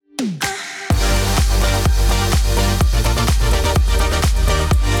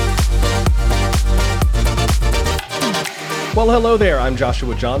Well, hello there. I'm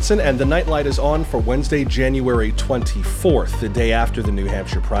Joshua Johnson, and the Nightlight is on for Wednesday, January 24th, the day after the New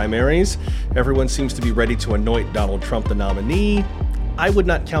Hampshire primaries. Everyone seems to be ready to anoint Donald Trump the nominee. I would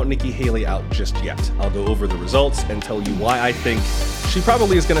not count Nikki Haley out just yet. I'll go over the results and tell you why I think she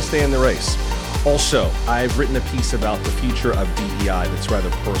probably is going to stay in the race. Also, I've written a piece about the future of DEI that's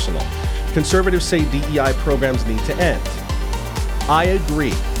rather personal. Conservatives say DEI programs need to end. I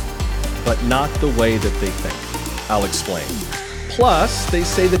agree, but not the way that they think. I'll explain. Plus, they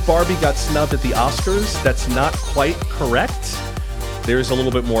say that Barbie got snubbed at the Oscars. That's not quite correct. There's a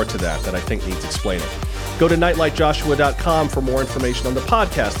little bit more to that I think needs explaining. Go to nightlightjoshua.com for more information on the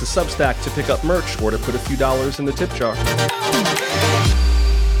podcast, the Substack, to pick up merch, or to put a few dollars in the tip jar.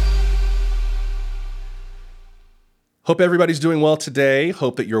 Hope everybody's doing well today.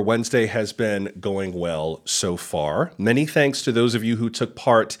 Hope that your Wednesday has been going well so far. Many thanks to those of you who took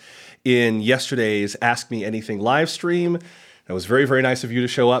part in yesterday's Ask Me Anything live stream. It was very, very nice of you to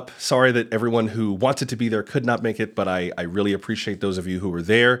show up. Sorry that everyone who wanted to be there could not make it, but I really appreciate those of you who were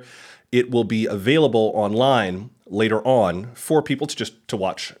there. It will be available online later on for people to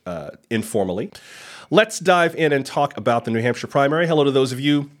watch informally. Let's dive in and talk about the New Hampshire primary. Hello to those of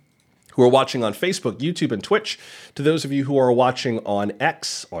you who are watching on Facebook, YouTube, and Twitch. To those of you who are watching on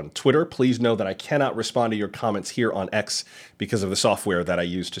X, on Twitter, please know that I cannot respond to your comments here on X because of the software that I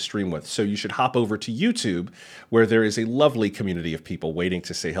use to stream with. So you should hop over to YouTube, where there is a lovely community of people waiting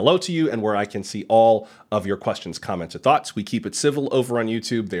to say hello to you and where I can see all of your questions, comments, or thoughts. We keep it civil over on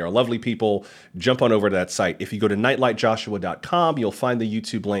YouTube. They are lovely people. Jump on over to that site. If you go to nightlightjoshua.com, you'll find the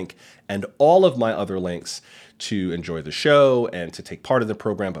YouTube link and all of my other links to enjoy the show and to take part in the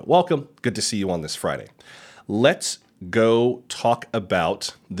program. But welcome. Good to see you on this Friday. Let's go talk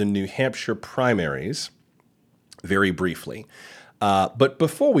about the New Hampshire primaries very briefly. But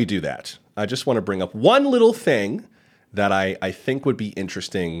before we do that, I just want to bring up one little thing that I think would be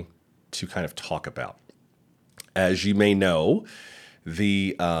interesting to kind of talk about. As you may know,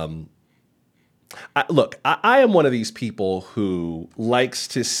 I am one of these people who likes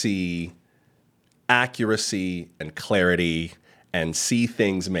to see accuracy and clarity and see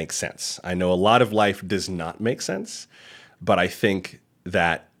things make sense. I know a lot of life does not make sense, but I think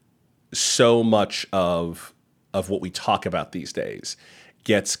that so much of what we talk about these days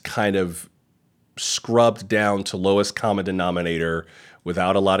gets kind of scrubbed down to lowest common denominator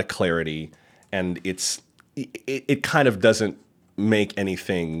without a lot of clarity, and it kind of doesn't make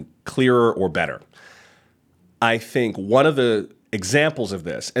anything clearer or better. I think one of the examples of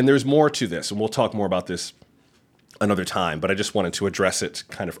this, and there's more to this, and we'll talk more about this another time, but I just wanted to address it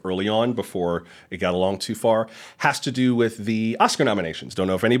kind of early on before it got along too far, has to do with the Oscar nominations. Don't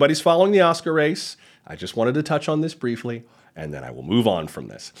know if anybody's following the Oscar race. I just wanted to touch on this briefly, and then I will move on from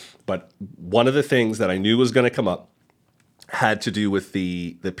this. But one of the things that I knew was going to come up had to do with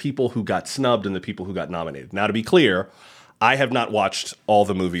the people who got snubbed and the people who got nominated. Now, to be clear, I have not watched all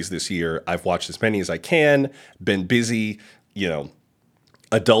the movies this year. I've watched as many as I can, been busy,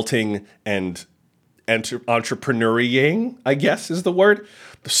 adulting and entrepreneuring, I guess is the word.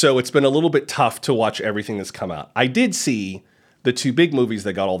 So it's been a little bit tough to watch everything that's come out. I did see the two big movies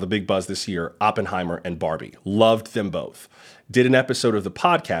that got all the big buzz this year, Oppenheimer and Barbie. Loved them both. Did an episode of the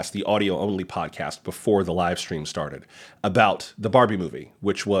podcast, the audio-only podcast, before the live stream started, about the Barbie movie,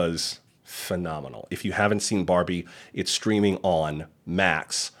 which was phenomenal. If you haven't seen Barbie, it's streaming on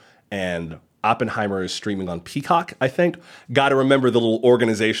Max, and Oppenheimer is streaming on Peacock, I think. Got to remember the little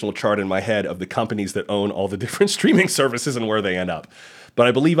organizational chart in my head of the companies that own all the different streaming services and where they end up. But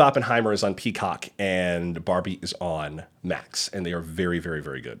I believe Oppenheimer is on Peacock and Barbie is on Max, and they are very, very,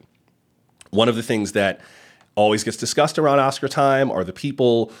 very good. One of the things that always gets discussed around Oscar time are the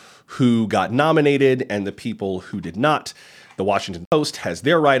people who got nominated and the people who did not. The Washington Post has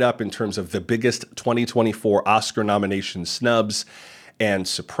their write-up in terms of the biggest 2024 Oscar nomination snubs and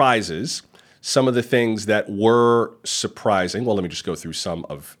surprises. Some of the things that were surprising, well, let me just go through some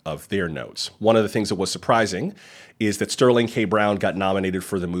of their notes. One of the things that was surprising is that Sterling K. Brown got nominated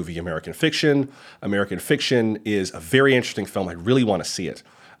for the movie American Fiction. American Fiction is a very interesting film. I really want to see it.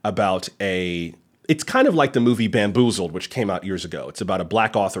 It's kind of like the movie Bamboozled, which came out years ago. It's about a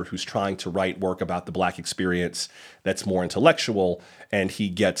black author who's trying to write work about the black experience that's more intellectual, and he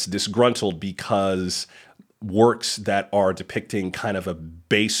gets disgruntled because works that are depicting kind of a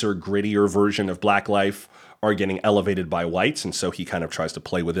baser, grittier version of black life are getting elevated by whites, and so he kind of tries to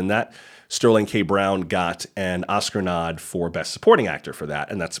play within that. Sterling K. Brown got an Oscar nod for Best Supporting Actor for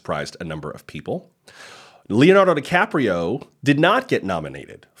that, and that surprised a number of people. Leonardo DiCaprio did not get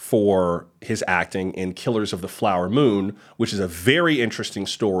nominated for his acting in Killers of the Flower Moon, which is a very interesting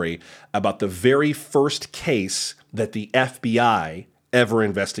story about the very first case that the FBI ever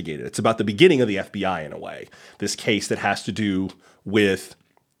investigated. It's about the beginning of the FBI in a way. This case that has to do with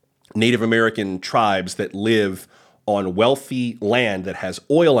Native American tribes that live on wealthy land that has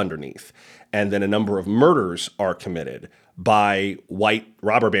oil underneath. And then a number of murders are committed by white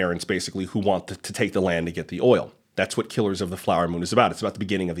robber barons, basically, who want to take the land to get the oil. That's what Killers of the Flower Moon is about. It's about the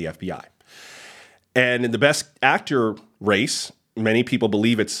beginning of the FBI. And in the best actor race, many people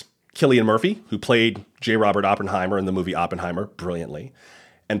believe it's Cillian Murphy, who played J. Robert Oppenheimer in the movie Oppenheimer brilliantly,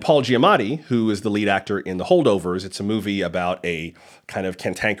 and Paul Giamatti, who is the lead actor in The Holdovers. It's a movie about a kind of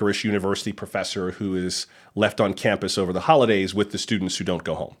cantankerous university professor who is left on campus over the holidays with the students who don't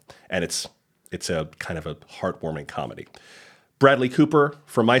go home. And it's a kind of a heartwarming comedy. Bradley Cooper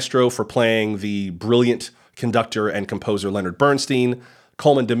for Maestro for playing the brilliant conductor and composer Leonard Bernstein.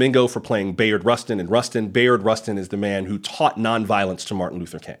 Coleman Domingo for playing Bayard Rustin in Rustin. Bayard Rustin is the man who taught nonviolence to Martin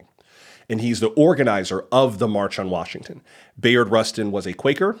Luther King. And he's the organizer of the March on Washington. Bayard Rustin was a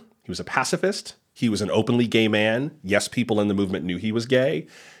Quaker. He was a pacifist. He was an openly gay man. Yes, people in the movement knew he was gay.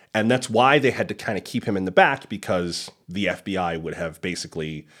 And that's why they had to kind of keep him in the back, because the FBI would have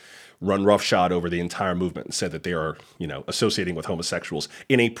basically run roughshod over the entire movement and said that they are, associating with homosexuals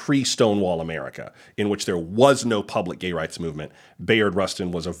in a pre-Stonewall America in which there was no public gay rights movement. Bayard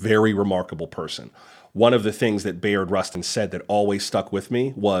Rustin was a very remarkable person. One of the things that Bayard Rustin said that always stuck with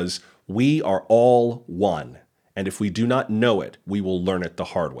me was, "We are all one, and if we do not know it, we will learn it the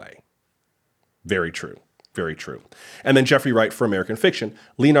hard way." Very true. Very true. And then Jeffrey Wright for American Fiction.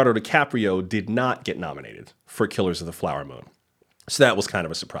 Leonardo DiCaprio did not get nominated for Killers of the Flower Moon. So that was kind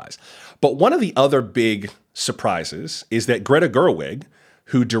of a surprise. But one of the other big surprises is that Greta Gerwig,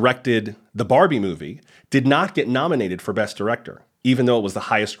 who directed the Barbie movie, did not get nominated for Best Director, even though it was the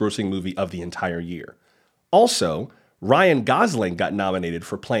highest grossing movie of the entire year. Also, Ryan Gosling got nominated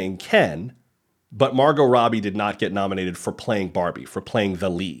for playing Ken, but Margot Robbie did not get nominated for playing Barbie, for playing the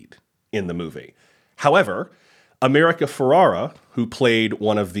lead in the movie. However, America Ferrera, who played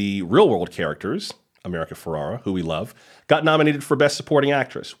one of the real-world characters, America Ferrera, who we love, got nominated for Best Supporting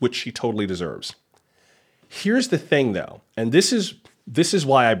Actress, which she totally deserves. Here's the thing, though, and this is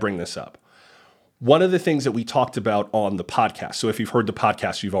why I bring this up. One of the things that we talked about on the podcast, so if you've heard the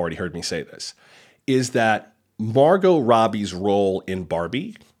podcast, you've already heard me say this, is that Margot Robbie's role in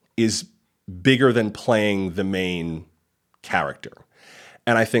Barbie is bigger than playing the main character.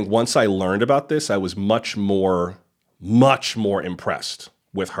 And I think once I learned about this, I was much more impressed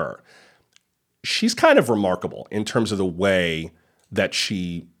with her. She's kind of remarkable in terms of the way that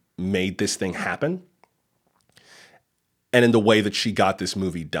she made this thing happen and in the way that she got this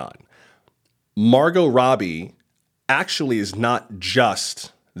movie done. Margot Robbie actually is not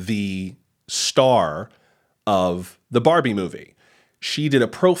just the star of the Barbie movie. She did a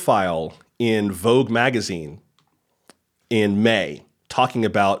profile in Vogue magazine in May talking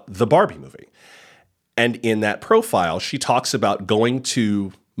about the Barbie movie. And in that profile, she talks about going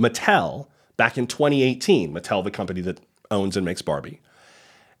to Mattel back in 2018, Mattel, the company that owns and makes Barbie,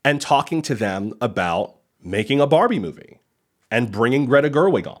 and talking to them about making a Barbie movie and bringing Greta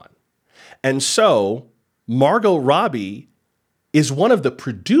Gerwig on. And so Margot Robbie is one of the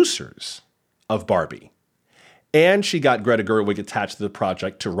producers of Barbie. And she got Greta Gerwig attached to the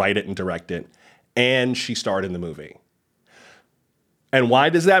project to write it and direct it. And she starred in the movie. And why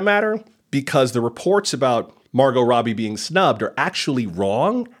does that matter? Because the reports about Margot Robbie being snubbed are actually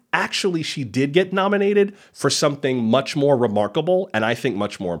wrong. Actually, she did get nominated for something much more remarkable and I think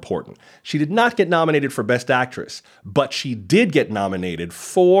much more important. She did not get nominated for Best Actress, but she did get nominated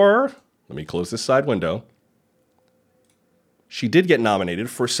for, let me close this side window. She did get nominated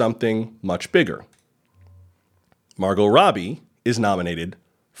for something much bigger. Margot Robbie is nominated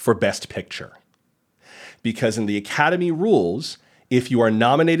for Best Picture. Because in the Academy rules, if you are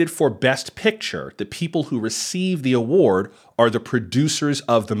nominated for Best Picture, the people who receive the award are the producers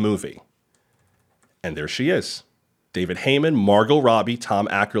of the movie. And there she is. David Heyman, Margot Robbie, Tom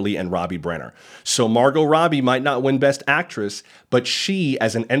Ackerley, and Robbie Brenner. So Margot Robbie might not win Best Actress, but she,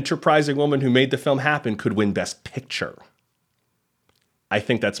 as an enterprising woman who made the film happen, could win Best Picture. I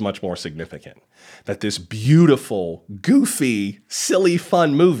think that's much more significant. That this beautiful, goofy, silly,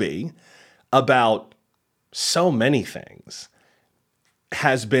 fun movie about so many things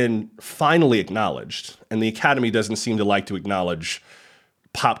has been finally acknowledged, and the Academy doesn't seem to like to acknowledge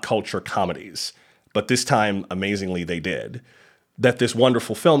pop culture comedies, but this time, amazingly, they did. That this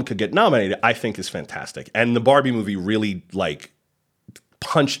wonderful film could get nominated, I think is fantastic. And the Barbie movie really,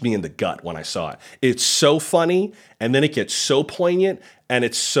 punched me in the gut when I saw it. It's so funny, and then it gets so poignant, and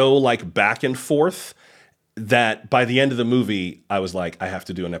it's so like back and forth that by the end of the movie, I was like, I have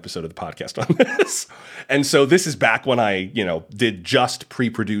to do an episode of the podcast on this. And so this is back when I, did just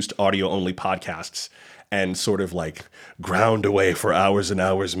pre-produced audio-only podcasts and sort of like ground away for hours and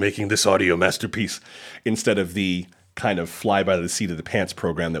hours making this audio masterpiece instead of the kind of fly by the seat of the pants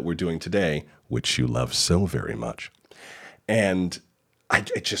program that we're doing today, which you love so very much. And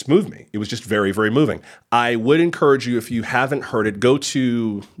it just moved me. It was just very, very moving. I would encourage you, if you haven't heard it, go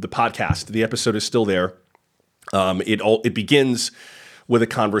to the podcast. The episode is still there. It begins with a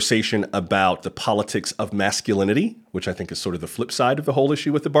conversation about the politics of masculinity, which I think is sort of the flip side of the whole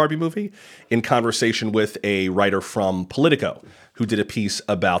issue with the Barbie movie, in conversation with a writer from Politico who did a piece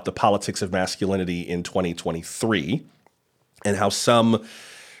about the politics of masculinity in 2023 and how some,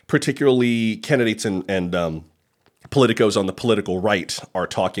 particularly candidates and politicos on the political right, are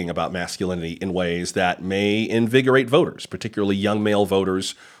talking about masculinity in ways that may invigorate voters, particularly young male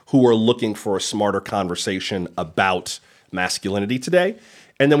voters who are looking for a smarter conversation about masculinity today.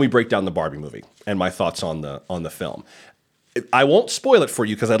 And then we break down the Barbie movie and my thoughts on the film. I won't spoil it for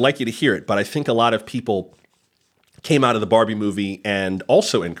you because I'd like you to hear it, but I think a lot of people came out of the Barbie movie and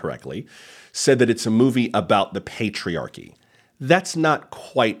also incorrectly said that it's a movie about the patriarchy. That's not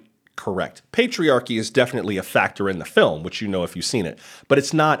quite correct. Patriarchy is definitely a factor in the film, which you know if you've seen it, but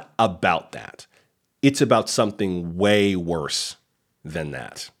it's not about that. It's about something way worse than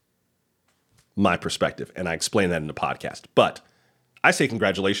that. My perspective, and I explain that in the podcast. But I say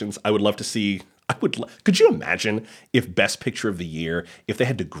congratulations. I would love to see. Could you imagine if Best Picture of the Year, if they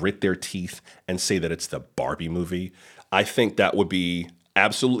had to grit their teeth and say that it's the Barbie movie? I think that would be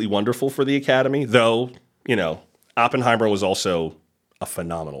absolutely wonderful for the Academy. Though, Oppenheimer was also a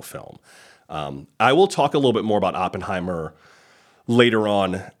phenomenal film. I will talk a little bit more about Oppenheimer later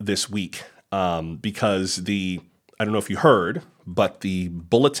on this week because I don't know if you heard, but the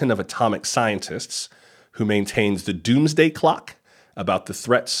Bulletin of Atomic Scientists, who maintains the doomsday clock about the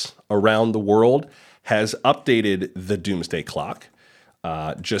threats around the world, has updated the doomsday clock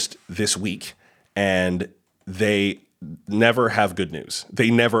just this week, and they never have good news. They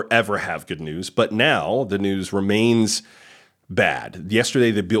never, ever have good news, but now the news remains bad.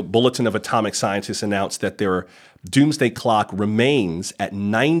 Yesterday, the Bulletin of Atomic Scientists announced that their doomsday clock remains at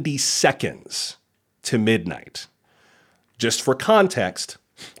 90 seconds to midnight. Just for context,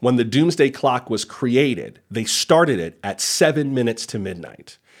 when the doomsday clock was created, they started it at 7 minutes to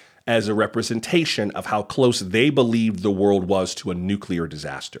midnight as a representation of how close they believed the world was to a nuclear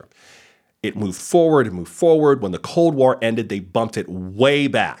disaster. It moved forward and moved forward. When the Cold War ended, they bumped it way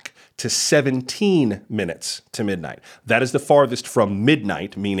back to 17 minutes to midnight. That is the farthest from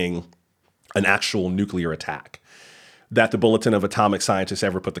midnight, meaning an actual nuclear attack, that the Bulletin of Atomic Scientists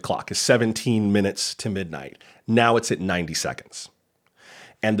ever put the clock, is 17 minutes to midnight. Now it's at 90 seconds.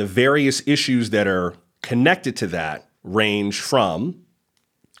 And the various issues that are connected to that range from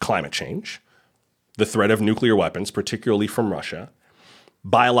climate change, the threat of nuclear weapons, particularly from Russia,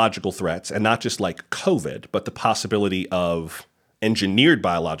 biological threats, and not just like COVID, but the possibility of engineered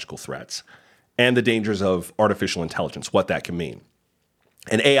biological threats, and the dangers of artificial intelligence, what that can mean.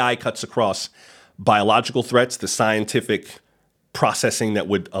 And AI cuts across biological threats, the scientific processing that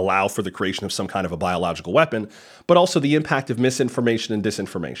would allow for the creation of some kind of a biological weapon, but also the impact of misinformation and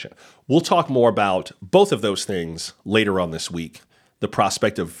disinformation. We'll talk more about both of those things later on this week, the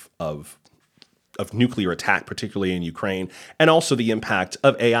prospect of nuclear attack, particularly in Ukraine, and also the impact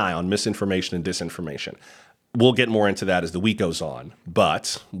of AI on misinformation and disinformation. We'll get more into that as the week goes on,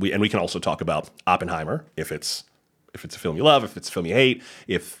 but we can also talk about Oppenheimer, if it's a film you love, if it's a film you hate,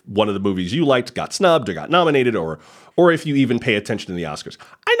 if one of the movies you liked got snubbed or got nominated, or if you even pay attention to the Oscars.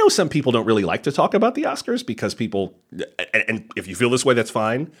 I know some people don't really like to talk about the Oscars because people, and if you feel this way, that's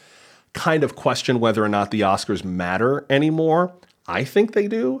fine, kind of question whether or not the Oscars matter anymore. I think they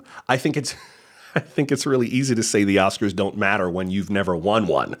do. I think it's really easy to say the Oscars don't matter when you've never won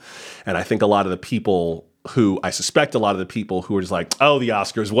one. And I think I suspect a lot of the people who are just like, oh, the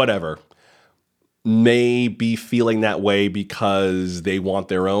Oscars, whatever, may be feeling that way because they want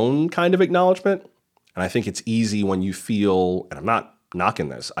their own kind of acknowledgement. And I think it's easy when you feel, and I'm not knocking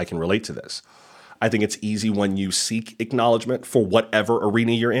this, I can relate to this. I think it's easy when you seek acknowledgement for whatever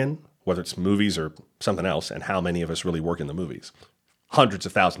arena you're in, whether it's movies or something else, and how many of us really work in the movies. Hundreds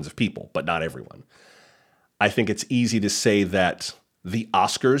of thousands of people, but not everyone. I think it's easy to say that the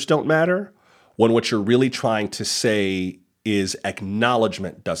Oscars don't matter when what you're really trying to say is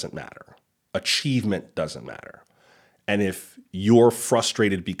acknowledgement doesn't matter. Achievement doesn't matter. And if you're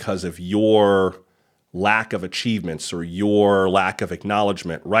frustrated because of your lack of achievements or your lack of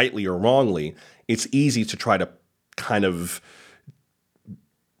acknowledgement, rightly or wrongly, it's easy to try to kind of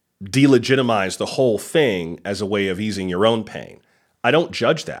delegitimize the whole thing as a way of easing your own pain. I don't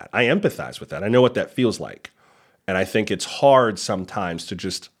judge that. I empathize with that. I know what that feels like. And I think it's hard sometimes to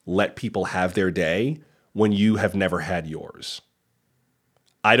just let people have their day when you have never had yours.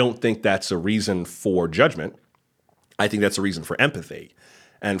 I don't think that's a reason for judgment. I think that's a reason for empathy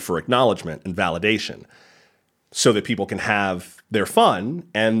and for acknowledgement and validation so that people can have their fun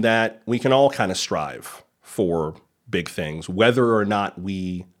and that we can all kind of strive for big things, whether or not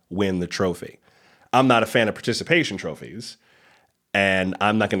we win the trophy. I'm not a fan of participation trophies, and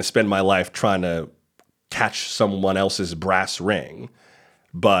I'm not going to spend my life trying to catch someone else's brass ring,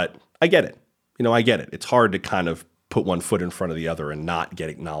 but I get it. I get it. It's hard to kind of put one foot in front of the other and not get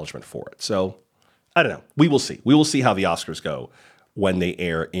acknowledgement for it. So I don't know. We will see. We will see how the Oscars go when they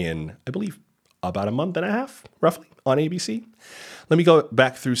air in, I believe, about a month and a half, roughly, on ABC. Let me go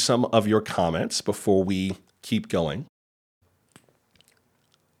back through some of your comments before we keep going.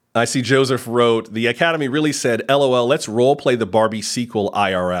 I see Joseph wrote, the Academy really said, LOL, let's role play the Barbie sequel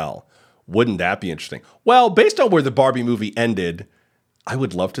IRL. Wouldn't that be interesting? Well, based on where the Barbie movie ended, I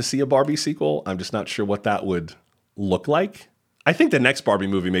would love to see a Barbie sequel. I'm just not sure what that would look like. I think the next Barbie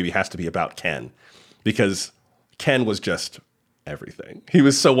movie maybe has to be about Ken, because Ken was just everything. He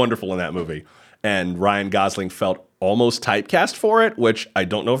was so wonderful in that movie. And Ryan Gosling felt almost typecast for it, which I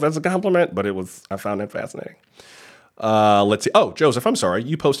don't know if that's a compliment, but I found it fascinating. Let's see. Oh, Joseph, I'm sorry.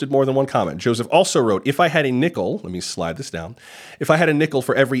 You posted more than one comment. Joseph also wrote, if I had a nickel, let me slide this down. If I had a nickel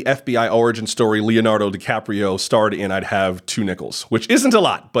for every FBI origin story Leonardo DiCaprio starred in, I'd have 2 nickels, which isn't a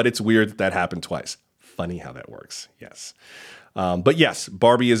lot, but it's weird that happened twice. Funny how that works. Yes. But yes,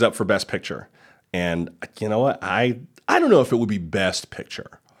 Barbie is up for Best Picture. And you know what? I don't know if it would be Best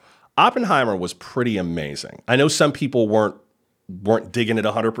Picture. Oppenheimer was pretty amazing. I know some people weren't digging it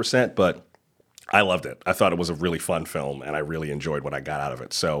 100%, but I loved it. I thought it was a really fun film, and I really enjoyed what I got out of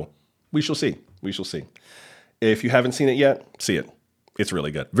it. So we shall see. We shall see. If you haven't seen it yet, see it. It's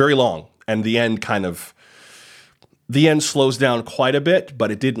really good. Very long. And the end slows down quite a bit,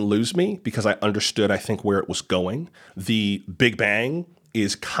 but it didn't lose me because I understood, I think, where it was going. The Big Bang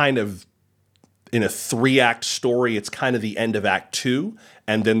is kind of in a 3-act story. It's kind of the end of Act 2,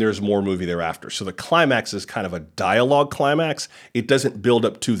 and then there's more movie thereafter. So the climax is kind of a dialogue climax. It doesn't build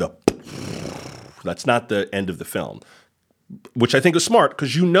up to the... That's not the end of the film, which I think is smart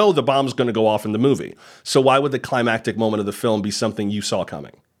because the bomb's going to go off in the movie. So why would the climactic moment of the film be something you saw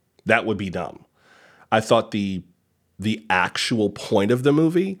coming? That would be dumb. I thought the actual point of the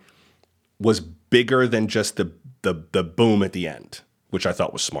movie was bigger than just the boom at the end, which I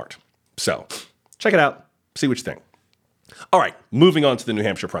thought was smart. So check it out. See what you think. All right, moving on to the New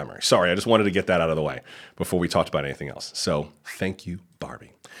Hampshire primary. Sorry, I just wanted to get that out of the way before we talked about anything else. So thank you,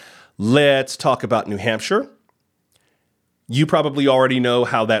 Barbie. Let's talk about New Hampshire. You probably already know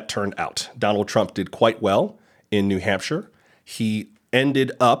how that turned out. Donald Trump did quite well in New Hampshire. He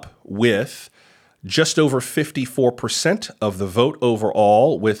ended up with just over 54% of the vote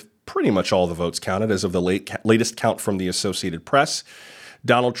overall, with pretty much all the votes counted as of the latest count from the Associated Press.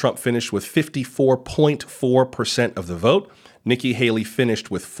 Donald Trump finished with 54.4% of the vote. Nikki Haley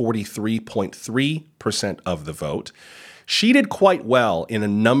finished with 43.3% of the vote. She did quite well in a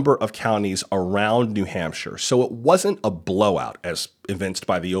number of counties around New Hampshire, so it wasn't a blowout as evinced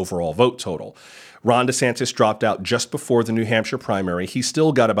by the overall vote total. Ron DeSantis dropped out just before the New Hampshire primary. He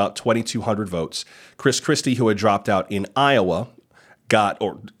still got about 2,200 votes. Chris Christie, who had dropped out in Iowa,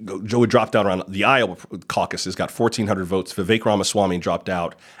 who dropped out around the Iowa caucuses, got 1,400 votes. Vivek Ramaswamy dropped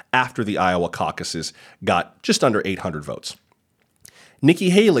out after the Iowa caucuses, got just under 800 votes. Nikki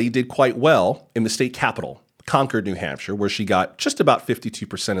Haley did quite well in the state capital, Concord, New Hampshire, where she got just about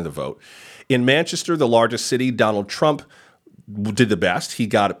 52% of the vote. In Manchester, the largest city, Donald Trump did the best. He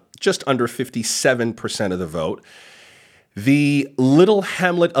got just under 57% of the vote. The little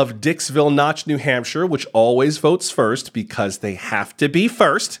hamlet of Dixville Notch, New Hampshire, which always votes first because they have to be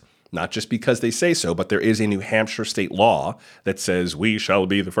first, not just because they say so, but there is a New Hampshire state law that says we shall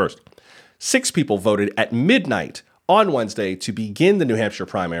be the first. 6 people voted at midnight on Wednesday to begin the New Hampshire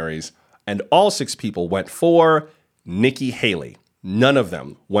primaries, and all 6 people went for Nikki Haley. None of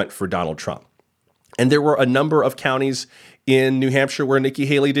them went for Donald Trump. And there were a number of counties in New Hampshire where Nikki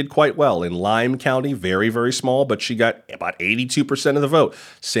Haley did quite well. In Lyme County, very, very small, but she got about 82% of the vote.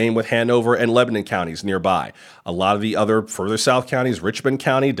 Same with Hanover and Lebanon counties nearby. A lot of the other further south counties, Richmond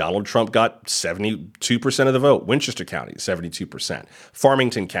County, Donald Trump got 72% of the vote. Winchester County, 72%.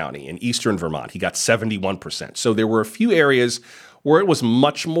 Farmington County in eastern Vermont, he got 71%. So there were a few areas where it was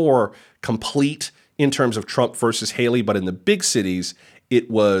much more complete in terms of Trump versus Haley, but in the big cities, it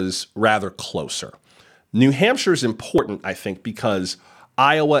was rather closer. New Hampshire is important, I think, because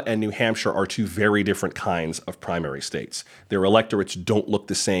Iowa and New Hampshire are two very different kinds of primary states. Their electorates don't look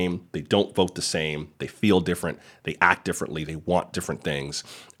the same. They don't vote the same. They feel different. They act differently. They want different things.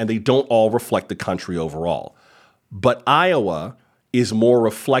 And they don't all reflect the country overall. But Iowa is more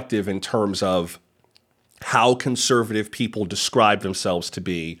reflective in terms of how conservative people describe themselves to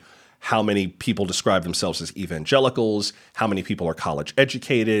be, how many people describe themselves as evangelicals, how many people are college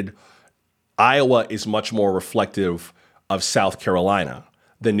educated. Iowa is much more reflective of South Carolina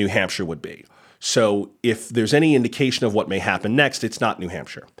than New Hampshire would be. So if there's any indication of what may happen next, it's not New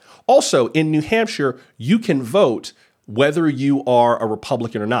Hampshire. Also, in New Hampshire, you can vote whether you are a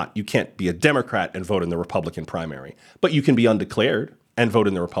Republican or not. You can't be a Democrat and vote in the Republican primary, but you can be undeclared and vote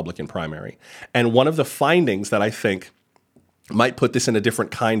in the Republican primary. And one of the findings that I think might put this in a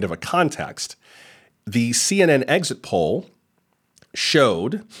different kind of a context, the CNN exit poll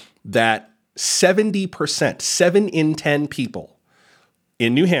showed that 70%, 7 in 10 people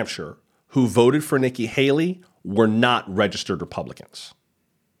in New Hampshire who voted for Nikki Haley were not registered Republicans.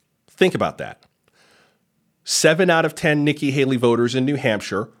 Think about that. 7 out of 10 Nikki Haley voters in New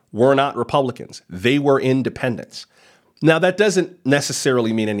Hampshire were not Republicans. They were independents. Now, that doesn't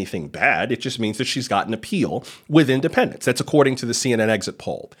necessarily mean anything bad. It just means that she's got an appeal with independents. That's according to the CNN exit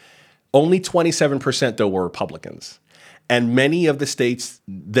poll. Only 27%, though, were Republicans. And many of the states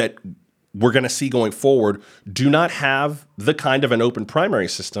that we're going to see going forward do not have the kind of an open primary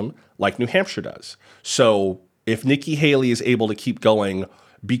system like New Hampshire does. So if Nikki Haley is able to keep going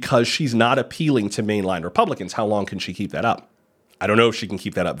because she's not appealing to mainline Republicans, how long can she keep that up? I don't know if she can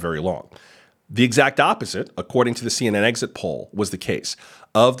keep that up very long. The exact opposite, according to the CNN exit poll, was the case.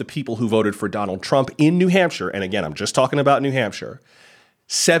 Of the people who voted for Donald Trump in New Hampshire, and again, I'm just talking about New Hampshire,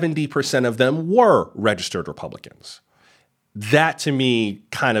 70% of them were registered Republicans. That, to me,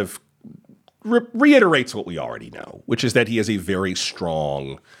 kind of reiterates what we already know, which is that he has a very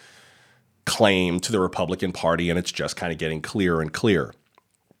strong claim to the Republican Party, and it's just kind of getting clearer and clearer.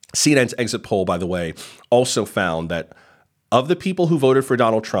 CNN's exit poll, by the way, also found that of the people who voted for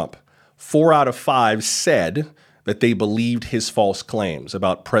Donald Trump, 4 out of 5 said that they believed his false claims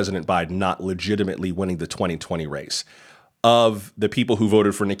about President Biden not legitimately winning the 2020 race. Of the people who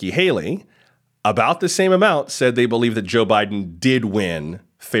voted for Nikki Haley, about the same amount said they believe that Joe Biden did win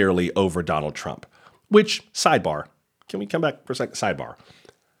fairly over Donald Trump. Which, sidebar, can we come back for a second? Sidebar.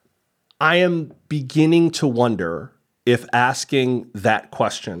 I am beginning to wonder if asking that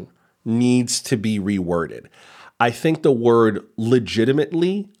question needs to be reworded. I think the word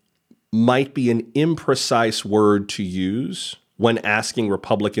legitimately might be an imprecise word to use when asking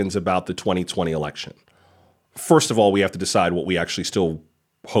Republicans about the 2020 election. First of all, we have to decide what we actually still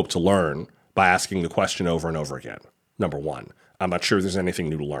hope to learn by asking the question over and over again. Number one, I'm not sure there's anything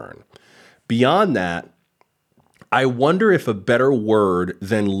new to learn. Beyond that, I wonder if a better word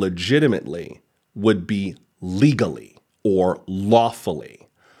than legitimately would be legally or lawfully.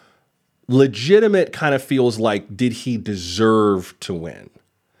 Legitimate kind of feels like, did he deserve to win?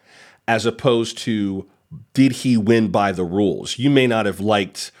 As opposed to, did he win by the rules? You may not have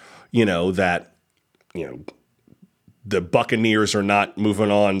liked, that, the Buccaneers are not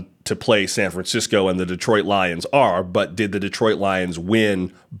moving on to play San Francisco and the Detroit Lions are, but did the Detroit Lions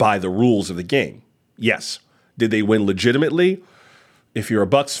win by the rules of the game? Yes. Did they win legitimately? If you're a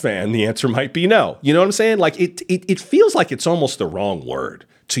Bucs fan, the answer might be no. You know what I'm saying? Like it feels like it's almost the wrong word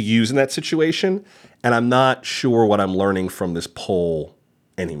to use in that situation. And I'm not sure what I'm learning from this poll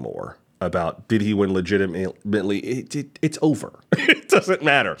anymore about did he win legitimately. It's over. It doesn't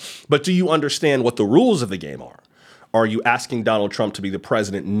matter. But do you understand what the rules of the game are? Are you asking Donald Trump to be the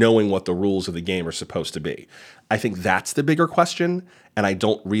president knowing what the rules of the game are supposed to be? I think that's the bigger question. And I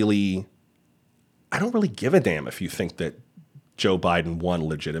don't really give a damn if you think that Joe Biden won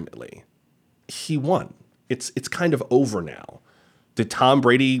legitimately. He won. It's kind of over now. Did Tom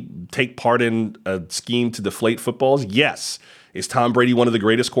Brady take part in a scheme to deflate footballs? Yes. Is Tom Brady one of the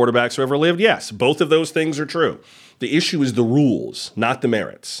greatest quarterbacks who ever lived? Yes. Both of those things are true. The issue is the rules, not the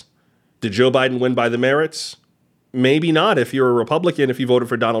merits. Did Joe Biden win by the merits? Maybe not if you're a Republican, if you voted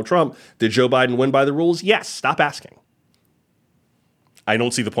for Donald Trump. Did Joe Biden win by the rules? Yes. Stop asking. I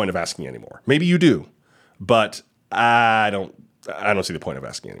don't see the point of asking anymore. Maybe you do, but I don't see the point of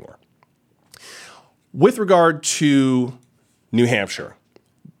asking anymore. With regard to New Hampshire,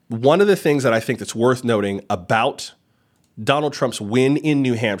 one of the things that I think that's worth noting about Donald Trump's win in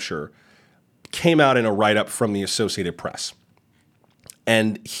New Hampshire came out in a write-up from the Associated Press.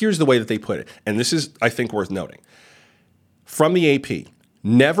 And here's the way that they put it. And this is, I think, worth noting. From the AP,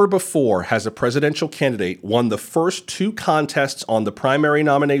 Never before has a presidential candidate won the first two contests on the primary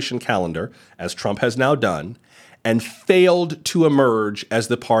nomination calendar, as Trump has now done, and failed to emerge as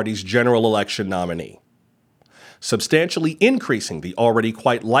the party's general election nominee, substantially increasing the already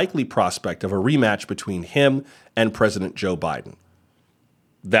quite likely prospect of a rematch between him and President Joe Biden.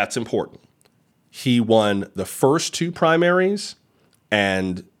 That's important. He won the first two primaries,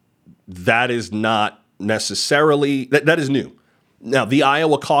 and that is not necessarily, that is new. Now, the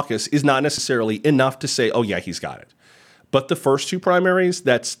Iowa caucus is not necessarily enough to say, oh yeah, he's got it. But the first two primaries,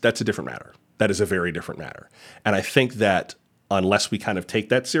 that's a different matter. That is a very different matter. And I think that unless we kind of take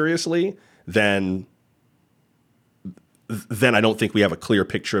that seriously, then I don't think we have a clear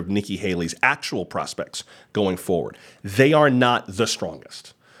picture of Nikki Haley's actual prospects going forward. They are not the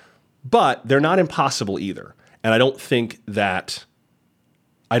strongest, but they're not impossible either. And I don't think that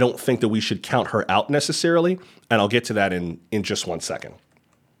we should count her out necessarily, and I'll get to that in just 1 second.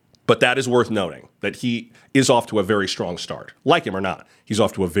 But that is worth noting, that he is off to a very strong start. Like him or not, he's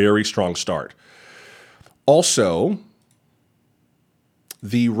off to a very strong start. Also,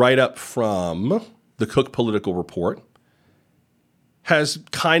 the write-up from the Cook Political Report has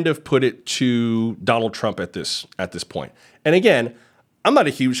kind of put it to Donald Trump at this point. And again, I'm not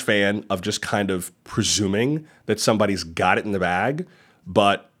a huge fan of just kind of presuming that somebody's got it in the bag,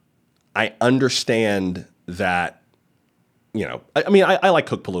 but I understand that, I like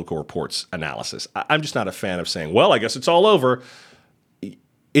Cook Political Report's analysis. I'm just not a fan of saying, well, I guess it's all over.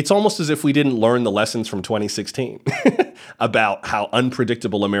 It's almost as if we didn't learn the lessons from 2016 about how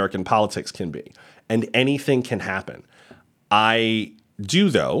unpredictable American politics can be, and anything can happen. I do,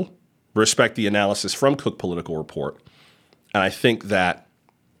 though, respect the analysis from Cook Political Report, and I think that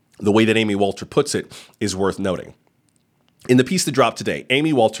the way that Amy Walter puts it is worth noting. In the piece that dropped today,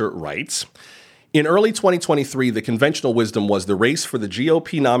 Amy Walter writes, in early 2023, the conventional wisdom was the race for the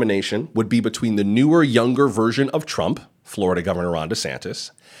GOP nomination would be between the newer, younger version of Trump, Florida Governor Ron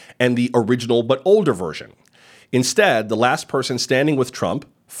DeSantis, and the original but older version. Instead, the last person standing with Trump,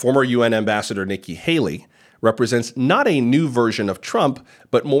 former UN Ambassador Nikki Haley, represents not a new version of Trump,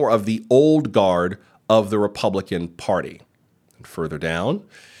 but more of the old guard of the Republican Party. And further down,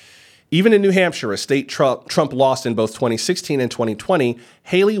 even in New Hampshire, a state Trump lost in both 2016 and 2020,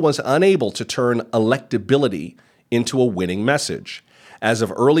 Haley was unable to turn electability into a winning message. As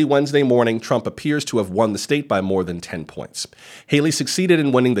of early Wednesday morning, Trump appears to have won the state by more than 10 points. Haley succeeded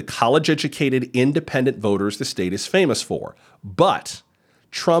in winning the college-educated independent voters the state is famous for. But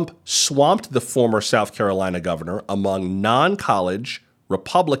Trump swamped the former South Carolina governor among non-college,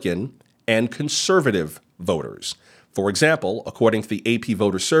 Republican, and conservative voters. For example, according to the AP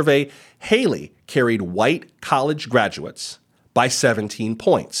voter survey, Haley carried white college graduates by 17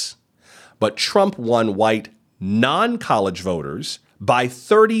 points. But Trump won white non-college voters by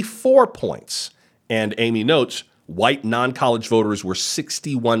 34 points. And Amy notes, white non-college voters were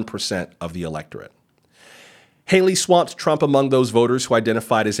 61% of the electorate. Haley swamped Trump among those voters who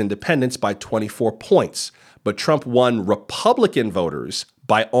identified as independents by 24 points, but Trump won Republican voters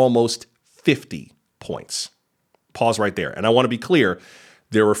by almost 50 points. Pause right there. And I want to be clear,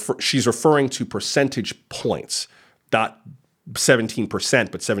 she's referring to percentage points, not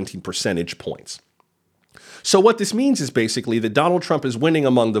 17%, but 17 percentage points. So what this means is basically that Donald Trump is winning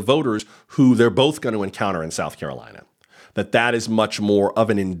among the voters who they're both going to encounter in South Carolina. That is much more of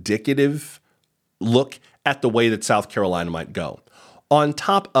an indicative look at the way that South Carolina might go. On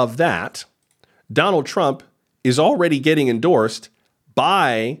top of that, Donald Trump is already getting endorsed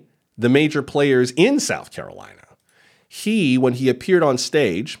by the major players in South Carolina. When he appeared on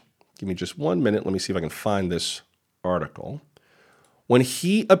stage, give me just 1 minute, let me see if I can find this article. When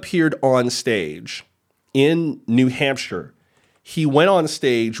he appeared on stage in New Hampshire, he went on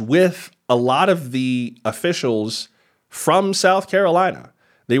stage with a lot of the officials from South Carolina.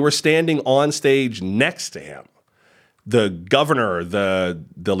 They were standing on stage next to him. The governor, the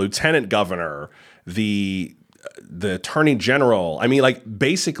lieutenant governor, the attorney general. I mean,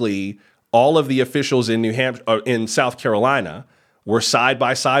 basically all of the officials in in South Carolina were side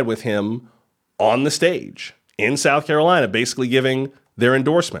by side with him on the stage in South Carolina, basically giving their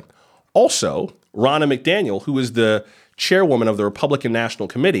endorsement. Also, Ronna McDaniel, who is the chairwoman of the Republican National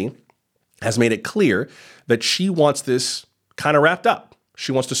Committee, has made it clear that she wants this kind of wrapped up.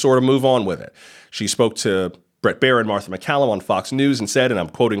 She wants to sort of move on with it. She spoke to Brett Baer and Martha McCallum on Fox News and said, and I'm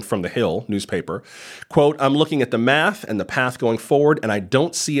quoting from The Hill newspaper, quote, "I'm looking at the math and the path going forward, and I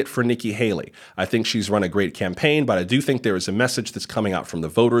don't see it for Nikki Haley. I think she's run a great campaign, but I do think there is a message that's coming out from the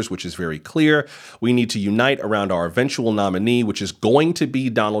voters, which is very clear. We need to unite around our eventual nominee, which is going to be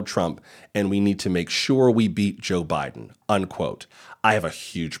Donald Trump, and we need to make sure we beat Joe Biden," unquote. I have a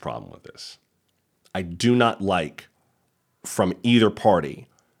huge problem with this. I do not like, from either party,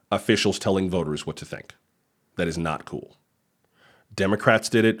 officials telling voters what to think. That is not cool. Democrats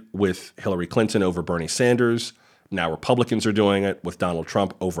did it with Hillary Clinton over Bernie Sanders. Now Republicans are doing it with Donald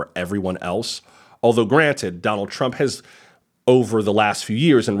Trump over everyone else. Although granted, Donald Trump has, over the last few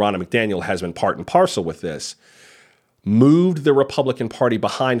years, and Ronna McDaniel has been part and parcel with this, moved the Republican Party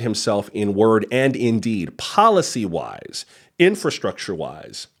behind himself in word and in deed. Policy-wise,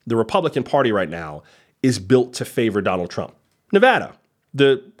 infrastructure-wise, the Republican Party right now is built to favor Donald Trump. Nevada,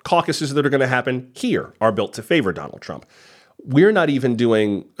 the caucuses that are going to happen here are built to favor Donald Trump. We're not even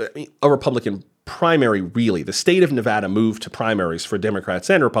doing a Republican primary, really. The state of Nevada moved to primaries for Democrats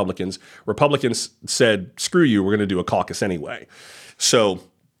and Republicans. Republicans said, screw you, we're going to do a caucus anyway. So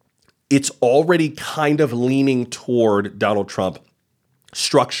it's already kind of leaning toward Donald Trump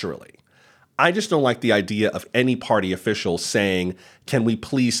structurally. I just don't like the idea of any party official saying, can we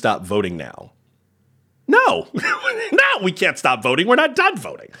please stop voting now? No, no, we can't stop voting. We're not done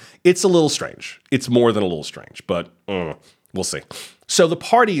voting. It's a little strange. It's more than a little strange, but we'll see. So the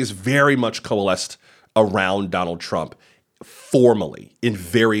party is very much coalesced around Donald Trump formally, in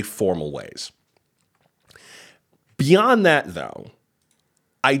very formal ways. Beyond that, though,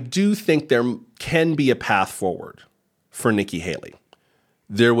 I do think there can be a path forward for Nikki Haley.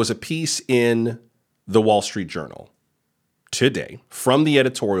 There was a piece in the Wall Street Journal today from the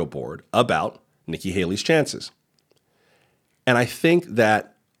editorial board about Nikki Haley's chances. And I think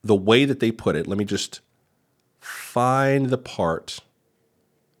that the way that they put it, let me just find the part.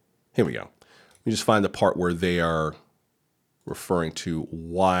 Here we go. Let me just find the part where they are referring to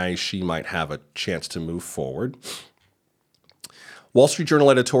why she might have a chance to move forward. Wall Street Journal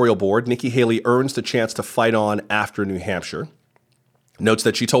editorial board, Nikki Haley earns the chance to fight on after New Hampshire. Notes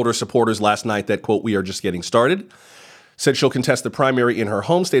that she told her supporters last night that, quote, "we are just getting started." Said she'll contest the primary in her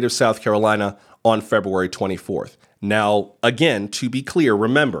home state of South Carolina on February 24th. Now, again, to be clear,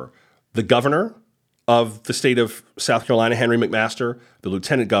 remember, the governor of the state of South Carolina, Henry McMaster, the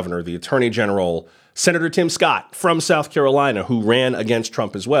lieutenant governor, the attorney general, Senator Tim Scott from South Carolina, who ran against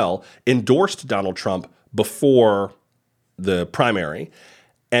Trump as well, endorsed Donald Trump before the primary.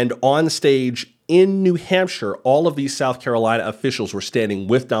 And on stage in New Hampshire, all of these South Carolina officials were standing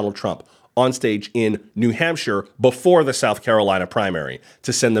with Donald Trump on stage in New Hampshire before the South Carolina primary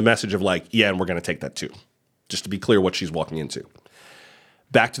to send the message of like, yeah, and we're going to take that too. Just to be clear what she's walking into.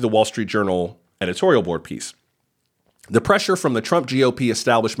 Back to the Wall Street Journal editorial board piece. The pressure from the Trump GOP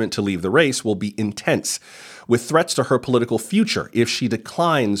establishment to leave the race will be intense, with threats to her political future if she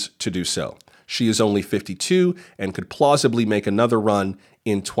declines to do so. She is only 52 and could plausibly make another run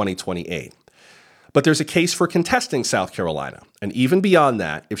in 2028. But there's a case for contesting South Carolina, and even beyond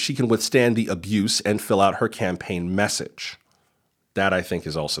that, if she can withstand the abuse and fill out her campaign message. That, I think,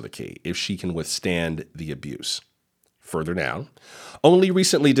 is also the key, if she can withstand the abuse. Further down, only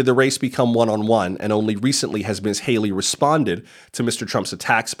recently did the race become one-on-one, and only recently has Ms. Haley responded to Mr. Trump's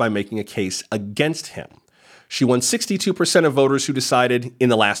attacks by making a case against him. She won 62% of voters who decided in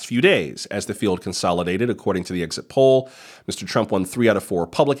the last few days as the field consolidated, according to the exit poll. Mr. Trump won 3 out of 4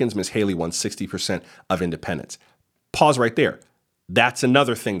 Republicans. Ms. Haley won 60% of independents. Pause right there. That's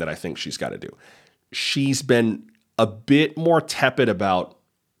another thing that I think she's got to do. She's been a bit more tepid about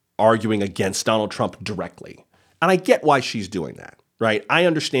arguing against Donald Trump directly. And I get why she's doing that, right? I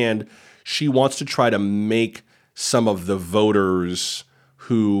understand she wants to try to make some of the voters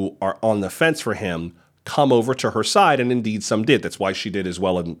who are on the fence for him come over to her side, and indeed some did. That's why she did as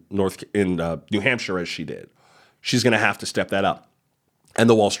well in New Hampshire as she did. She's going to have to step that up. And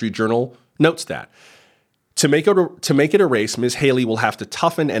the Wall Street Journal notes that. To make it a race, Ms. Haley will have to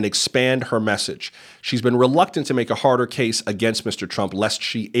toughen and expand her message. She's been reluctant to make a harder case against Mr. Trump lest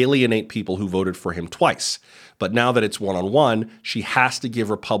she alienate people who voted for him twice. But now that it's one-on-one, she has to give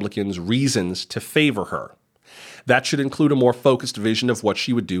Republicans reasons to favor her. That should include a more focused vision of what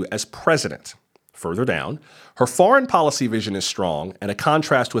she would do as president. Further down, her foreign policy vision is strong and a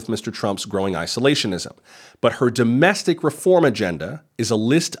contrast with Mr. Trump's growing isolationism. But her domestic reform agenda is a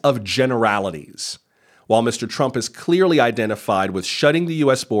list of generalities. While Mr. Trump is clearly identified with shutting the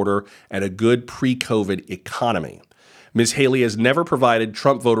U.S. border and a good pre-COVID economy, Ms. Haley has never provided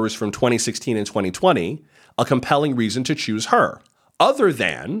Trump voters from 2016 and 2020 a compelling reason to choose her, other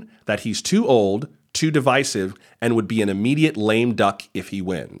than that he's too old, too divisive, and would be an immediate lame duck if he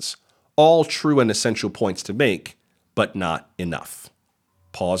wins. All true and essential points to make, but not enough.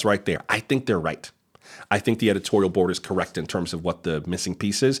 Pause right there. I think they're right. I think the editorial board is correct in terms of what the missing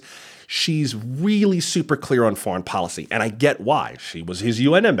piece is. She's really super clear on foreign policy, and I get why. She was his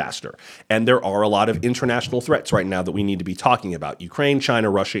UN ambassador, and there are a lot of international threats right now that we need to be talking about. Ukraine, China,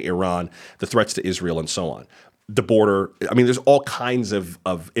 Russia, Iran, the threats to Israel, and so on. The border, I mean, there's all kinds of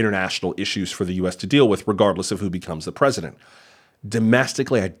international issues for the U.S. to deal with, regardless of who becomes the president.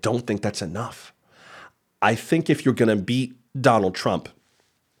 Domestically, I don't think that's enough. I think if you're going to beat Donald Trump,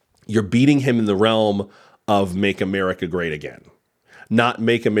 you're beating him in the realm of make America great again, not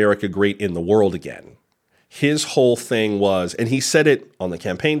make America great in the world again. His whole thing was, and he said it on the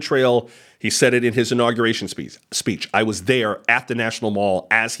campaign trail, he said it in his inauguration speech. I was there at the National Mall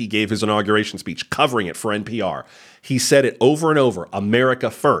as he gave his inauguration speech, covering it for NPR. He said it over and over, America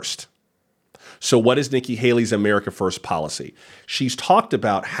first. So what is Nikki Haley's America First policy? She's talked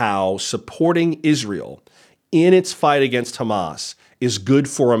about how supporting Israel in its fight against Hamas is good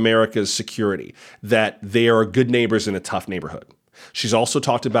for America's security, that they are good neighbors in a tough neighborhood. She's also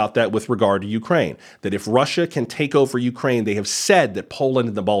talked about that with regard to Ukraine, that if Russia can take over Ukraine, they have said that Poland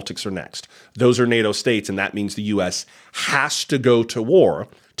and the Baltics are next. Those are NATO states, and that means the U.S. has to go to war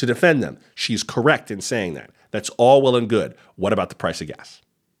to defend them. She's correct in saying that. That's all well and good. What about the price of gas?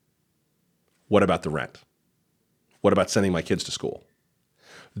 What about the rent? What about sending my kids to school?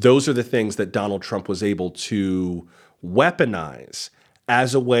 Those are the things that Donald Trump was able to weaponize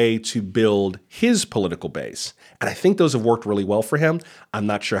as a way to build his political base. And I think those have worked really well for him. I'm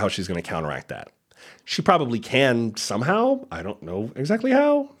not sure how she's going to counteract that. She probably can somehow. I don't know exactly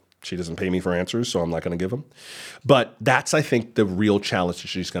how. She doesn't pay me for answers, so I'm not going to give them. But that's, I think, the real challenge that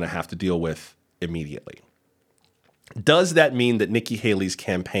she's going to have to deal with immediately. Does that mean that Nikki Haley's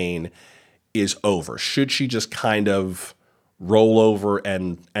campaign is over? Should she just kind of roll over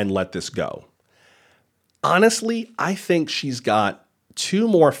and let this go? Honestly, I think she's got two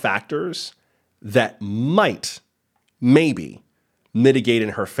more factors that might, maybe, mitigate in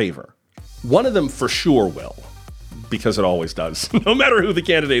her favor. One of them for sure will, because it always does, no matter who the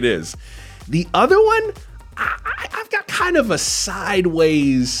candidate is. The other one, I've got kind of a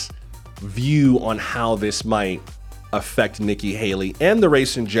sideways view on how this might affect Nikki Haley and the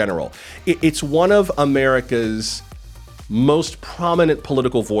race in general. It's one of America's most prominent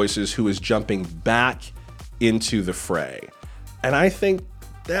political voices who is jumping back into the fray. And I think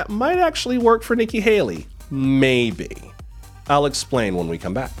that might actually work for Nikki Haley. Maybe. I'll explain when we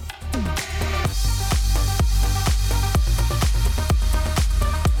come back.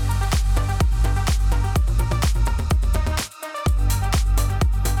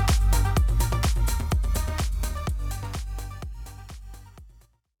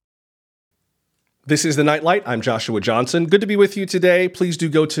 This is The Nightlight. I'm Joshua Johnson. Good to be with you today. Please do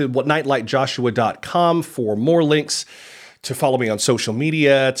go to nightlightjoshua.com for more links, to follow me on social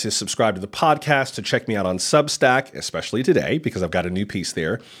media, to subscribe to the podcast, to check me out on Substack, especially today, because I've got a new piece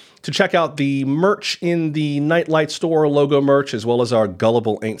there, to check out the merch in the Nightlight store, logo merch, as well as our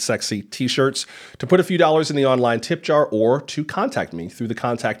Gullible Ain't Sexy t-shirts, to put a few dollars in the online tip jar, or to contact me through the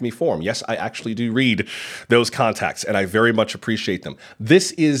Contact Me form. Yes, I actually do read those contacts, and I very much appreciate them. This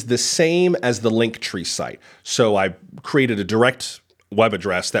is the same as the Linktree site. So I created a direct web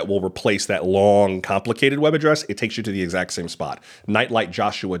address that will replace that long, complicated web address. It takes you to the exact same spot.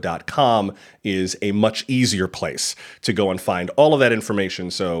 Nightlightjoshua.com is a much easier place to go and find all of that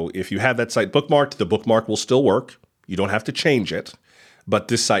information. So if you have that site bookmarked, the bookmark will still work. You don't have to change it, but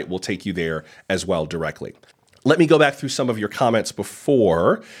this site will take you there as well directly. Let me go back through some of your comments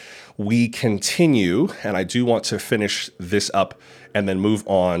before we continue, and I do want to finish this up and then move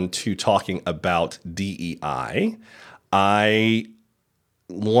on to talking about DEI. I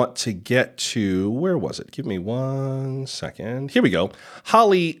want to get to, where was it? Give me 1 second. Here we go.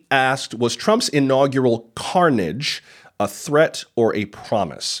 Holly asked, was Trump's inaugural carnage a threat or a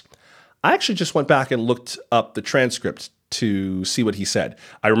promise? I actually just went back and looked up the transcript to see what he said.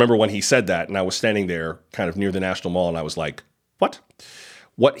 I remember when he said that, and I was standing there kind of near the National Mall, and I was like, what?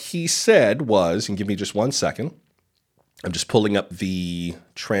 What he said was, and give me just 1 second, I'm just pulling up the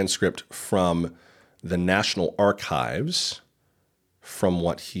transcript from the National Archives from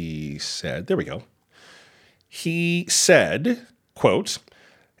what he said. There we go. He said, quote,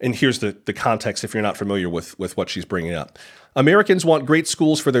 and here's the context if you're not familiar with what she's bringing up. Americans want great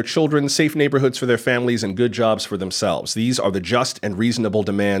schools for their children, safe neighborhoods for their families, and good jobs for themselves. These are the just and reasonable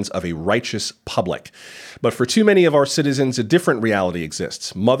demands of a righteous public. But for too many of our citizens, a different reality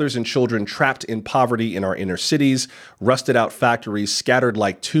exists. Mothers and children trapped in poverty in our inner cities, rusted out factories scattered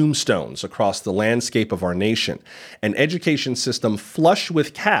like tombstones across the landscape of our nation, an education system flush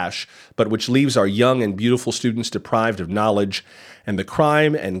with cash, but which leaves our young and beautiful students deprived of knowledge, and the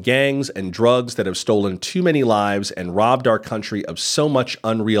crime and gangs and drugs that have stolen too many lives and robbed our country of so much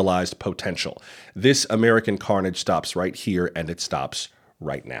unrealized potential. This American carnage stops right here, and it stops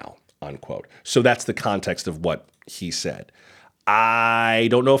right now, unquote. So that's the context of what he said. I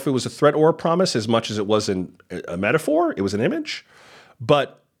don't know if it was a threat or a promise as much as it was a metaphor. It was an image.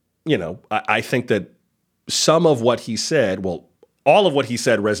 But, I think that some of what he said, well, all of what he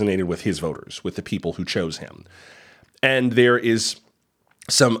said resonated with his voters, with the people who chose him. And there is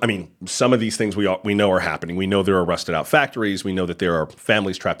some of these things we know are happening. We know there are rusted out factories. We know that there are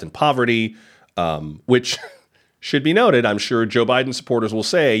families trapped in poverty, which should be noted. I'm sure Joe Biden supporters will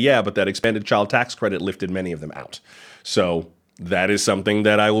say, yeah, but that expanded child tax credit lifted many of them out. So that is something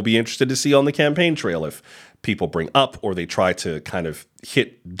that I will be interested to see on the campaign trail if people bring up or they try to kind of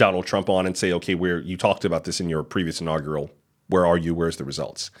hit Donald Trump on and say, okay, you talked about this in your previous inaugural. Where are you? Where's the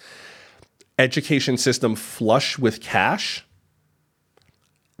results? Education system flush with cash?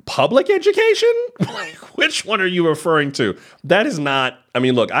 Public education? Like, which one are you referring to? That is not,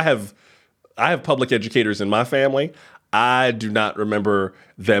 look, I have public educators in my family. I do not remember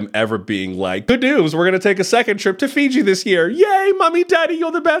them ever being like, good news, we're going to take a second trip to Fiji this year. Yay, mommy, daddy,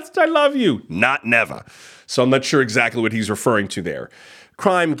 you're the best. I love you. Not never. So I'm not sure exactly what he's referring to there.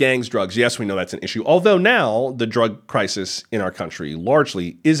 Crime, gangs, drugs. Yes, we know that's an issue. Although now the drug crisis in our country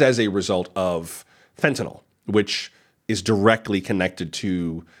largely is as a result of fentanyl, which is directly connected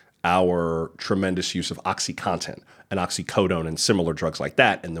to our tremendous use of OxyContin and oxycodone and similar drugs like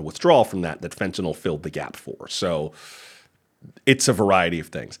that, and the withdrawal from that fentanyl filled the gap for. So it's a variety of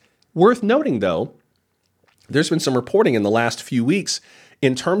things. Worth noting, though, there's been some reporting in the last few weeks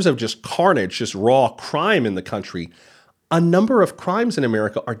in terms of just carnage, just raw crime in the country. A number of crimes in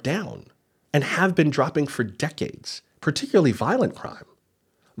America are down and have been dropping for decades, particularly violent crime.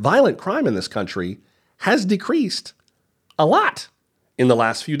 Violent crime in this country has decreased a lot in the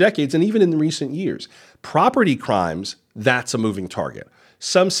last few decades and even in recent years. Property crimes, that's a moving target.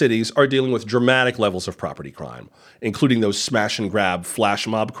 Some cities are dealing with dramatic levels of property crime, including those smash and grab flash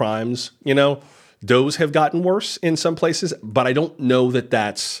mob crimes. Those have gotten worse in some places, but I don't know that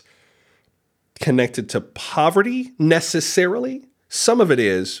that's connected to poverty necessarily. Some of it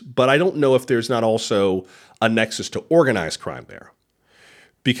is, but I don't know if there's not also a nexus to organized crime there.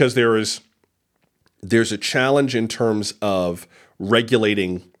 Because there's a challenge in terms of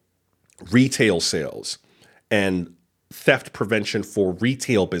regulating retail sales and theft prevention for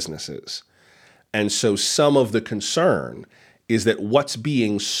retail businesses. And so some of the concern is that what's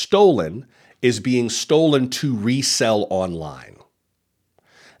being stolen is being stolen to resell online.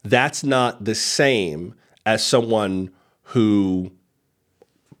 That's not the same as someone who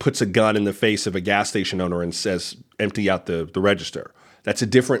puts a gun in the face of a gas station owner and says, empty out the register. That's a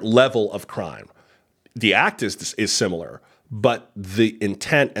different level of crime. The act is similar, but the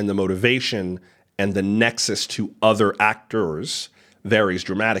intent and the motivation and the nexus to other actors varies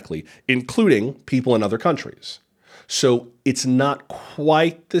dramatically, including people in other countries. So it's not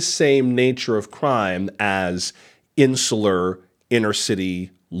quite the same nature of crime as insular, inner city,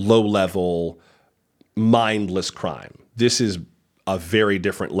 low-level, mindless crime. This is a very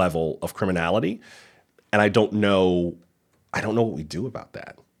different level of criminality, and I don't know what we do about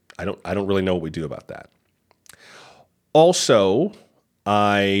that. I don't really know what we do about that. Also,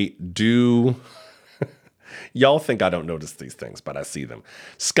 I do. Y'all think I don't notice these things, but I see them.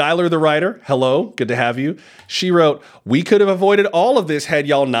 Skylar the writer, hello, good to have you. She wrote, we could have avoided all of this had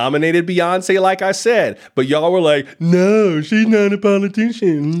y'all nominated Beyonce like I said, but y'all were like, no, she's not a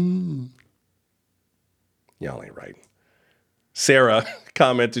politician. Y'all ain't right. Sarah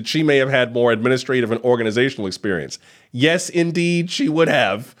commented she may have had more administrative and organizational experience. Yes, indeed, she would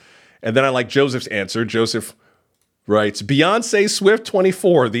have. And then I like Joseph's answer. Joseph writes, Beyonce Swift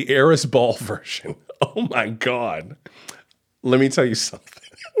 24, the Eras Ball version. Oh my God. Let me tell you something.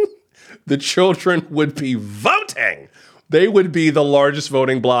 The children would be voting. They would be the largest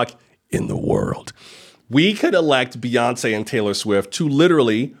voting bloc in the world. We could elect Beyonce and Taylor Swift to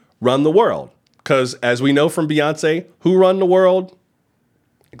literally run the world. Because as we know from Beyonce, who run the world?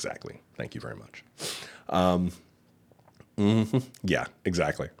 Exactly. Thank you very much. Yeah,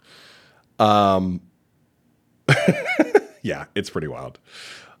 exactly. Yeah, it's pretty wild.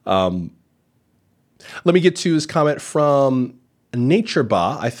 Let me get to his comment from Nature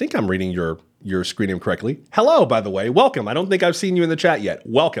Ba. I think I'm reading your screen name correctly. Hello, by the way. Welcome. I don't think I've seen you in the chat yet.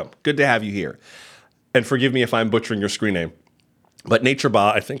 Welcome. Good to have you here. And forgive me if I'm butchering your screen name. But Nature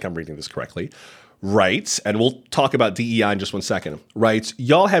Ba, I think I'm reading this correctly, writes, and we'll talk about DEI in just one second, writes,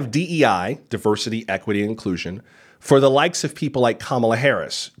 y'all have DEI, diversity, equity, and inclusion, for the likes of people like Kamala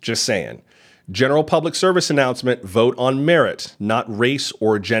Harris. Just saying. General public service announcement, vote on merit, not race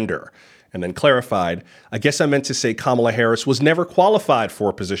or gender. And then clarified, I guess I meant to say Kamala Harris was never qualified for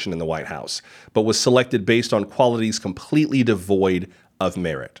a position in the White House, but was selected based on qualities completely devoid of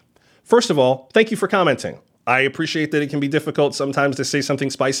merit. First of all, thank you for commenting. I appreciate that it can be difficult sometimes to say something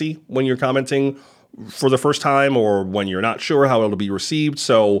spicy when you're commenting for the first time or when you're not sure how it'll be received.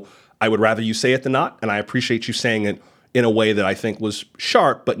 So I would rather you say it than not. And I appreciate you saying it in a way that I think was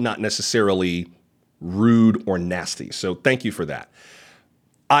sharp, but not necessarily rude or nasty. So thank you for that.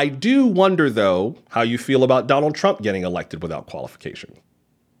 I do wonder, though, how you feel about Donald Trump getting elected without qualification.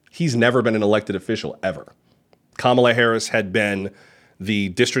 He's never been an elected official, ever. Kamala Harris had been the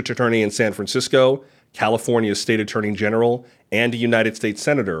district attorney in San Francisco, California's state attorney general, and a United States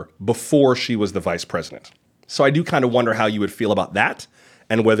senator before she was the vice president. So I do kind of wonder how you would feel about that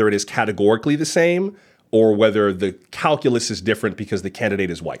and whether it is categorically the same or whether the calculus is different because the candidate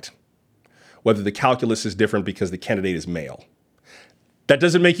is white, whether the calculus is different because the candidate is male. That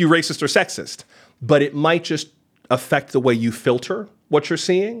doesn't make you racist or sexist, but it might just affect the way you filter what you're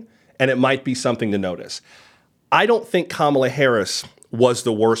seeing, and it might be something to notice. I don't think Kamala Harris was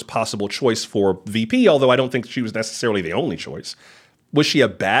the worst possible choice for VP, although I don't think she was necessarily the only choice. Was she a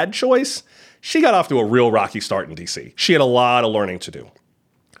bad choice? She got off to a real rocky start in DC. She had a lot of learning to do.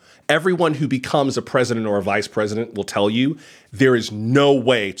 Everyone who becomes a president or a vice president will tell you there is no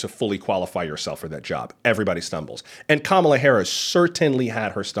way to fully qualify yourself for that job. Everybody stumbles. And Kamala Harris certainly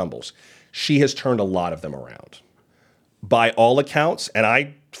had her stumbles. She has turned a lot of them around. By all accounts, and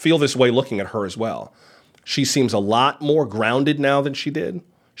I feel this way looking at her as well, she seems a lot more grounded now than she did.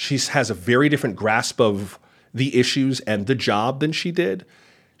 She has a very different grasp of the issues and the job than she did.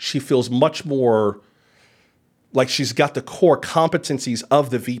 She feels much more like she's got the core competencies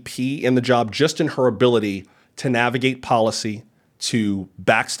of the VP in the job, just in her ability to navigate policy, to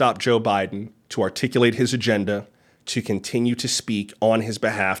backstop Joe Biden, to articulate his agenda, to continue to speak on his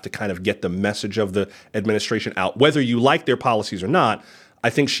behalf, to kind of get the message of the administration out. Whether you like their policies or not, I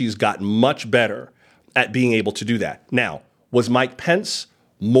think she's gotten much better at being able to do that. Now, was Mike Pence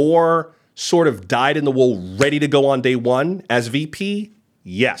more sort of dyed in the wool, ready to go on day one as VP?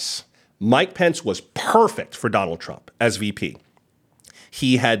 Yes. Mike Pence was perfect for Donald Trump as VP.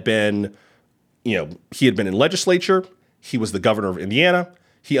 He had been in legislature. He was the governor of Indiana.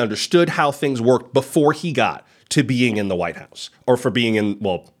 He understood how things worked before he got to being in the White House, or for being in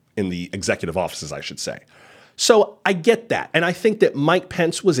the executive offices, I should say. So I get that. And I think that Mike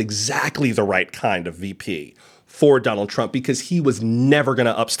Pence was exactly the right kind of VP for Donald Trump because he was never going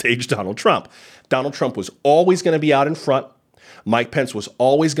to upstage Donald Trump. Donald Trump was always going to be out in front. Mike Pence was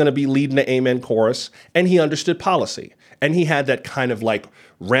always going to be leading the amen chorus, and he understood policy. And he had that kind of like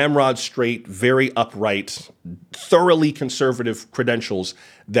ramrod straight, very upright, thoroughly conservative credentials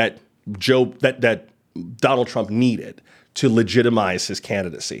that Donald Trump needed to legitimize his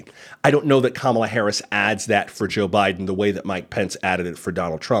candidacy. I don't know that Kamala Harris adds that for Joe Biden the way that Mike Pence added it for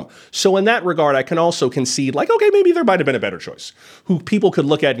Donald Trump. So in that regard, I can also concede, like, okay, maybe there might have been a better choice, who people could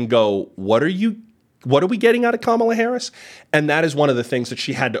look at and go, what are we getting out of Kamala Harris? And that is one of the things that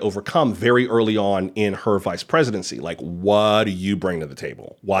she had to overcome very early on in her vice presidency. Like, what do you bring to the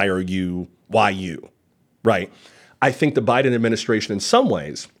table? Why you? Right? I think the Biden administration in some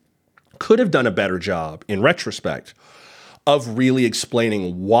ways could have done a better job in retrospect of really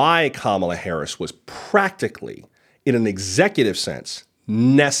explaining why Kamala Harris was practically, in an executive sense,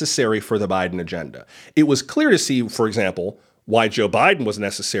 necessary for the Biden agenda. It was clear to see, for example, why Joe Biden was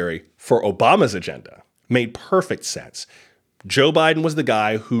necessary for Obama's agenda. Made perfect sense. Joe Biden was the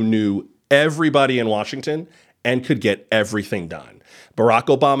guy who knew everybody in Washington and could get everything done. Barack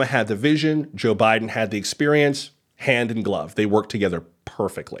Obama had the vision. Joe Biden had the experience, hand in glove. They worked together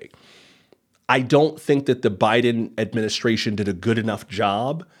perfectly. I don't think that the Biden administration did a good enough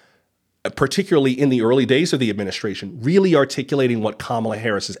job, particularly in the early days of the administration, really articulating what Kamala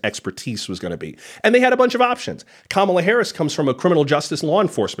Harris's expertise was going to be. And they had a bunch of options. Kamala Harris comes from a criminal justice law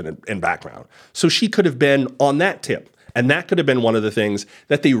enforcement and background. So she could have been on that tip. And that could have been one of the things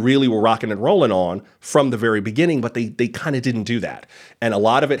that they really were rocking and rolling on from the very beginning, but they kind of didn't do that. And a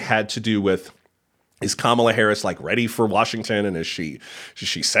lot of it had to do with, is Kamala Harris like ready for Washington, and is she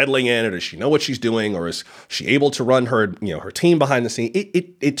settling in, or does she know what she's doing, or is she able to run her team behind the scene?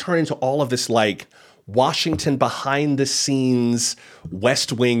 It turned into all of this like, Washington behind the scenes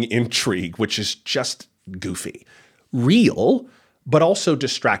West Wing intrigue, which is just goofy. Real, but also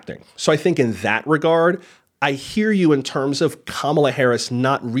distracting. So I think in that regard, I hear you in terms of Kamala Harris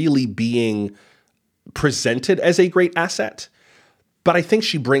not really being presented as a great asset, but I think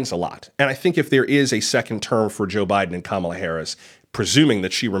she brings a lot. And I think if there is a second term for Joe Biden and Kamala Harris, presuming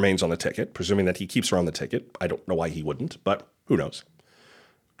that she remains on the ticket, presuming that he keeps her on the ticket, I don't know why he wouldn't, but who knows?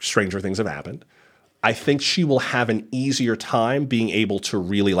 Stranger things have happened. I think she will have an easier time being able to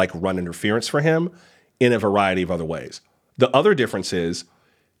really run interference for him in a variety of other ways. The other difference is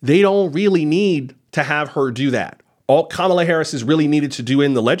they don't really need to have her do that. All Kamala Harris is really needed to do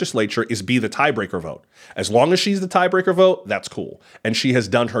in the legislature is be the tiebreaker vote. As long as she's the tiebreaker vote, that's cool. And she has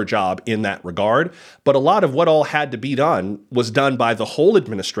done her job in that regard. But a lot of what all had to be done was done by the whole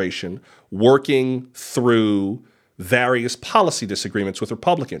administration working through various policy disagreements with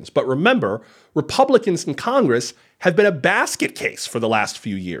Republicans. But remember, Republicans in Congress have been a basket case for the last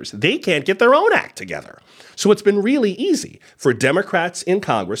few years. They can't get their own act together. So it's been really easy for Democrats in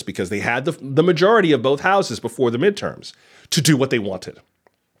Congress, because they had the majority of both houses before the midterms, to do what they wanted.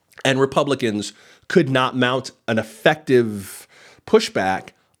 And Republicans could not mount an effective pushback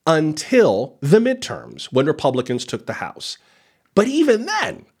until the midterms, when Republicans took the House. But even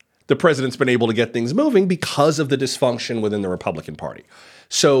then, the president's been able to get things moving because of the dysfunction within the Republican Party.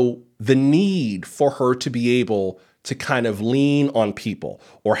 So the need for her to be able to kind of lean on people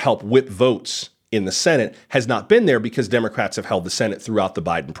or help whip votes in the Senate has not been there, because Democrats have held the Senate throughout the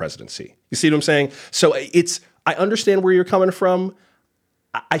Biden presidency. You see what I'm saying? So I understand where you're coming from.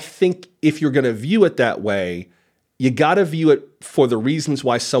 I think if you're going to view it that way, you got to view it for the reasons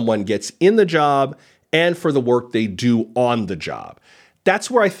why someone gets in the job and for the work they do on the job.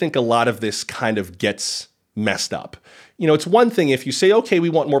 That's where I think a lot of this kind of gets messed up. It's one thing if you say, okay, we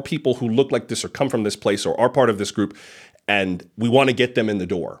want more people who look like this or come from this place or are part of this group, and we want to get them in the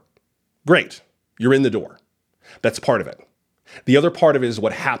door. Great. You're in the door. That's part of it. The other part of it is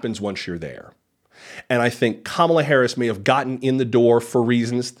what happens once you're there. And I think Kamala Harris may have gotten in the door for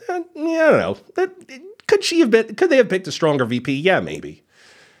reasons that, I don't know. Could they have picked a stronger VP? Yeah, maybe.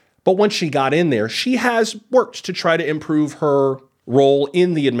 But once she got in there, she has worked to try to improve her role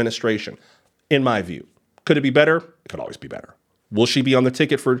in the administration, in my view. Could it be better? It could always be better. Will she be on the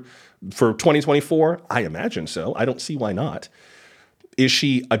ticket for 2024? I imagine so. I don't see why not. Is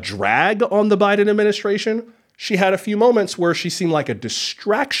she a drag on the Biden administration? She had a few moments where she seemed like a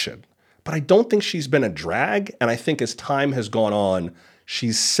distraction, but I don't think she's been a drag. And I think as time has gone on,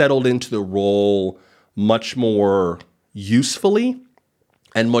 she's settled into the role much more usefully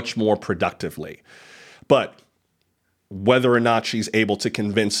and much more productively. But whether or not she's able to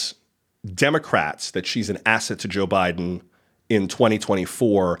convince Democrats that she's an asset to Joe Biden in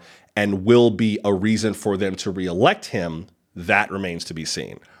 2024 and will be a reason for them to reelect him, that remains to be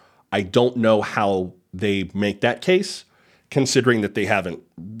seen. I don't know how they make that case, considering that they haven't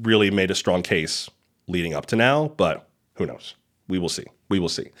really made a strong case leading up to now, but who knows? We will see. We will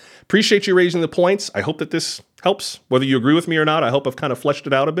see. Appreciate you raising the points. I hope that this helps. Whether you agree with me or not, I hope I've kind of fleshed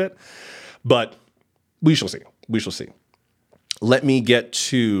it out a bit, but we shall see. We shall see. Let me get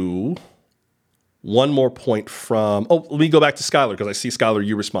to one more point from, let me go back to Skylar, because I see, Skylar,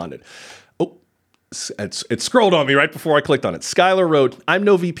 you responded. It scrolled on me right before I clicked on it. Skylar wrote, I'm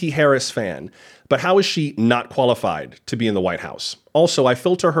no VP Harris fan, but how is she not qualified to be in the White House? Also, I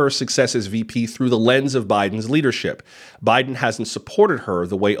filter her success as VP through the lens of Biden's leadership. Biden hasn't supported her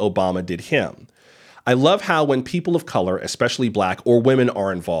the way Obama did him. I love how when people of color, especially Black or women,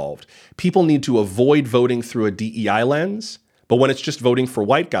 are involved, people need to avoid voting through a DEI lens. But when it's just voting for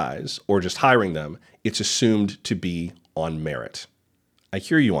white guys or just hiring them, it's assumed to be on merit. I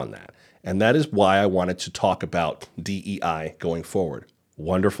hear you on that. And that is why I wanted to talk about DEI going forward.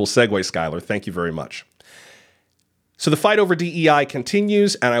 Wonderful segue, Skylar. Thank you very much. So the fight over DEI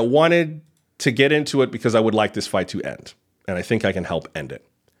continues, and I wanted to get into it because I would like this fight to end. And I think I can help end it.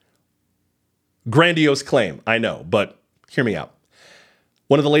 Grandiose claim, I know, but hear me out.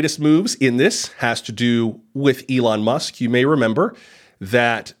 One of the latest moves in this has to do with Elon Musk. You may remember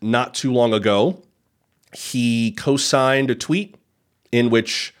that not too long ago, he co-signed a tweet in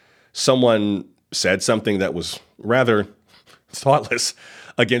which someone said something that was rather thoughtless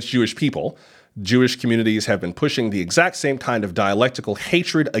against Jewish people. Jewish communities have been pushing the exact same kind of dialectical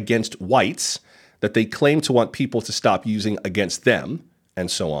hatred against whites that they claim to want people to stop using against them, and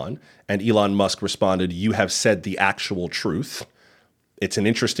so on. And Elon Musk responded, "You have said the actual truth." It's an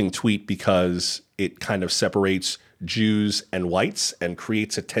interesting tweet because it kind of separates Jews and whites and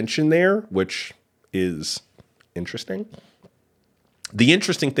creates a tension there, which is interesting. The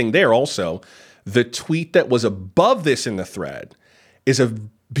interesting thing there also, The tweet that was above this in the thread is a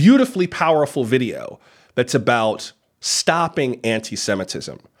beautifully powerful video that's about stopping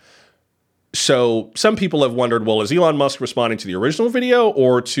anti-Semitism. So some people have wondered, well, is Elon Musk responding to the original video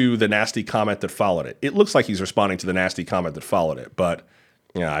or to the nasty comment that followed it? It looks like he's responding to the nasty comment that followed it, but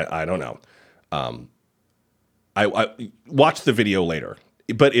I don't know. I watched the video later,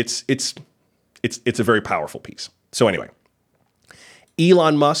 but it's a very powerful piece. So anyway,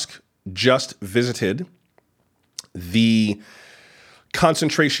 Elon Musk just visited the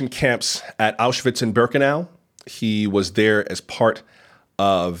concentration camps at Auschwitz and Birkenau. He was there as part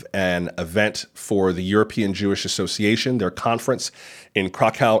of an event for the European Jewish Association, their conference in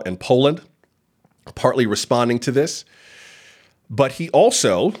Krakow and Poland, partly responding to this. But he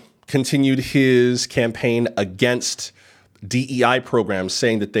also continued his campaign against DEI programs,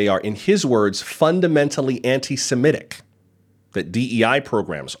 saying that they are, in his words, fundamentally anti-Semitic, that DEI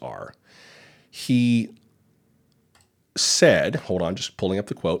programs are. He said, hold on, just pulling up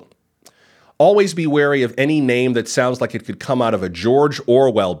the quote, "Always be wary of any name that sounds like it could come out of a George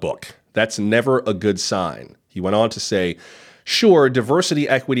Orwell book. That's never a good sign." He went on to say, "Sure, diversity,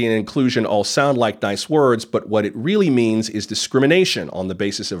 equity, and inclusion all sound like nice words, but what it really means is discrimination on the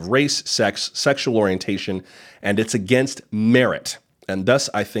basis of race, sex, sexual orientation, and it's against merit. And thus,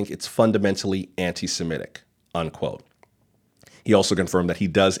 I think it's fundamentally anti-Semitic," unquote. He also confirmed that he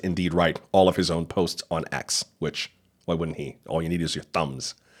does indeed write all of his own posts on X, which, why wouldn't he? All you need is your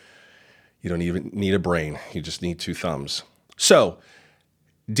thumbs. You don't even need a brain. You just need two thumbs. So,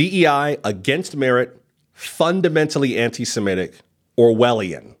 DEI against merit, fundamentally anti-Semitic,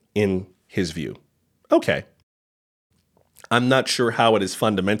 Orwellian in his view. Okay. I'm not sure how it is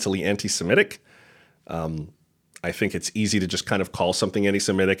fundamentally anti-Semitic. I think it's easy to just kind of call something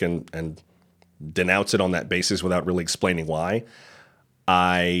anti-Semitic and denounce it on that basis without really explaining why.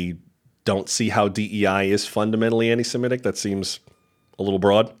 I don't see how DEI is fundamentally anti-Semitic. That seems a little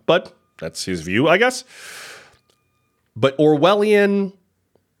broad, but that's his view, I guess. But Orwellian,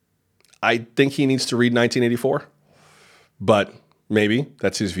 I think he needs to read 1984, but maybe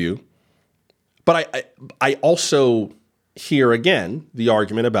that's his view. But I also hear again the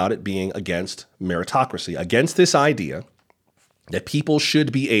argument about it being against meritocracy, against this idea that people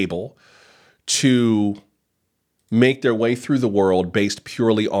should be able to make their way through the world based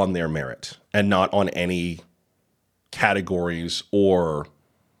purely on their merit and not on any categories or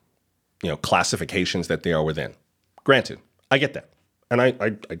classifications that they are within. Granted, I get that. And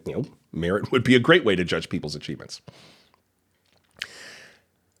I merit would be a great way to judge people's achievements.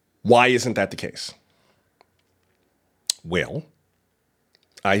 Why isn't that the case? Well,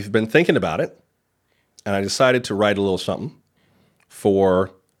 I've been thinking about it, and I decided to write a little something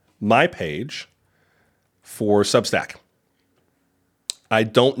for my page for Substack. I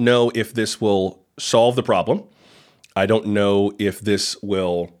don't know if this will solve the problem. I don't know if this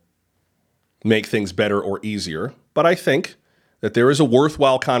will make things better or easier, but I think that there is a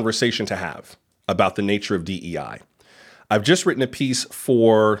worthwhile conversation to have about the nature of DEI. I've just written a piece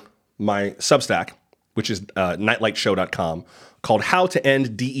for my Substack, which is nightlightshow.com, called How to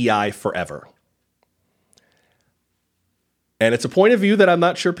End DEI Forever. And it's a point of view that I'm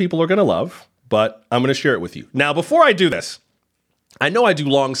not sure people are going to love, but I'm going to share it with you. Now, before I do this, I know I do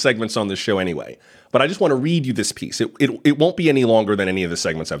long segments on this show anyway, but I just want to read you this piece. It won't be any longer than any of the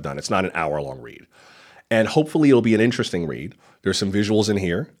segments I've done. It's not an hour-long read. And hopefully it'll be an interesting read. There's some visuals in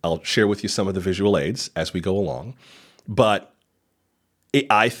here. I'll share with you some of the visual aids as we go along. But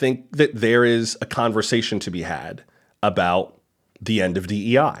I think that there is a conversation to be had about the end of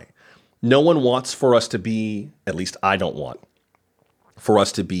DEI. No one wants for us to be, at least I don't want, for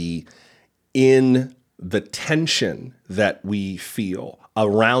us to be in the tension that we feel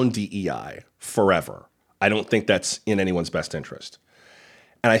around DEI forever. I don't think that's in anyone's best interest.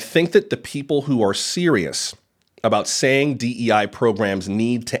 And I think that the people who are serious about saying DEI programs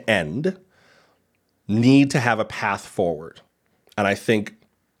need to end need to have a path forward. And I think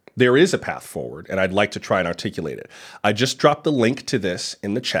there is a path forward, and I'd like to try and articulate it. I just dropped the link to this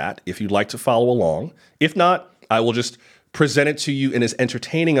in the chat if you'd like to follow along. If not, I will just present it to you in as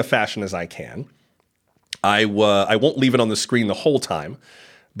entertaining a fashion as I can. I won't leave it on the screen the whole time,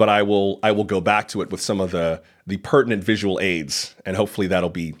 but I will go back to it with some of the pertinent visual aids, and hopefully that'll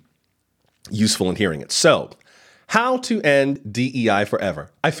be useful in hearing it. So, how to end DEI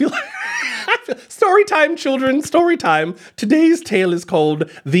forever. I feel like story time, children, story time. Today's tale is called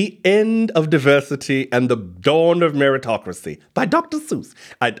The End of Diversity and the Dawn of Meritocracy by Dr. Seuss.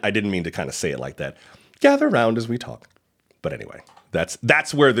 I didn't mean to kind of say it like that. Gather around as we talk. But anyway,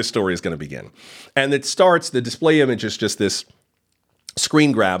 that's where this story is going to begin. And it starts, the display image is just this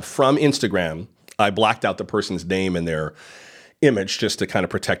screen grab from Instagram. I blacked out the person's name and their image just to kind of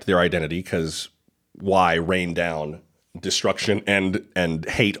protect their identity, because why rain down destruction and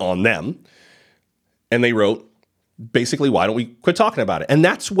hate on them? And they wrote, basically, why don't we quit talking about it? And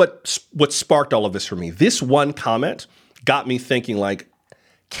that's what sparked all of this for me. This one comment got me thinking, like,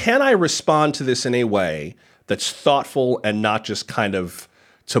 can I respond to this in a way that's thoughtful and not just kind of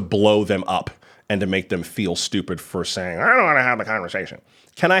to blow them up and to make them feel stupid for saying, I don't want to have the conversation.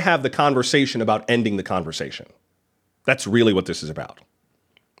 Can I have the conversation about ending the conversation? That's really what this is about.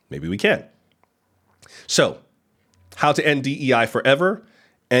 Maybe we can. So, how to end DEI forever?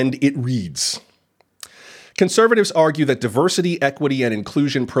 And it reads, conservatives argue that diversity, equity, and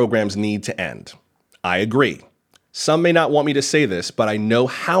inclusion programs need to end. I agree. Some may not want me to say this, but I know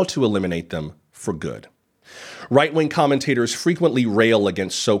how to eliminate them for good. Right-wing commentators frequently rail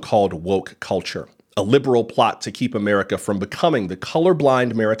against so-called woke culture, a liberal plot to keep America from becoming the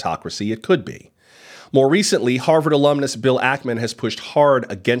colorblind meritocracy it could be. More recently, Harvard alumnus Bill Ackman has pushed hard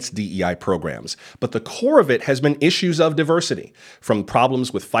against DEI programs, but the core of it has been issues of diversity, from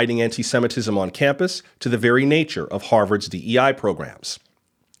problems with fighting anti-Semitism on campus to the very nature of Harvard's DEI programs.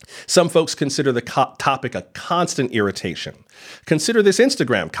 Some folks consider the topic a constant irritation. Consider this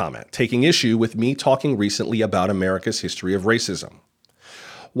Instagram comment taking issue with me talking recently about America's history of racism.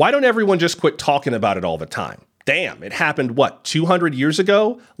 Why don't everyone just quit talking about it all the time? Damn, it happened, 200 years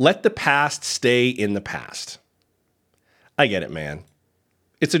ago? Let the past stay in the past. I get it, man.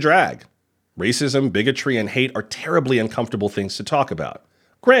 It's a drag. Racism, bigotry, and hate are terribly uncomfortable things to talk about.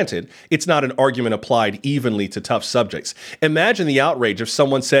 Granted, it's not an argument applied evenly to tough subjects. Imagine the outrage if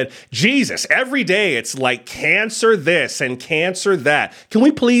someone said, Jesus, every day it's like cancer this and cancer that. Can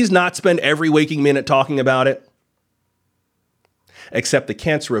we please not spend every waking minute talking about it? Except the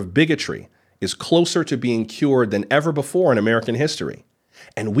cancer of bigotry is closer to being cured than ever before in American history.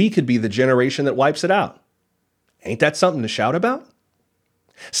 And we could be the generation that wipes it out. Ain't that something to shout about?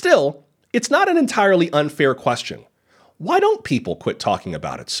 Still, it's not an entirely unfair question. Why don't people quit talking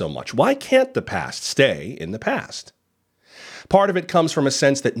about it so much? Why can't the past stay in the past? Part of it comes from a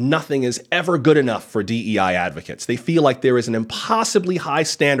sense that nothing is ever good enough for DEI advocates. They feel like there is an impossibly high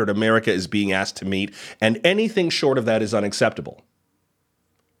standard America is being asked to meet, and anything short of that is unacceptable.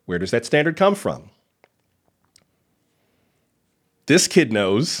 Where does that standard come from? This kid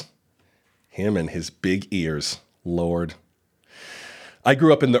knows. Him and his big ears, Lord. I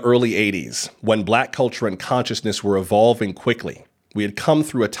grew up in the early 80s, when Black culture and consciousness were evolving quickly. We had come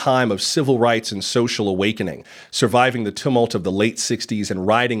through a time of civil rights and social awakening, surviving the tumult of the late 60s and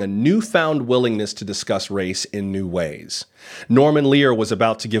riding a newfound willingness to discuss race in new ways. Norman Lear was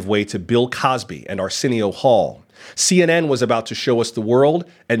about to give way to Bill Cosby and Arsenio Hall. CNN was about to show us the world,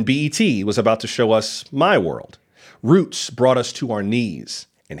 and BET was about to show us my world. Roots brought us to our knees,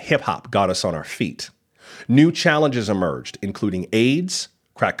 and hip-hop got us on our feet. New challenges emerged, including AIDS,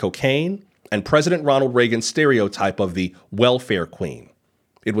 crack cocaine, and President Ronald Reagan's stereotype of the welfare queen.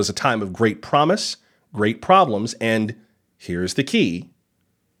 It was a time of great promise, great problems, and, here's the key,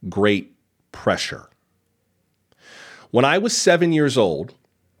 great pressure. When I was 7 years old,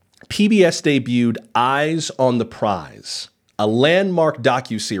 PBS debuted Eyes on the Prize, a landmark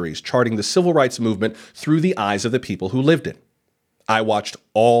docuseries charting the civil rights movement through the eyes of the people who lived it. I watched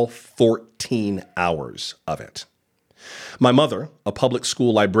all 14 hours of it. My mother, a public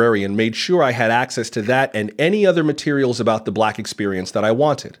school librarian, made sure I had access to that and any other materials about the Black experience that I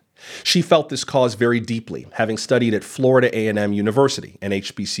wanted. She felt this cause very deeply, having studied at Florida A&M University, an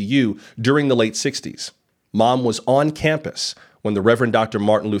HBCU, during the late 60s. Mom was on campus when the Reverend Dr.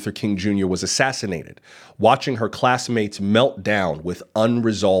 Martin Luther King Jr. was assassinated, watching her classmates melt down with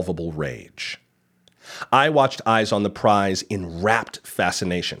unresolvable rage. I watched Eyes on the Prize in rapt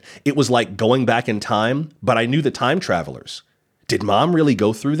fascination. It was like going back in time, but I knew the time travelers. Did Mom really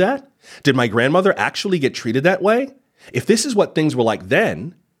go through that? Did my grandmother actually get treated that way? If this is what things were like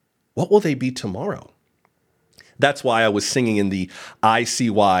then, what will they be tomorrow? That's why I was singing in the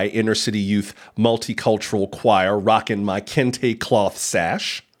ICY, Inner City Youth Multicultural Choir, rocking my kente cloth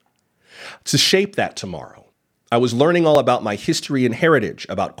sash. To shape that tomorrow, I was learning all about my history and heritage,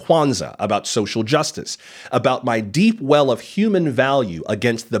 about Kwanzaa, about social justice, about my deep well of human value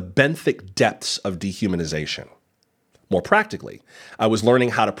against the benthic depths of dehumanization. More practically, I was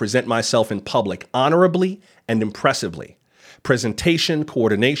learning how to present myself in public honorably and impressively. Presentation,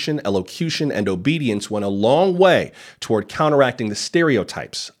 coordination, elocution, and obedience went a long way toward counteracting the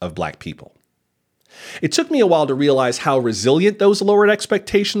stereotypes of Black people. It took me a while to realize how resilient those lowered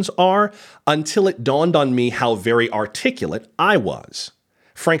expectations are until it dawned on me how very articulate I was.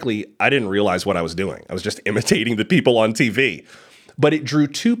 Frankly, I didn't realize what I was doing. I was just imitating the people on TV. but it drew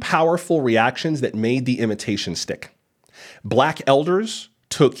two powerful reactions that made the imitation stick. Black elders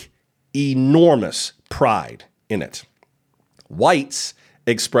took enormous pride in it. Whites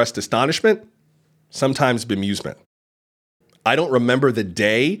expressed astonishment, sometimes bemusement. I don't remember the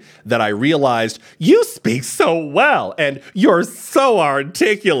day that I realized, "You speak so well," and "You're so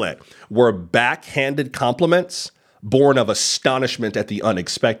articulate," were backhanded compliments born of astonishment at the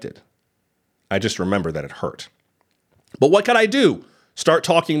unexpected. I just remember that it hurt. But what could I do? Start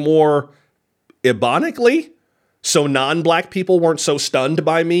talking more ebonically? So non-black people weren't so stunned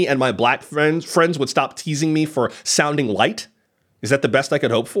by me and my black friends would stop teasing me for sounding light? Is that the best I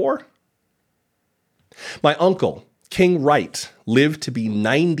could hope for? My uncle, King Wright, lived to be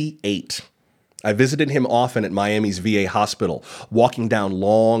 98. I visited him often at Miami's VA hospital, walking down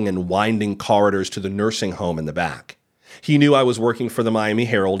long and winding corridors to the nursing home in the back. He knew I was working for the Miami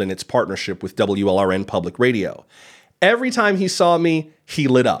Herald and its partnership with WLRN Public Radio. Every time he saw me, he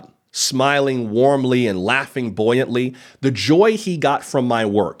lit up, smiling warmly and laughing buoyantly. The joy he got from my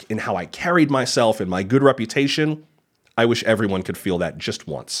work and how I carried myself and my good reputation, I wish everyone could feel that just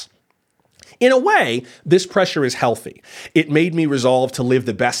once. In a way, this pressure is healthy. It made me resolve to live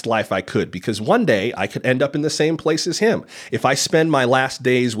the best life I could, because one day I could end up in the same place as him. If I spend my last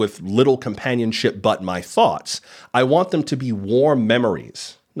days with little companionship but my thoughts, I want them to be warm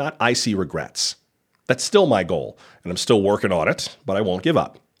memories, not icy regrets. That's still my goal, and I'm still working on it, but I won't give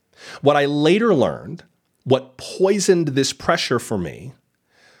up. What I later learned, what poisoned this pressure for me,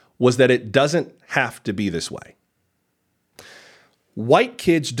 was that it doesn't have to be this way. White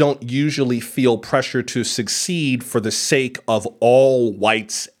kids don't usually feel pressure to succeed for the sake of all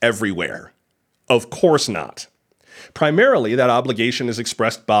whites everywhere. Of course not. Primarily, that obligation is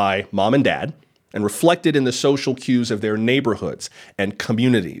expressed by mom and dad and reflected in the social cues of their neighborhoods and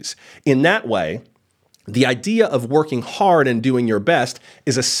communities. In that way, the idea of working hard and doing your best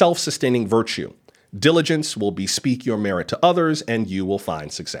is a self-sustaining virtue. Diligence will bespeak your merit to others, and you will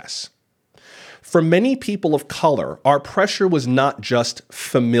find success. For many people of color, our pressure was not just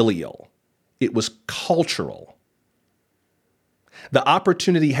familial, it was cultural. The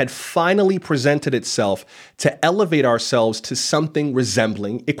opportunity had finally presented itself to elevate ourselves to something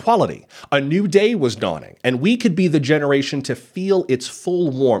resembling equality. A new day was dawning, and we could be the generation to feel its full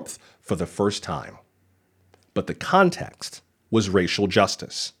warmth for the first time. But the context was racial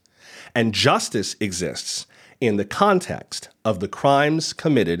justice. And justice exists in the context of the crimes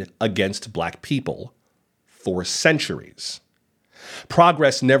committed against black people for centuries.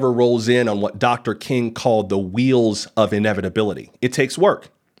 Progress never rolls in on what Dr. King called the wheels of inevitability. It takes work.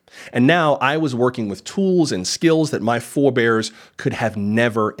 And now I was working with tools and skills that my forebears could have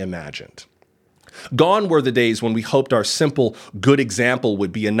never imagined. Gone were the days when we hoped our simple good example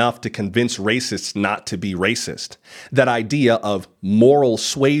would be enough to convince racists not to be racist. That idea of moral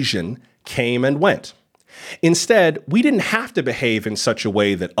suasion came and went. Instead, we didn't have to behave in such a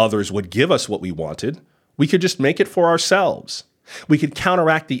way that others would give us what we wanted. We could just make it for ourselves. We could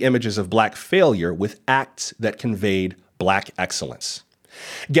counteract the images of black failure with acts that conveyed black excellence.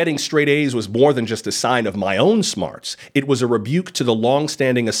 Getting straight A's was more than just a sign of my own smarts. It was a rebuke to the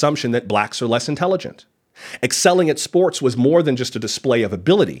long-standing assumption that blacks are less intelligent. Excelling at sports was more than just a display of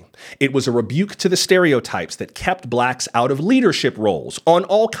ability. It was a rebuke to the stereotypes that kept blacks out of leadership roles on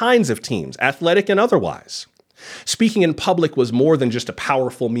all kinds of teams, athletic and otherwise. Speaking in public was more than just a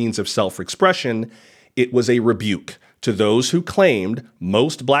powerful means of self-expression. It was a rebuke to those who claimed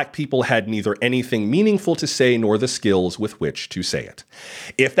most black people had neither anything meaningful to say nor the skills with which to say it.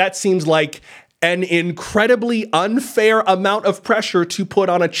 If that seems like an incredibly unfair amount of pressure to put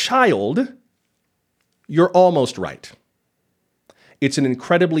on a child, you're almost right. It's an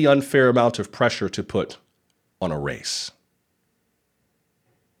incredibly unfair amount of pressure to put on a race.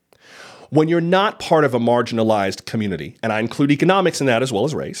 When you're not part of a marginalized community, and I include economics in that as well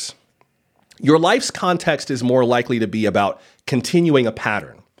as race, your life's context is more likely to be about continuing a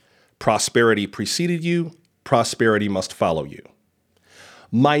pattern. Prosperity preceded you, prosperity must follow you.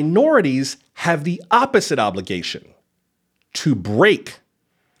 Minorities have the opposite obligation, to break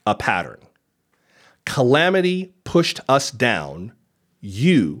a pattern. Calamity pushed us down,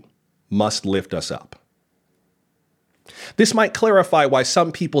 you must lift us up. This might clarify why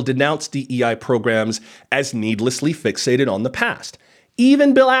some people denounce DEI programs as needlessly fixated on the past.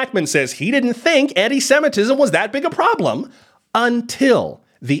 Even Bill Ackman says he didn't think anti-Semitism was that big a problem until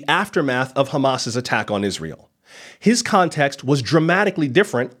the aftermath of Hamas's attack on Israel. His context was dramatically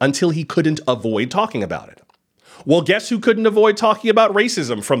different until he couldn't avoid talking about it. Well, guess who couldn't avoid talking about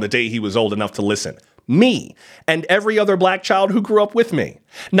racism from the day he was old enough to listen? Me and every other black child who grew up with me.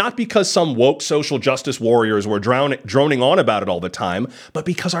 Not because some woke social justice warriors were droning on about it all the time, but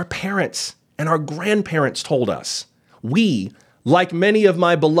because our parents and our grandparents told us. We, like many of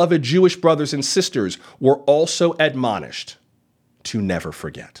my beloved Jewish brothers and sisters, were also admonished to never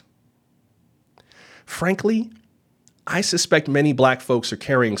forget. Frankly, I suspect many black folks are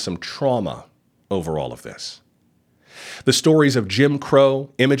carrying some trauma over all of this. The stories of Jim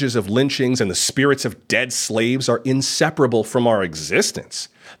Crow, images of lynchings, and the spirits of dead slaves are inseparable from our existence.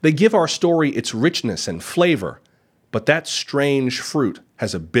 They give our story its richness and flavor, but that strange fruit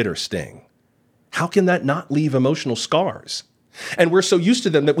has a bitter sting. How can that not leave emotional scars? And we're so used to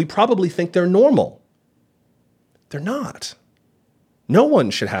them that we probably think they're normal. They're not. No one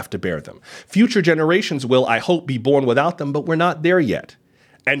should have to bear them. Future generations will, I hope, be born without them, but we're not there yet.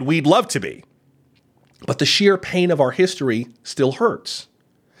 And we'd love to be. But the sheer pain of our history still hurts.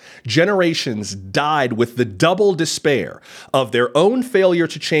 Generations died with the double despair of their own failure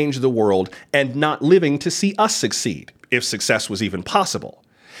to change the world and not living to see us succeed, if success was even possible.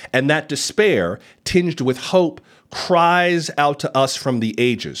 And that despair, tinged with hope, cries out to us from the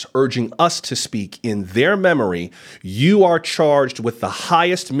ages, urging us to speak in their memory, you are charged with the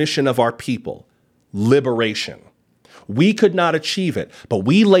highest mission of our people, liberation. We could not achieve it, but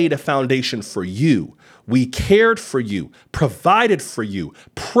we laid a foundation for you. We cared for you, provided for you,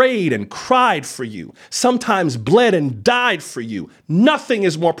 prayed and cried for you, sometimes bled and died for you. Nothing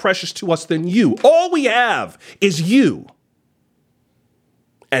is more precious to us than you. All we have is you.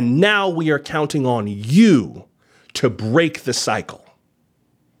 And now we are counting on you to break the cycle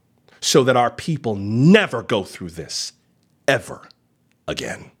so that our people never go through this ever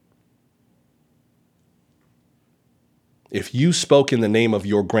again. If you spoke in the name of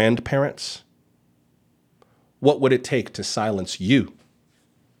your grandparents, what would it take to silence you?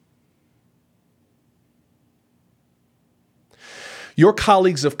 Your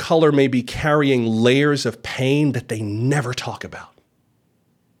colleagues of color may be carrying layers of pain that they never talk about.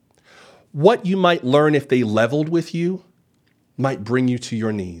 What you might learn if they leveled with you might bring you to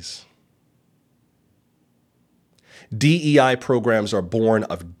your knees. DEI programs are born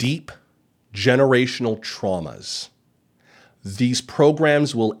of deep generational traumas. These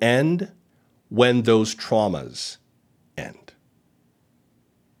programs will end when those traumas end.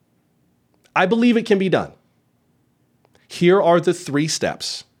 I believe it can be done. Here are the 3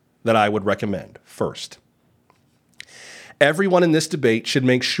 steps that I would recommend. First, everyone in this debate should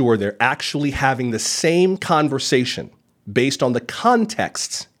make sure they're actually having the same conversation based on the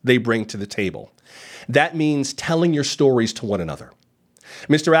contexts they bring to the table. That means telling your stories to one another.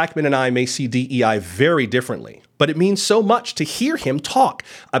 Mr. Ackman and I may see DEI very differently, but it means so much to hear him talk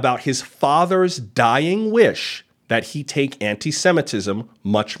about his father's dying wish that he take anti-Semitism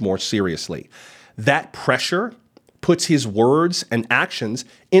much more seriously. That pressure puts his words and actions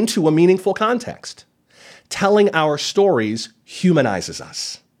into a meaningful context. Telling our stories humanizes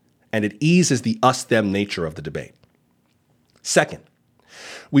us, and it eases the us-them nature of the debate. Second,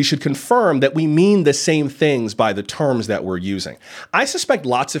 we should confirm that we mean the same things by the terms that we're using. I suspect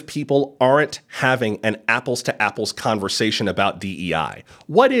lots of people aren't having an apples-to-apples conversation about DEI.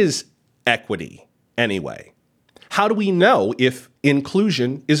 What is equity, anyway? How do we know if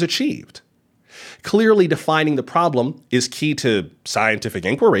inclusion is achieved? Clearly defining the problem is key to scientific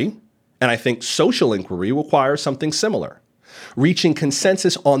inquiry, and I think social inquiry requires something similar. Reaching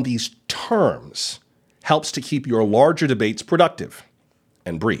consensus on these terms helps to keep your larger debates productive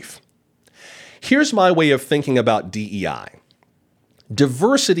and brief. Here's my way of thinking about DEI.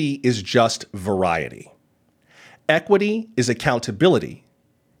 Diversity is just variety. Equity is accountability.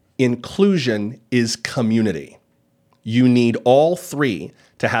 Inclusion is community. You need all 3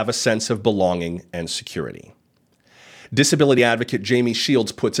 to have a sense of belonging and security. Disability advocate Jamie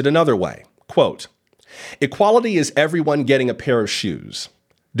Shields puts it another way, quote, equality is everyone getting a pair of shoes.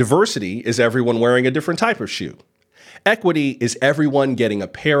 Diversity is everyone wearing a different type of shoe. Equity is everyone getting a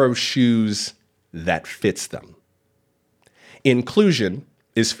pair of shoes that fits them. Inclusion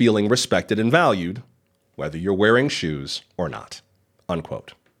is feeling respected and valued, whether you're wearing shoes or not,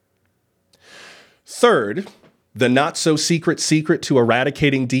 unquote. Third, the not-so-secret secret to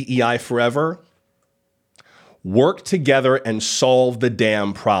eradicating DEI forever: work together and solve the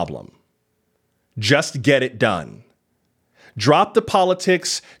damn problem. Just get it done. Drop the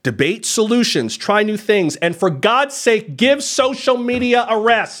politics, debate solutions, try new things, and for God's sake, give social media a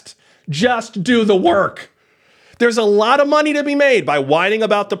rest. Just do the work. There's a lot of money to be made by whining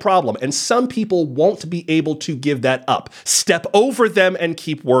about the problem, and some people won't be able to give that up. Step over them and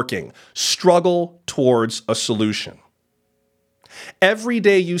keep working. Struggle towards a solution. Every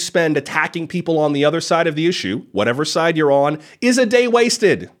day you spend attacking people on the other side of the issue, whatever side you're on, is a day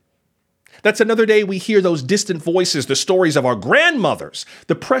wasted. That's another day we hear those distant voices, the stories of our grandmothers,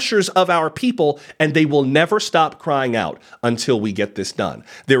 the pressures of our people, and they will never stop crying out until we get this done.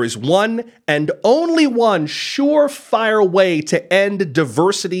 There is one and only one surefire way to end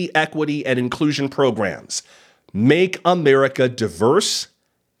diversity, equity, and inclusion programs. Make America diverse,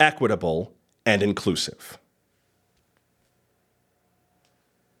 equitable, and inclusive.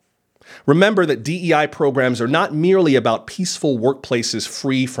 Remember that DEI programs are not merely about peaceful workplaces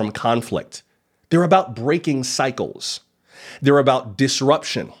free from conflict. They're about breaking cycles. They're about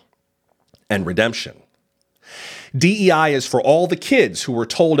disruption and redemption. DEI is for all the kids who were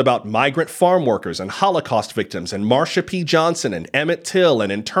told about migrant farm workers and Holocaust victims and Marsha P. Johnson and Emmett Till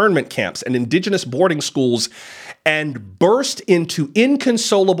and internment camps and indigenous boarding schools and burst into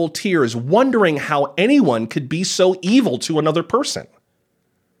inconsolable tears wondering how anyone could be so evil to another person.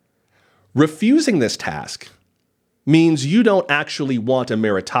 Refusing this task means you don't actually want a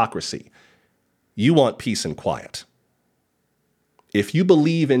meritocracy. You want peace and quiet. If you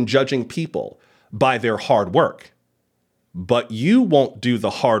believe in judging people by their hard work, but you won't do the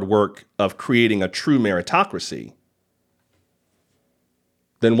hard work of creating a true meritocracy,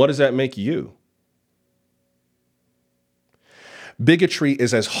 then what does that make you? Bigotry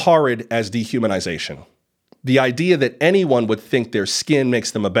is as horrid as dehumanization. The idea that anyone would think their skin makes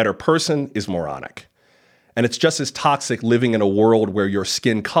them a better person is moronic. And it's just as toxic living in a world where your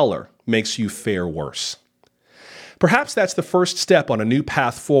skin color makes you fare worse. Perhaps that's the first step on a new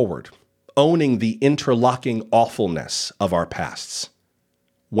path forward, owning the interlocking awfulness of our pasts.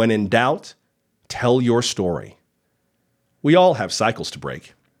 When in doubt, tell your story. We all have cycles to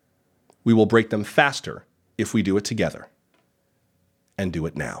break. We will break them faster if we do it together. And do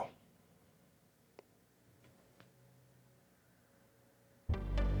it now.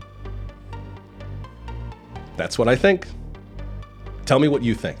 That's what I think. Tell me what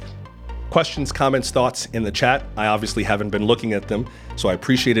you think. Questions, comments, thoughts in the chat. I obviously haven't been looking at them, so I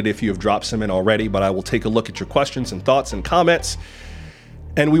appreciate it if you have dropped some in already, but I will take a look at your questions and thoughts and comments.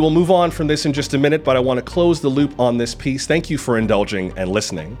 And we will move on from this in just a minute, but I want to close the loop on this piece. Thank you for indulging and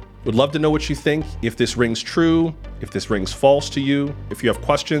listening. Would love to know what you think, if this rings true, if this rings false to you, if you have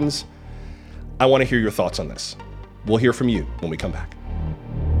questions. I want to hear your thoughts on this. We'll hear from you when we come back.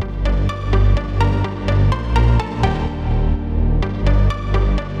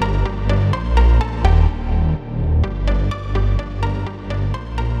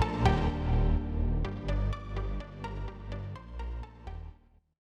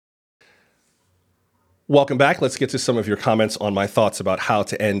 Welcome back. Let's get to some of your comments on my thoughts about how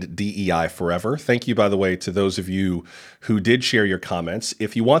to end DEI forever. Thank you, by the way, to those of you who did share your comments.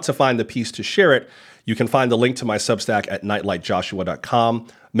 If you want to find the piece to share it, you can find the link to my Substack at nightlightjoshua.com.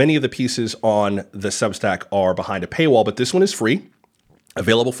 Many of the pieces on the Substack are behind a paywall, but this one is free,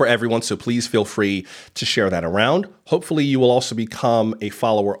 available for everyone, so please feel free to share that around. Hopefully you will also become a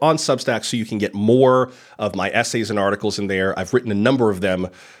follower on Substack so you can get more of my essays and articles in there. I've written a number of them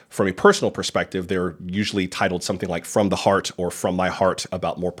from a personal perspective. They're usually titled something like From the Heart or From My Heart,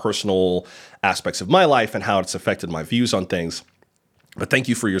 about more personal aspects of my life and how it's affected my views on things. But thank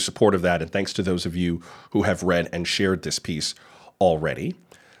you for your support of that, and thanks to those of you who have read and shared this piece already.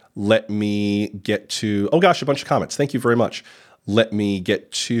 Let me get to, oh gosh, a bunch of comments. Thank you very much. Let me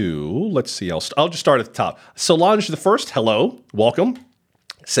get to, let's see, I'll just start at the top. Solange the First, hello, welcome,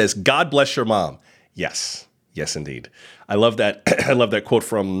 says, God bless your mom. Yes, yes, indeed. I love that. I love that quote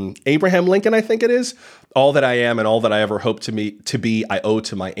from Abraham Lincoln, I think it is. All that I am and all that I ever hope to be, I owe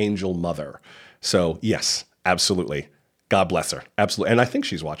to my angel mother. So yes, absolutely. God bless her. Absolutely. And I think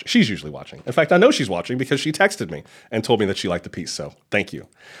she's watching. She's usually watching. In fact, I know she's watching because she texted me and told me that she liked the piece. So thank you.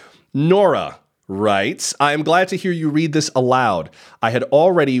 Nora writes, I am glad to hear you read this aloud. I had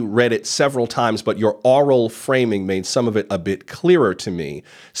already read it several times, but your oral framing made some of it a bit clearer to me,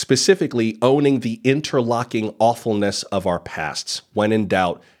 specifically owning the interlocking awfulness of our pasts. When in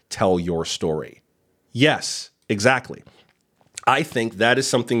doubt, tell your story. Yes, exactly. I think that is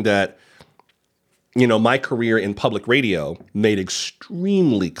something that, you know, my career in public radio made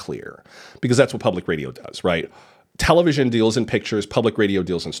extremely clear, because that's what public radio does, right? Television deals in pictures, public radio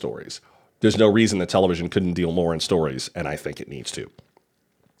deals in stories. There's no reason that television couldn't deal more in stories, and I think it needs to,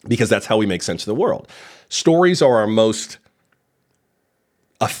 because that's how we make sense of the world. Stories are our most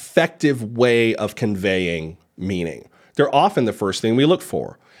effective way of conveying meaning. They're often the first thing we look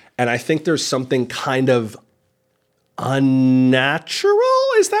for, and I think there's something kind of unnatural,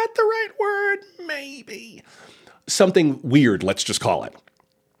 is that the right word? Maybe. Something weird, let's just call it,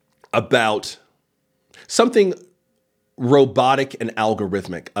 about something robotic and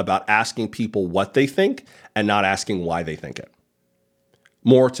algorithmic about asking people what they think and not asking why they think it.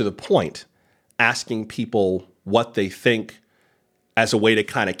 More to the point, asking people what they think as a way to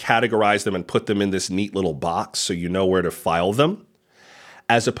kind of categorize them and put them in this neat little box so you know where to file them,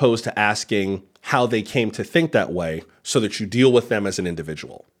 as opposed to asking how they came to think that way so that you deal with them as an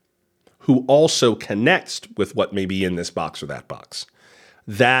individual who also connects with what may be in this box or that box.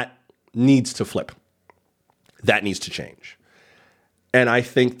 That needs to flip. That needs to change. And I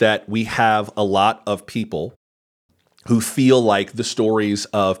think that we have a lot of people who feel like the stories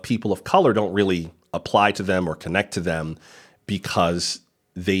of people of color don't really apply to them or connect to them because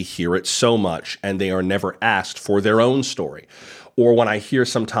they hear it so much and they are never asked for their own story. Or when I hear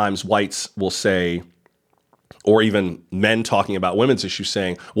sometimes whites will say, or even men talking about women's issues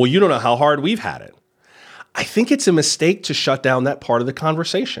saying, well, you don't know how hard we've had it. I think it's a mistake to shut down that part of the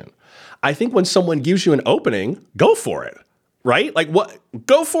conversation. I think when someone gives you an opening, go for it, right? Like what?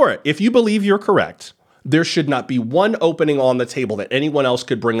 Go for it. If you believe you're correct, there should not be one opening on the table that anyone else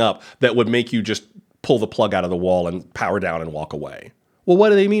could bring up that would make you just pull the plug out of the wall and power down and walk away. Well, what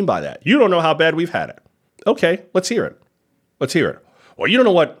do they mean by that? You don't know how bad we've had it. Okay, let's hear it. Let's hear it. Well, you don't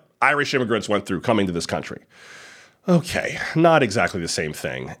know what Irish immigrants went through coming to this country. Okay, not exactly the same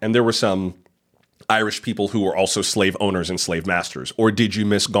thing. And there were some Irish people who were also slave owners and slave masters. Or did you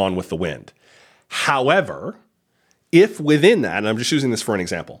miss Gone with the Wind? However, if within that, and I'm just using this for an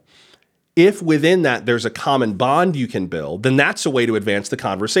example, if within that there's a common bond you can build, then that's a way to advance the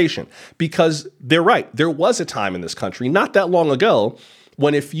conversation. Because they're right. There was a time in this country, not that long ago,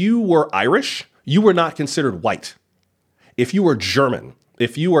 when if you were Irish, you were not considered white. If you were German,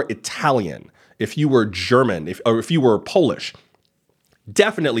 if you were Italian, if you were German, if you were Polish,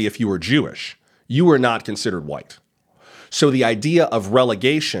 definitely if you were Jewish, you were not considered white. So the idea of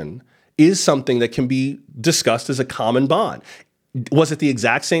relegation is something that can be discussed as a common bond. Was it the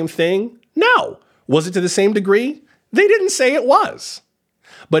exact same thing? No. Was it to the same degree? They didn't say it was.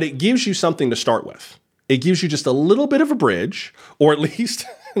 But it gives you something to start with. It gives you just a little bit of a bridge, or at least,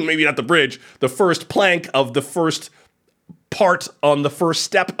 maybe not the bridge, the first plank of the first part on the first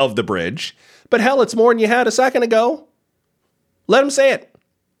step of the bridge. But hell, it's more than you had a second ago. Let them say it.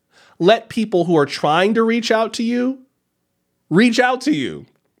 Let people who are trying to reach out to you, reach out to you.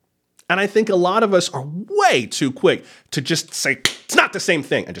 And I think a lot of us are way too quick to just say, it's not the same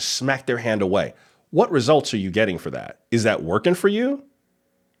thing, and just smack their hand away. What results are you getting for that? Is that working for you?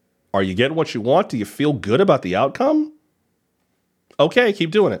 Are you getting what you want? Do you feel good about the outcome? Okay,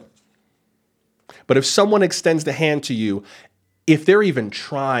 keep doing it. But if someone extends the hand to you, if they're even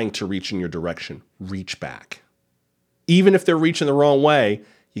trying to reach in your direction, reach back. Even if they're reaching the wrong way,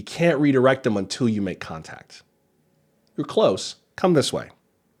 you can't redirect them until you make contact. You're close. Come this way.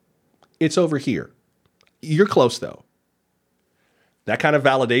 It's over here. You're close, though. That kind of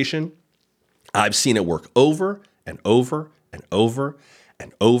validation, I've seen it work over and over and over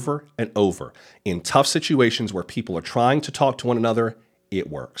and over and over. In tough situations where people are trying to talk to one another, it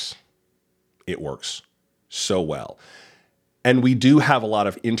works. It works so well. And we do have a lot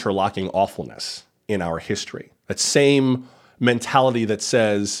of interlocking awfulness in our history. That same mentality that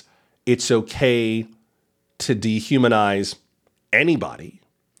says it's okay to dehumanize anybody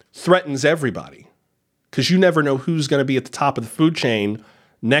threatens everybody, because you never know who's going to be at the top of the food chain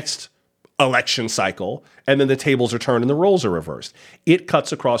next election cycle, and then the tables are turned and the roles are reversed. It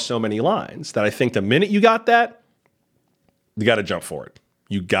cuts across so many lines that I think the minute you got that, you got to jump for it.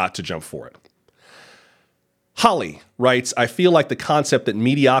 You got to jump for it. Holly writes, I feel like the concept that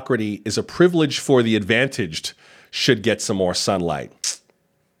mediocrity is a privilege for the advantaged should get some more sunlight.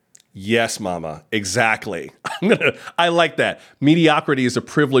 Yes, mama, exactly. I like that. Mediocrity is a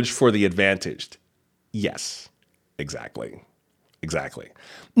privilege for the advantaged. Yes, exactly. Exactly.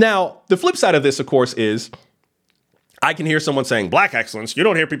 Now, the flip side of this, of course, is I can hear someone saying black excellence. You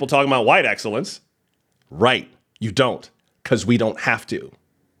don't hear people talking about white excellence. Right. You don't, because we don't have to.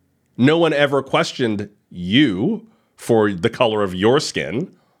 No one ever questioned you for the color of your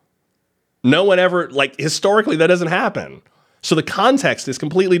skin. No one ever, historically, that doesn't happen. So the context is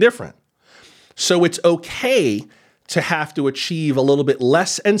completely different. So it's okay to have to achieve a little bit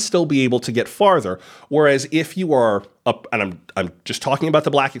less and still be able to get farther. Whereas if you are up, and I'm just talking about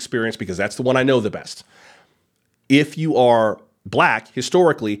the black experience because that's the one I know the best. If you are black,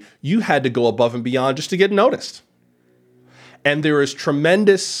 historically, you had to go above and beyond just to get noticed. And there is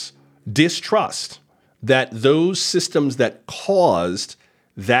tremendous distrust that those systems that caused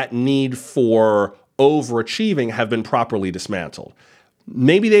that need for overachieving have been properly dismantled.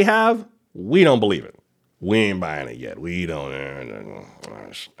 Maybe they have. We don't believe it. We ain't buying it yet. We don't,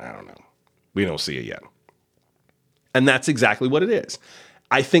 I don't know. We don't see it yet. And that's exactly what it is.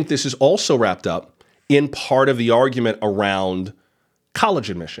 I think this is also wrapped up in part of the argument around college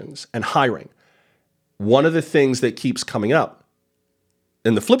admissions and hiring. One of the things that keeps coming up,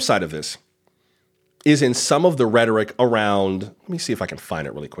 and the flip side of this, is in some of the rhetoric around, let me see if I can find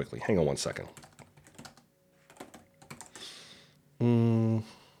it really quickly. Hang on one second.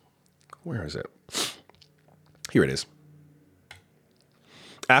 Where is it? Here it is.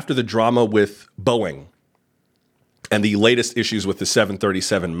 After the drama with Boeing and the latest issues with the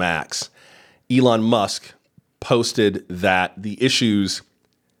 737 MAX, Elon Musk posted that the issues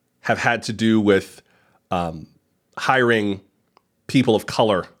have had to do with hiring people of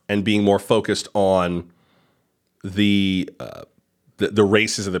color and being more focused on the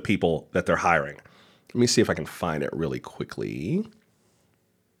races of the people that they're hiring. Let me see if I can find it really quickly.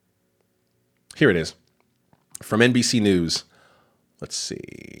 Here it is from NBC News. Let's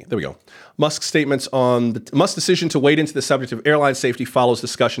see. There we go. Musk's statements on Musk's decision to wade into the subject of airline safety follows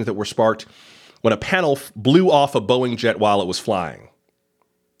discussions that were sparked when a panel blew off a Boeing jet while it was flying.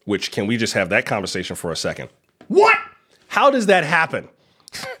 Which, can we just have that conversation for a second? What? How does that happen?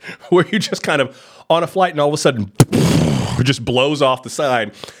 Where you're just kind of on a flight and all of a sudden it just blows off the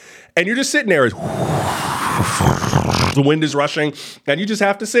side. And you're just sitting there. The wind is rushing. And you just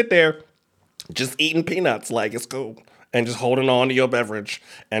have to sit there just eating peanuts like it's cool. And just holding on to your beverage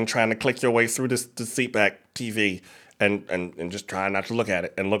and trying to click your way through the seatback TV and just trying not to look at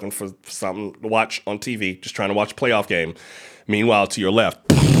it and looking for something to watch on TV, just trying to watch a playoff game. Meanwhile, to your left,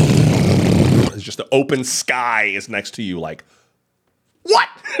 it's just the open sky is next to you like, what?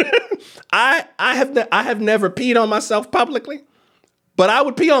 I have never peed on myself publicly, but I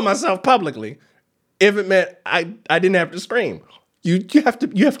would pee on myself publicly if it meant I didn't have to scream. You have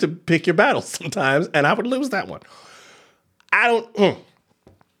to pick your battles sometimes, and I would lose that one. I don't.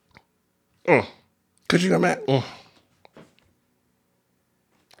 Could you imagine?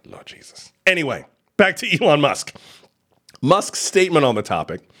 Lord Jesus. Anyway, back to Elon Musk. Musk's statement on the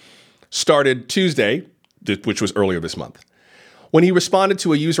topic started Tuesday, which was earlier this month, when he responded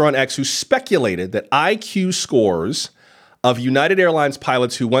to a user on X who speculated that IQ scores of United Airlines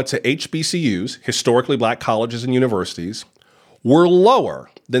pilots who went to HBCUs, historically black colleges and universities, were lower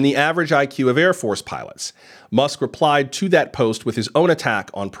than the average IQ of Air Force pilots. Musk replied to that post with his own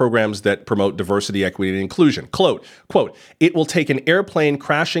attack on programs that promote diversity, equity, and inclusion. Quote, "It will take an airplane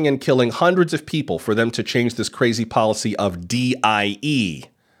crashing and killing hundreds of people for them to change this crazy policy of DIE,"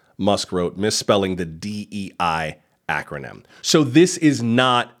 Musk wrote, misspelling the DEI acronym. So this is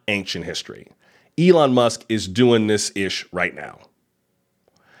not ancient history. Elon Musk is doing this ish right now.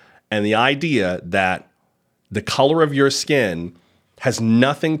 And the idea that the color of your skin has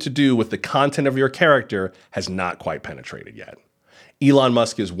nothing to do with the content of your character has not quite penetrated yet. Elon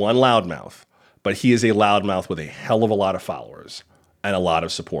Musk is one loudmouth, but he is a loudmouth with a hell of a lot of followers and a lot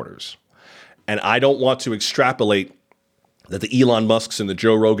of supporters. And I don't want to extrapolate that the Elon Musks and the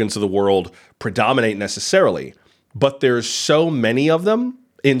Joe Rogans of the world predominate necessarily, but there's so many of them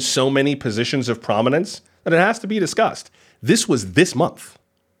in so many positions of prominence that it has to be discussed. This was this month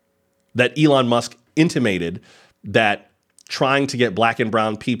that Elon Musk intimated that trying to get black and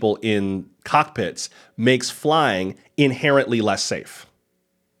brown people in cockpits makes flying inherently less safe.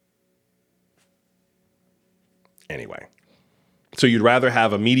 Anyway, so you'd rather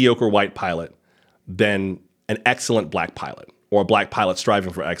have a mediocre white pilot than an excellent black pilot or a black pilot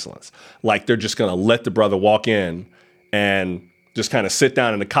striving for excellence. Like they're just going to let the brother walk in and just kind of sit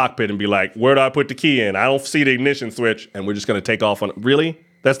down in the cockpit and be like, where do I put the key in? I don't see the ignition switch. And we're just going to take off on it. Really?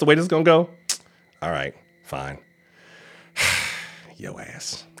 That's the way this is going to go? All right, fine. Yo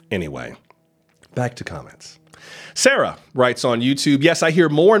ass. Anyway, back to comments. Sarah writes on YouTube, "Yes, I hear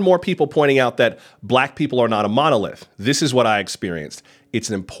more and more people pointing out that black people are not a monolith. This is what I experienced. It's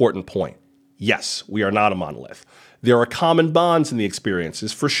an important point. Yes, we are not a monolith. There are common bonds in the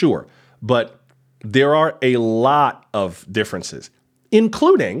experiences for sure, but there are a lot of differences,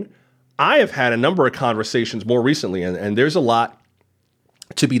 including I have had a number of conversations more recently, and there's a lot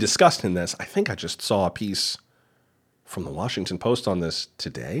to be discussed in this. I think I just saw a piece from the Washington Post on this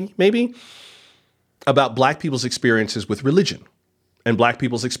today, maybe, about black people's experiences with religion and black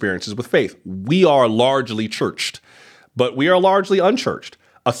people's experiences with faith. We are largely churched, but we are largely unchurched.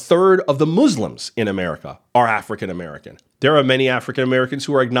 A third of the Muslims in America are African American. There are many African Americans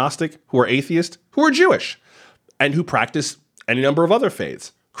who are agnostic, who are atheist, who are Jewish, and who practice any number of other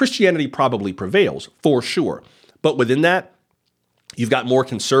faiths. Christianity probably prevails, for sure. But within that, you've got more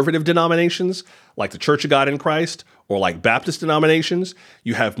conservative denominations like the Church of God in Christ or like Baptist denominations.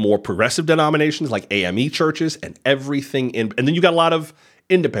 You have more progressive denominations like AME churches and everything in. And then you got a lot of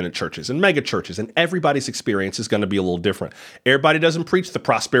independent churches and mega churches, and everybody's experience is going to be a little different. Everybody doesn't preach the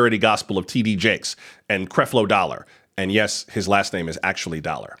prosperity gospel of T.D. Jakes and Creflo Dollar. And yes, his last name is actually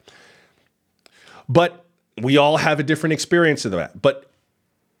Dollar. But we all have a different experience of that. But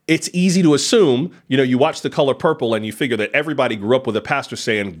it's easy to assume, you watch The Color Purple and you figure that everybody grew up with a pastor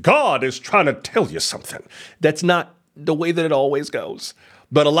saying, God is trying to tell you something. That's not the way that it always goes.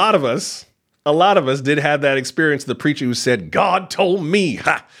 But a lot of us did have that experience of the preacher who said, God told me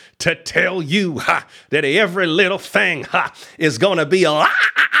to tell you that every little thing is going to be all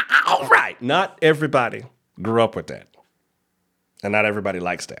right. Not everybody grew up with that. And not everybody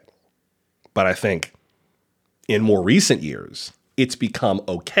likes that. But I think in more recent years, it's become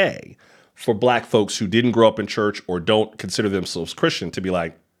okay for black folks who didn't grow up in church or don't consider themselves Christian to be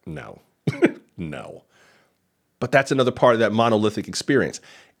like, no, no. But that's another part of that monolithic experience.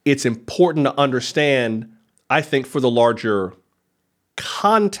 It's important to understand, I think, for the larger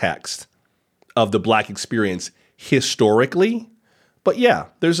context of the black experience historically. But yeah,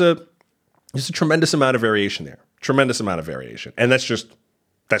 there's a tremendous amount of variation there. Tremendous amount of variation. And that's just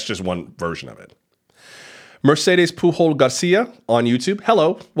one version of it. Mercedes Pujol Garcia on YouTube.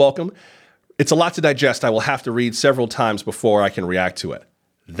 Hello, welcome. It's a lot to digest. I will have to read several times before I can react to it.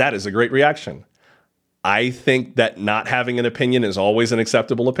 That is a great reaction. I think that not having an opinion is always an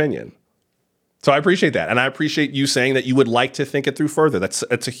acceptable opinion. So I appreciate that. And I appreciate you saying that you would like to think it through further. That's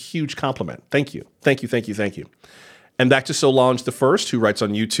a huge compliment. Thank you. Thank you, thank you, thank you. And back to Solange the First, who writes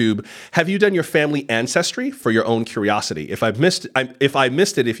on YouTube, have you done your family ancestry for your own curiosity? If I missed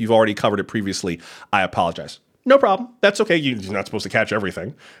it, if you've already covered it previously, I apologize. No problem. That's okay. You're not supposed to catch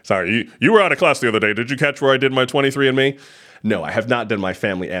everything. Sorry, you were out of class the other day. Did you catch where I did my 23andMe? No, I have not done my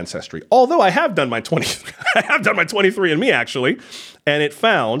family ancestry. Although I have done my 23andMe actually, and it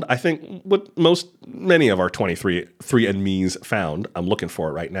found, I think, what many of our 23andMe's found. I'm looking for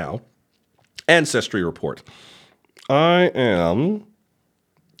it right now. Ancestry report. Can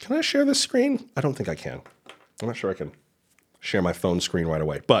I share this screen? I don't think I can. I'm not sure I can share my phone screen right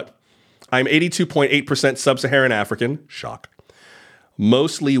away, but I'm 82.8% Sub-Saharan African. Shock.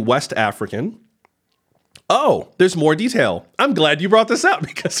 Mostly West African. Oh, there's more detail. I'm glad you brought this up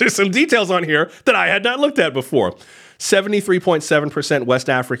because there's some details on here that I had not looked at before. 73.7% West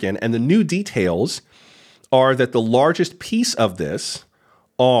African. And the new details are that the largest piece of this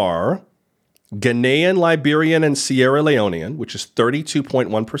are Ghanaian, Liberian, and Sierra Leonean, which is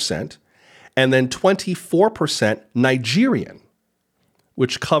 32.1%. And then 24% Nigerian,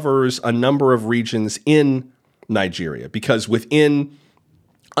 which covers a number of regions in Nigeria. Because within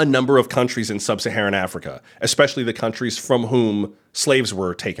a number of countries in sub-Saharan Africa, especially the countries from whom slaves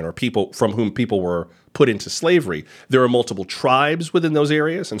were taken or people from whom people were put into slavery, there are multiple tribes within those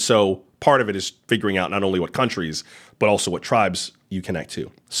areas. And so part of it is figuring out not only what countries, but also what tribes you connect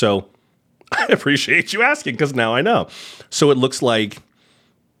to. So I appreciate you asking because now I know. So it looks like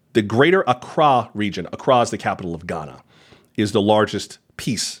the greater Accra region, Accra is the capital of Ghana, is the largest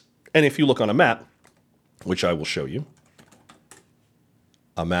piece. And if you look on a map, which I will show you,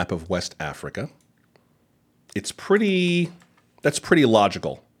 a map of West Africa, that's pretty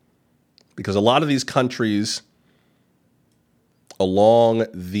logical because a lot of these countries along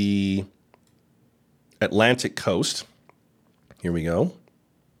the Atlantic coast, here we go.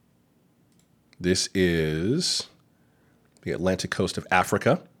 This is the Atlantic coast of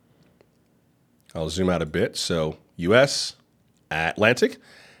Africa. I'll zoom out a bit. So U.S., Atlantic,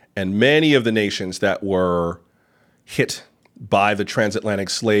 and many of the nations that were hit by the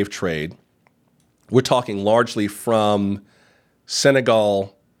transatlantic slave trade, we're talking largely from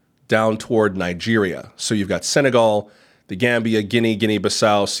Senegal down toward Nigeria. So you've got Senegal, the Gambia, Guinea,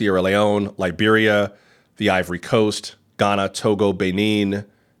 Guinea-Bissau, Sierra Leone, Liberia, the Ivory Coast, Ghana, Togo, Benin,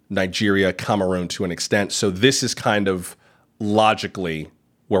 Nigeria, Cameroon to an extent. So this is kind of logically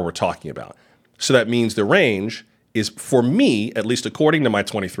where we're talking about. So that means the range is, for me, at least according to my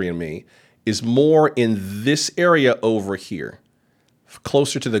 23andMe, is more in this area over here,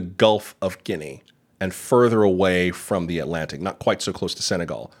 closer to the Gulf of Guinea and further away from the Atlantic, not quite so close to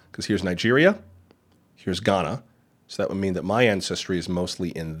Senegal, because here's Nigeria, here's Ghana. So that would mean that my ancestry is mostly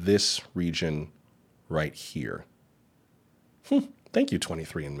in this region right here. Thank you,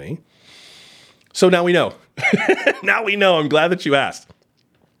 23andMe. So now we know. Now we know. I'm glad that you asked.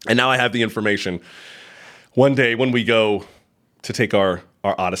 And now I have the information. One day when we go to take our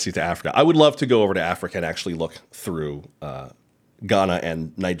odyssey to Africa, I would love to go over to Africa and actually look through Ghana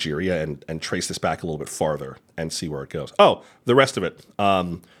and Nigeria and trace this back a little bit farther and see where it goes. Oh, the rest of it.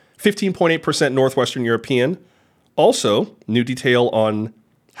 15.8% Northwestern European. Also, new detail on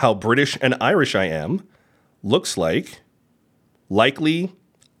how British and Irish I am. Looks like likely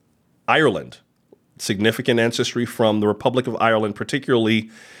Ireland, significant ancestry from the Republic of Ireland, particularly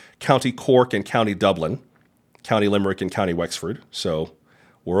County Cork and County Dublin, County Limerick and County Wexford. So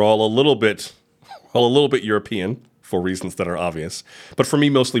we're all a little bit European for reasons that are obvious. But for me,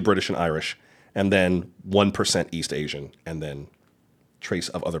 mostly British and Irish, and then 1% East Asian, and then trace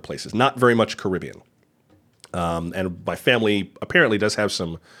of other places. Not very much Caribbean. And my family apparently does have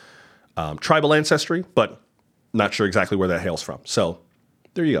some tribal ancestry, but not sure exactly where that hails from. So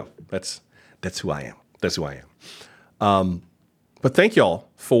there you go. That's who I am. That's who I am. But thank y'all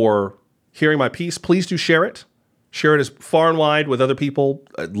for hearing my piece. Please do share it. Share it as far and wide with other people.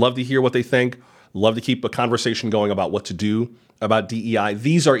 I'd love to hear what they think. Love to keep a conversation going about what to do about DEI.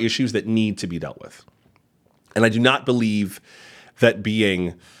 These are issues that need to be dealt with. And I do not believe that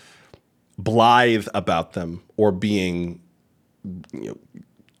being blithe about them or being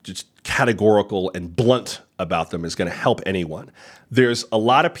just categorical and blunt about them is going to help anyone. There's a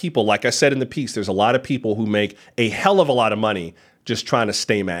lot of people, like I said in the piece, there's a lot of people who make a hell of a lot of money just trying to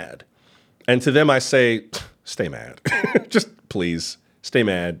stay mad. And to them I say, stay mad. Just please, stay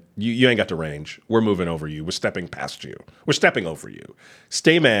mad. You ain't got the range. We're moving over you. We're stepping past you. We're stepping over you.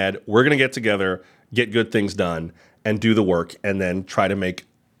 Stay mad. We're going to get together, get good things done, and do the work, and then try to make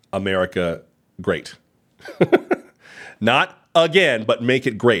America great. Not again, but make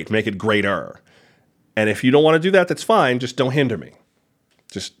it great. Make it greater. And if you don't want to do that, that's fine. Just don't hinder me.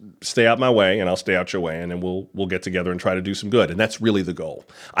 Just stay out my way, and I'll stay out your way, and then we'll get together and try to do some good. And that's really the goal.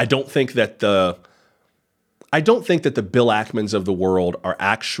 I don't think that the Bill Ackmans of the world are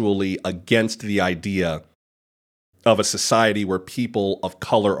actually against the idea of a society where people of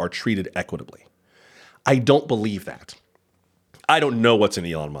color are treated equitably. I don't believe that. I don't know what's in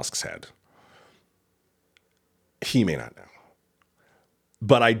Elon Musk's head. He may not know.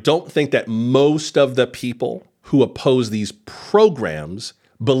 But I don't think that most of the people who oppose these programs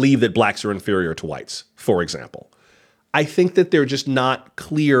believe that blacks are inferior to whites, for example. I think that they're just not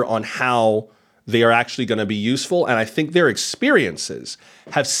clear on how they are actually going to be useful, and I think their experiences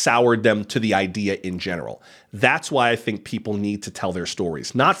have soured them to the idea in general. That's why I think people need to tell their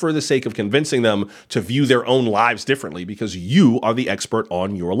stories, not for the sake of convincing them to view their own lives differently, because you are the expert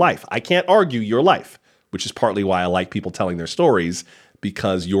on your life. I can't argue your life, which is partly why I like people telling their stories,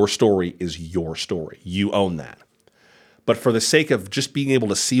 because your story is your story. You own that. But for the sake of just being able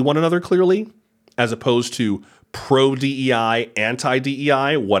to see one another clearly, as opposed to pro-DEI,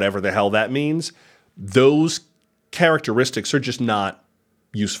 anti-DEI, whatever the hell that means, those characteristics are just not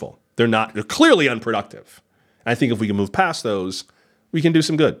useful. They're clearly unproductive. I think if we can move past those, we can do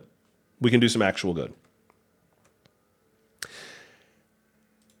some good. We can do some actual good.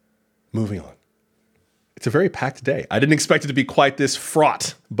 Moving on. It's a very packed day. I didn't expect it to be quite this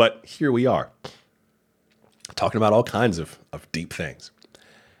fraught, but here we are, talking about all kinds of deep things.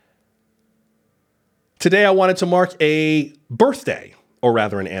 Today, I wanted to mark a birthday, or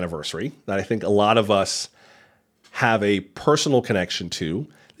rather an anniversary, that I think a lot of us have a personal connection to.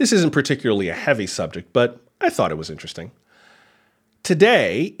 This isn't particularly a heavy subject, but I thought it was interesting.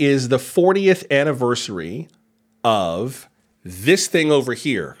 Today is the 40th anniversary of this thing over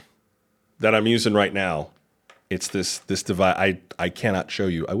here that I'm using right now. It's this device. I cannot show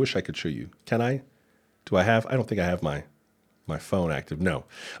you. I wish I could show you. Can I? Do I have? I don't think I have my phone active. No.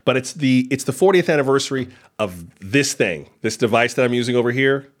 But it's the 40th anniversary of this thing, this device that I'm using over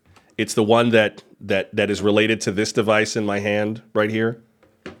here. It's the one that is related to this device in my hand right here.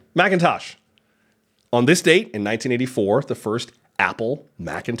 Macintosh. On this date in 1984, the first Apple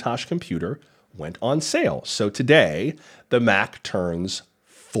Macintosh computer went on sale. So today, the Mac turns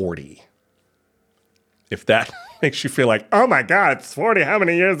 40. If that makes you feel like, oh my God, it's 40. How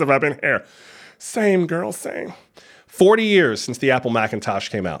many years have I been here? Same, girl, same. 40 years since the Apple Macintosh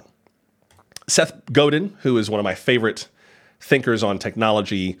came out. Seth Godin, who is one of my favorite thinkers on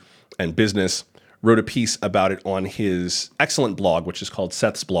technology and business, wrote a piece about it on his excellent blog, which is called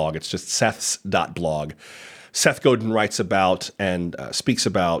Seth's Blog. It's just seths.blog. Seth Godin writes about and speaks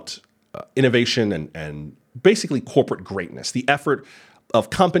about innovation and basically corporate greatness, the effort of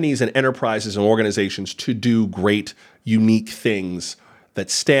companies and enterprises and organizations to do great, unique things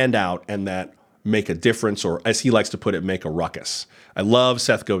that stand out and that make a difference, or as he likes to put it, make a ruckus. I love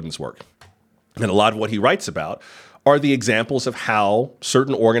Seth Godin's work. And a lot of what he writes about are the examples of how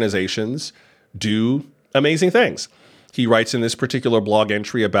certain organizations do amazing things. He writes in this particular blog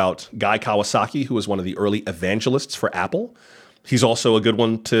entry about Guy Kawasaki, who was one of the early evangelists for Apple. He's also a good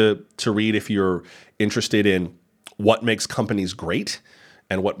one to read if you're interested in what makes companies great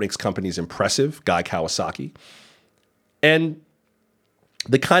and what makes companies impressive, Guy Kawasaki. And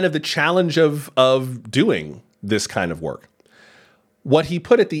the challenge of doing this kind of work. What he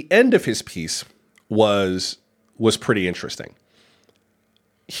put at the end of his piece was pretty interesting.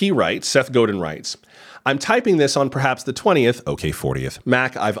 He writes, Seth Godin writes, I'm typing this on perhaps the 20th, okay, 40th,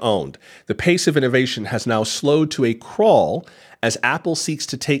 Mac I've owned. The pace of innovation has now slowed to a crawl as Apple seeks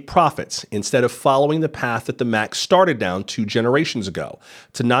to take profits instead of following the path that the Mac started down 2 generations ago,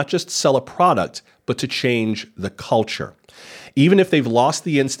 to not just sell a product, but to change the culture. Even if they've lost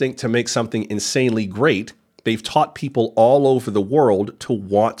the instinct to make something insanely great, they've taught people all over the world to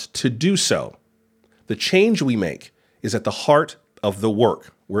want to do so. The change we make is at the heart of the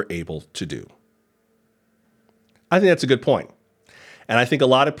work we're able to do. I think that's a good point. And I think a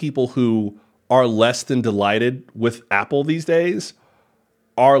lot of people who are less than delighted with Apple these days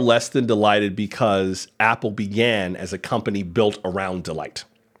are less than delighted because Apple began as a company built around delight.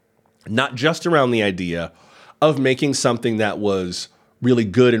 Not just around the idea of making something that was really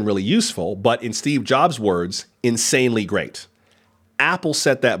good and really useful, but in Steve Jobs' words, insanely great. Apple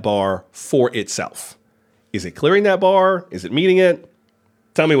set that bar for itself. Is it clearing that bar? Is it meeting it?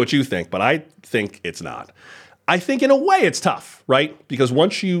 Tell me what you think, but I think it's not. I think in a way it's tough, right? Because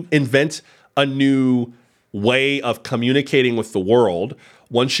once you invent a new way of communicating with the world,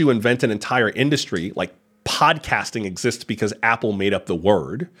 once you invent an entire industry, like podcasting exists because Apple made up the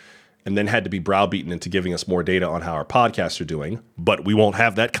word and then had to be browbeaten into giving us more data on how our podcasts are doing, but we won't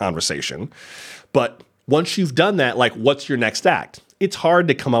have that conversation. But once you've done that, like, what's your next act? It's hard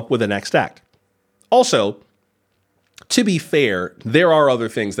to come up with a next act. Also, to be fair, there are other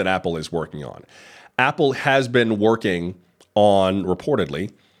things that Apple is working on. Apple has been working on,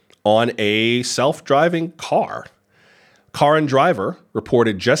 reportedly, on a self-driving car. Car and Driver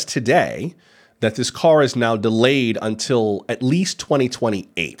reported just today that this car is now delayed until at least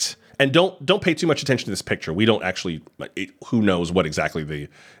 2028. And don't pay too much attention to this picture. We don't actually, who knows what exactly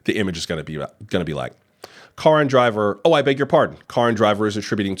the image is going to be like. Car and Driver, I beg your pardon. Car and Driver is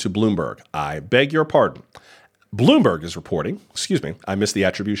attributing to Bloomberg. I beg your pardon. Bloomberg is reporting, I missed the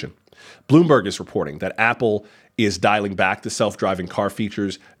attribution. Bloomberg is reporting that Apple is dialing back the self-driving car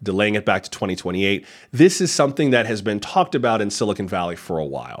features, delaying it back to 2028. This is something that has been talked about in Silicon Valley for a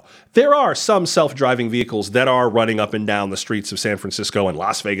while. There are some self-driving vehicles that are running up and down the streets of San Francisco and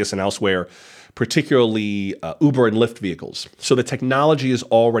Las Vegas and elsewhere, particularly Uber and Lyft vehicles. So the technology is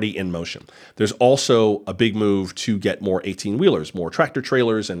already in motion. There's also a big move to get more 18-wheelers, more tractor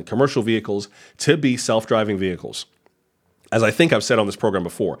trailers and commercial vehicles to be self-driving vehicles. As I think I've said on this program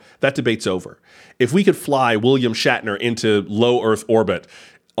before, that debate's over. If we could fly William Shatner into low Earth orbit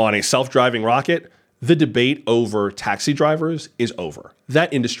on a self-driving rocket, the debate over taxi drivers is over.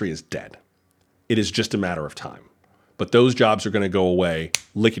 That industry is dead. It is just a matter of time. But those jobs are going to go away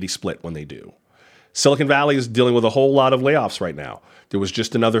lickety-split when they do. Silicon Valley is dealing with a whole lot of layoffs right now. There was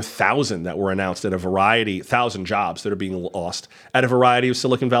just another 1,000 that were announced at 1,000 jobs that are being lost at a variety of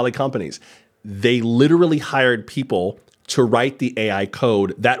Silicon Valley companies. They literally hired people to write the AI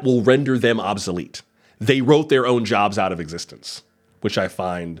code that will render them obsolete. They wrote their own jobs out of existence, which I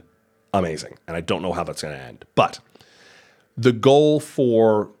find amazing. And I don't know how that's going to end. But the goal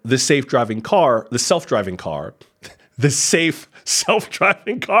for the safe self-driving car,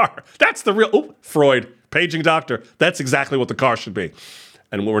 that's the real, Freud, paging doctor, that's exactly what the car should be.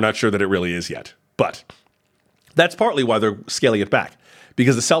 And we're not sure that it really is yet. But that's partly why they're scaling it back,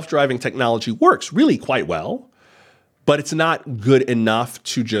 because the self-driving technology works really quite well, but it's not good enough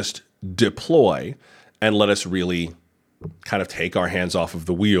to just deploy and let us really kind of take our hands off of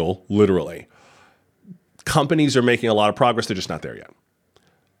the wheel, literally. Companies are making a lot of progress. They're just not there yet.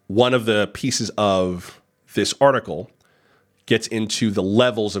 One of the pieces of this article gets into the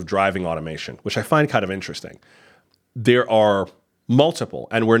levels of driving automation, which I find kind of interesting. There are multiple,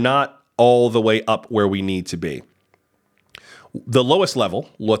 and we're not all the way up where we need to be. The lowest level,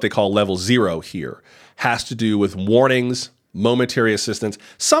 what they call level 0 here, has to do with warnings, momentary assistance.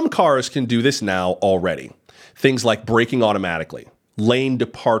 Some cars can do this now already. Things like braking automatically, lane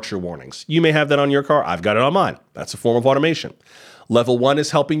departure warnings. You may have that on your car. I've got it on mine. That's a form of automation. Level 1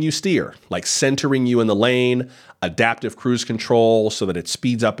 is helping you steer, like centering you in the lane, adaptive cruise control so that it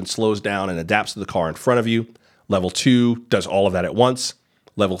speeds up and slows down and adapts to the car in front of you. Level 2 does all of that at once.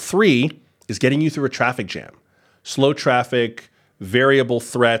 Level 3 is getting you through a traffic jam. Slow traffic, variable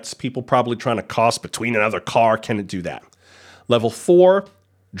threats, people probably trying to cross between another car. Can it do that? Level 4,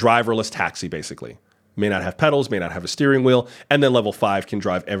 driverless taxi, basically. May not have pedals, may not have a steering wheel. And then level 5 can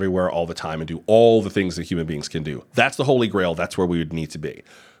drive everywhere all the time and do all the things that human beings can do. That's the holy grail. That's where we would need to be.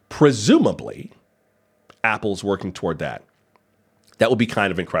 Presumably, Apple's working toward that. That would be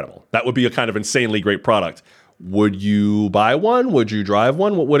kind of incredible. That would be a kind of insanely great product. Would you buy one? Would you drive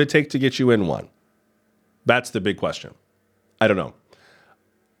one? What would it take to get you in one? That's the big question. I don't know.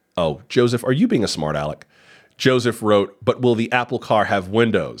 Oh, Joseph, are you being a smart aleck? Joseph wrote, but will the Apple car have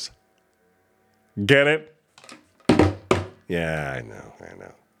windows? Get it? Yeah, I know.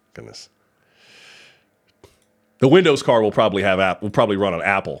 Goodness. The Windows car will probably run on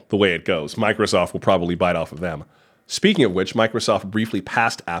Apple the way it goes. Microsoft will probably bite off of them. Speaking of which, Microsoft briefly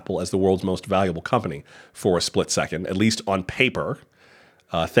passed Apple as the world's most valuable company for a split second, at least on paper,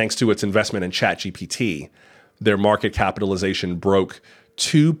 thanks to its investment in ChatGPT. Their market capitalization broke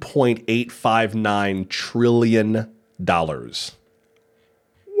 $2.859 trillion. Wow.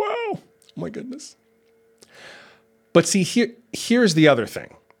 Oh my goodness. But see, here's the other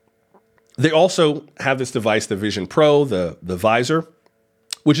thing. They also have this device, the Vision Pro, the visor,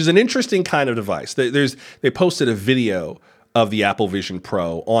 which is an interesting kind of device. They posted a video of the Apple Vision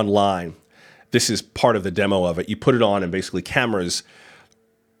Pro online. This is part of the demo of it. You put it on and basically cameras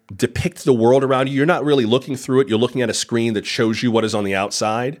depict the world around you. You're not really looking through it. You're looking at a screen that shows you what is on the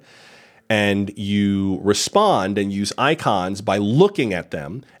outside. And you respond and use icons by looking at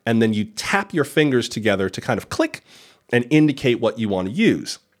them. And then you tap your fingers together to kind of click and indicate what you want to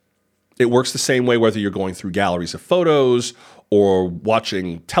use. It works the same way whether you're going through galleries of photos or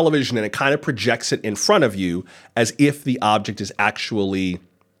watching television, and it kind of projects it in front of you as if the object is actually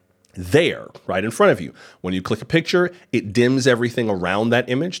there, right in front of you. When you click a picture, it dims everything around that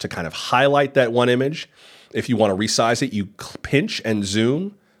image to kind of highlight that one image. If you want to resize it, you pinch and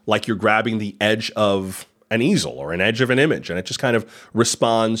zoom like you're grabbing the edge of an easel or an edge of an image, and it just kind of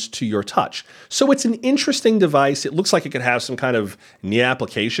responds to your touch. So it's an interesting device. It looks like it could have some kind of neat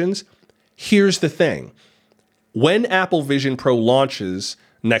applications. Here's the thing. When Apple Vision Pro launches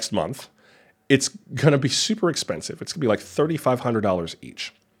next month, it's going to be super expensive. It's going to be like $3,500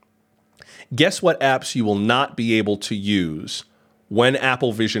 each. Guess what apps you will not be able to use when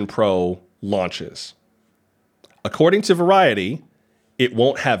Apple Vision Pro launches? According to Variety, it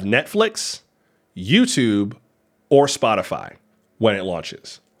won't have Netflix, YouTube, or Spotify when it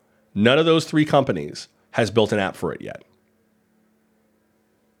launches. None of those three companies has built an app for it yet.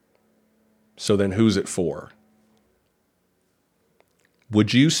 So then who's it for?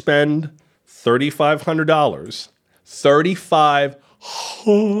 Would you spend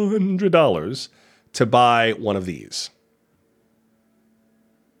 $3,500 to buy one of these?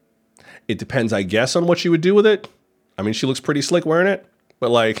 It depends, I guess, on what you would do with it. I mean, she looks pretty slick wearing it,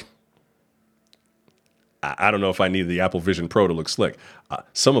 but like, I don't know if I need the Apple Vision Pro to look slick.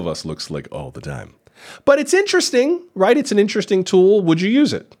 Some of us look slick all the time. But it's interesting, right? It's an interesting tool. Would you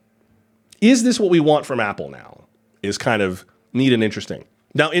use it? Is this what we want from Apple now? Is kind of neat and interesting.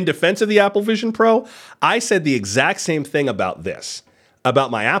 Now, in defense of the Apple Vision Pro, I said the exact same thing about this, about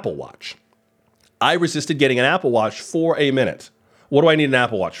my Apple Watch. I resisted getting an Apple Watch for a minute. What do I need an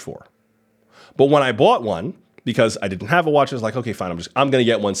Apple Watch for? But when I bought one, because I didn't have a watch, I was like, okay, fine, I'm going to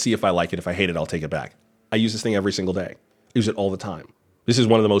get one, see if I like it. If I hate it, I'll take it back. I use this thing every single day. I use it all the time. This is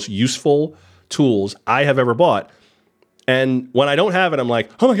one of the most useful tools I have ever bought. And when I don't have it, I'm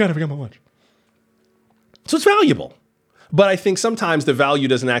like, oh my God, I forgot my watch. So it's valuable. But I think sometimes the value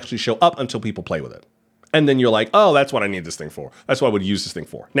doesn't actually show up until people play with it. And then you're like, oh, that's what I need this thing for. That's what I would use this thing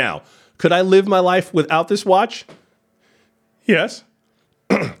for. Now, could I live my life without this watch? Yes.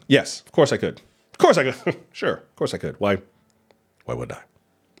 Yes, of course I could. Of course I could. Sure, of course I could. Why wouldn't I?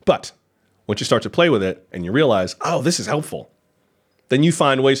 But once you start to play with it and you realize, oh, this is helpful, then you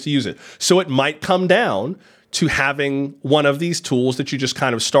find ways to use it. So it might come down to having one of these tools that you just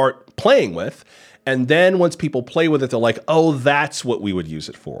kind of start playing with. And then once people play with it, they're like, oh, that's what we would use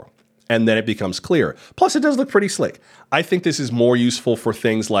it for. And then it becomes clear. Plus, it does look pretty slick. I think this is more useful for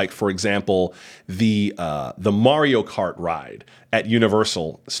things like, for example, the Mario Kart ride at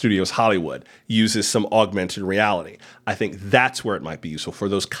Universal Studios Hollywood uses some augmented reality. I think that's where it might be useful for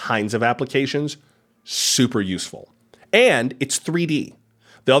those kinds of applications. Super useful. And it's 3D.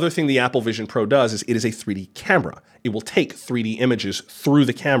 The other thing the Apple Vision Pro does is it is a 3D camera. It will take 3D images through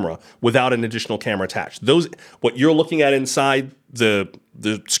the camera without an additional camera attached. What you're looking at inside the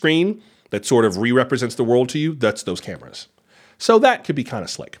screen that sort of re-represents the world to you, that's those cameras. So that could be kind of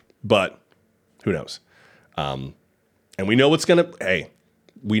slick, but who knows? And we know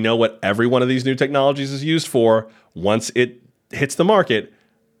we know what every one of these new technologies is used for once it hits the market: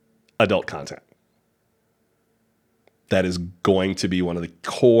 adult content. That is going to be one of the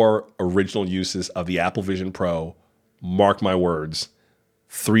core original uses of the Apple Vision Pro. Mark my words,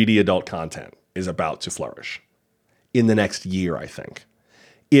 3D adult content is about to flourish in the next year, I think,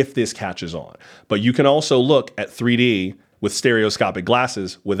 if this catches on. But you can also look at 3D with stereoscopic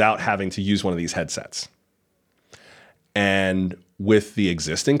glasses without having to use one of these headsets. And with the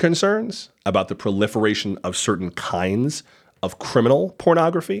existing concerns about the proliferation of certain kinds of criminal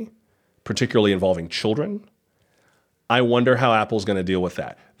pornography, particularly involving children. I wonder how Apple's going to deal with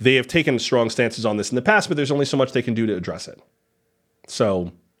that. They have taken strong stances on this in the past, but there's only so much they can do to address it.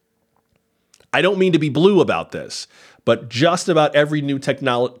 So I don't mean to be blue about this, but just about every new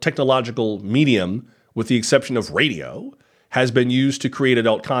technological medium, with the exception of radio, has been used to create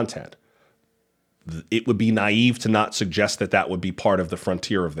adult content. It would be naive to not suggest that that would be part of the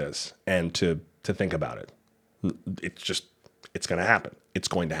frontier of this and to think about it. It's going to happen. It's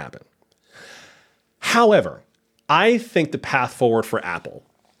going to happen. However, I think the path forward for Apple,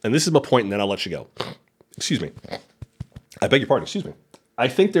 and this is my point, and then I'll let you go. Excuse me. I beg your pardon. Excuse me. I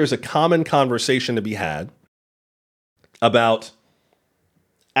think there's a common conversation to be had about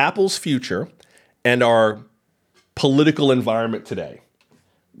Apple's future and our political environment today.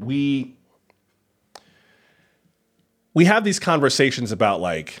 We have these conversations about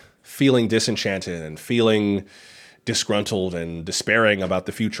like feeling disenchanted and feeling disgruntled and despairing about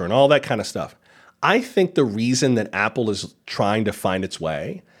the future and all that kind of stuff. I think the reason that Apple is trying to find its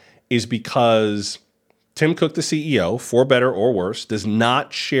way is because Tim Cook, the CEO, for better or worse, does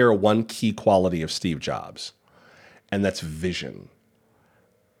not share one key quality of Steve Jobs, and that's vision.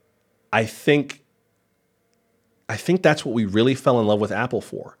 I think that's what we really fell in love with Apple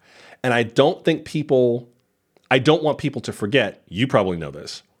for. And I don't want people to forget, you probably know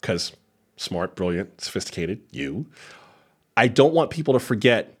this, because smart, brilliant, sophisticated, I don't want people to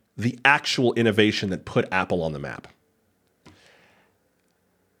forget the actual innovation that put Apple on the map.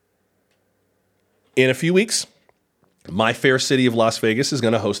 In a few weeks, my fair city of Las Vegas is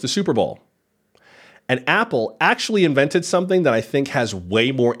going to host the Super Bowl. And Apple actually invented something that I think has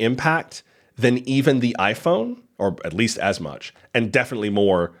way more impact than even the iPhone, or at least as much, and definitely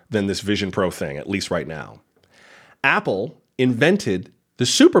more than this Vision Pro thing, at least right now. Apple invented the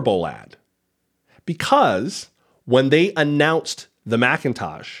Super Bowl ad because when they announced the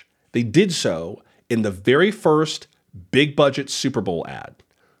Macintosh, they did so in the very first big budget Super Bowl ad.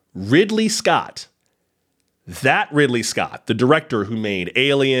 Ridley Scott, the director who made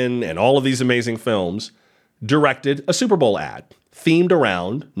Alien and all of these amazing films, directed a Super Bowl ad themed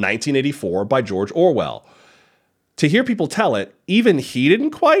around 1984 by George Orwell. To hear people tell it, even he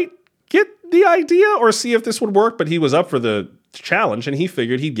didn't quite get the idea or see if this would work, but he was up for the challenge and he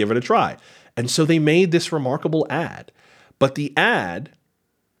figured he'd give it a try. And so they made this remarkable ad. But the ad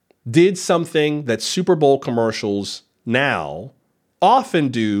did something that Super Bowl commercials now often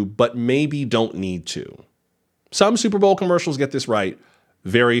do, but maybe don't need to. Some Super Bowl commercials get this right.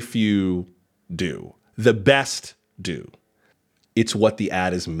 Very few do. The best do. It's what the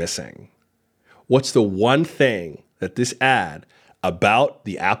ad is missing. What's the one thing that this ad about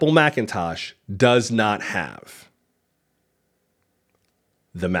the Apple Macintosh does not have?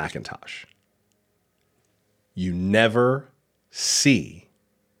 The Macintosh. You never see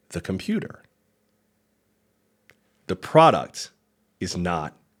the computer. The product is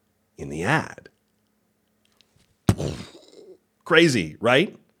not in the ad. Crazy,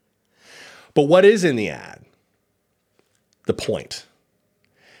 right? But what is in the ad? The point.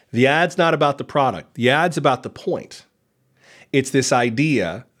 The ad's not about the product. The ad's about the point. It's this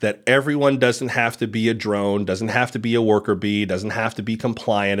idea that everyone doesn't have to be a drone, doesn't have to be a worker bee, doesn't have to be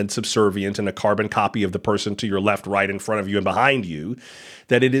compliant and subservient and a carbon copy of the person to your left, right, in front of you, and behind you,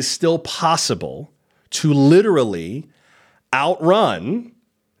 that it is still possible to literally outrun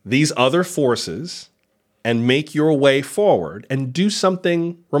these other forces and make your way forward and do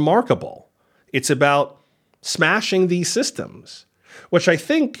something remarkable. It's about smashing these systems, which I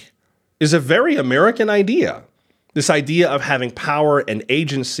think is a very American idea. This idea of having power and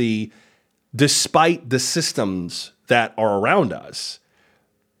agency despite the systems that are around us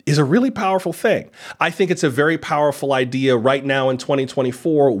is a really powerful thing. I think it's a very powerful idea right now in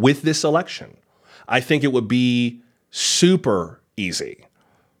 2024 with this election. I think it would be super easy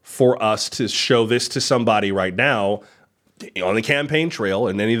for us to show this to somebody right now on the campaign trail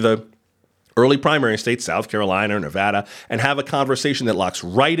in any of the early primary states, South Carolina or Nevada, and have a conversation that locks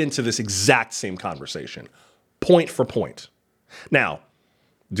right into this exact same conversation, point for point. Now,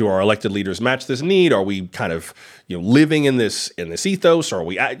 do our elected leaders match this need? Are we kind of living in this ethos? Or are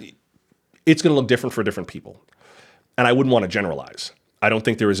we? It's going to look different for different people. And I wouldn't want to generalize. I don't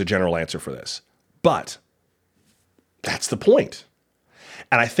think there is a general answer for this. But that's the point.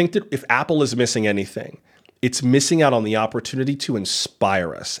 And I think that if Apple is missing anything, it's missing out on the opportunity to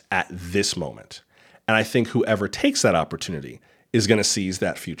inspire us at this moment. And I think whoever takes that opportunity is going to seize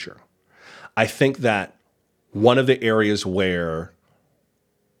that future. I think that one of the areas where,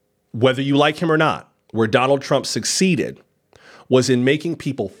 whether you like him or not, where Donald Trump succeeded was in making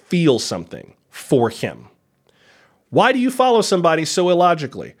people feel something for him. Why do you follow somebody so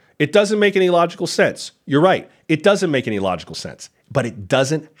illogically? It doesn't make any logical sense. You're right. It doesn't make any logical sense, but it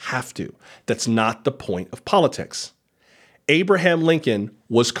doesn't have to. That's not the point of politics. Abraham Lincoln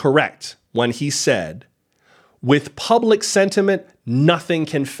was correct when he said, with public sentiment, nothing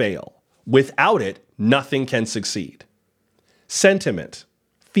can fail. Without it, nothing can succeed. Sentiment,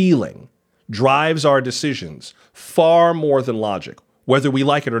 feeling, drives our decisions far more than logic, whether we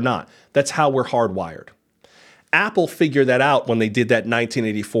like it or not. That's how we're hardwired. Apple figured that out when they did that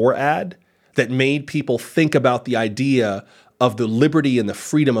 1984 ad that made people think about the idea of the liberty and the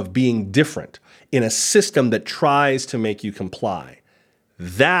freedom of being different in a system that tries to make you comply.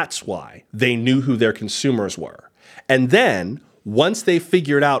 That's why they knew who their consumers were. And then, once they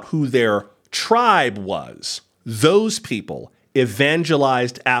figured out who their tribe was, those people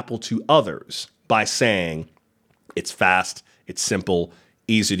evangelized Apple to others by saying, it's fast, it's simple,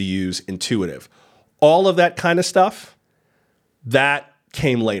 easy to use, intuitive. All of that kind of stuff, that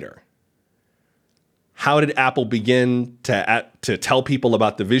came later. How did Apple begin to tell people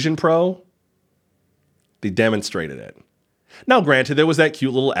about the Vision Pro? They demonstrated it. Now, granted, there was that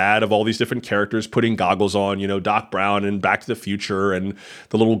cute little ad of all these different characters putting goggles on, Doc Brown and Back to the Future and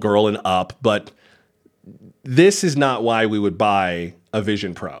the little girl in Up, but this is not why we would buy a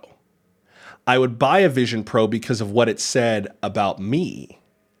Vision Pro. I would buy a Vision Pro because of what it said about me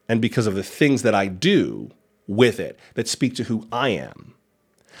and because of the things that I do with it that speak to who I am.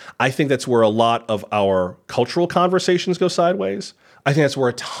 I think that's where a lot of our cultural conversations go sideways. I think that's where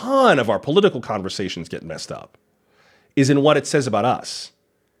a ton of our political conversations get messed up, is in what it says about us,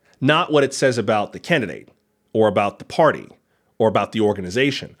 not what it says about the candidate or about the party or about the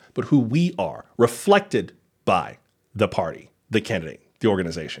organization, but who we are, reflected by the party, the candidate, the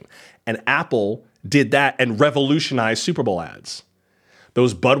organization. And Apple did that and revolutionized Super Bowl ads.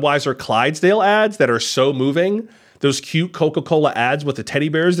 Those Budweiser Clydesdale ads that are so moving, those cute Coca-Cola ads with the teddy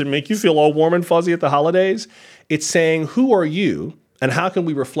bears that make you feel all warm and fuzzy at the holidays, it's saying, who are you and how can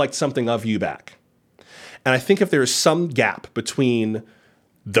we reflect something of you back? And I think if there is some gap between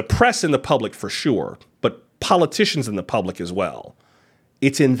the press and the public for sure, but politicians and the public as well,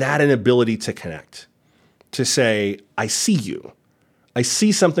 it's in that inability to connect, to say, I see you. I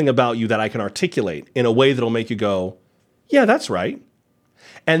see something about you that I can articulate in a way that'll make you go, yeah, that's right.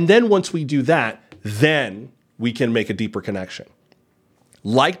 And then once we do that, then we can make a deeper connection.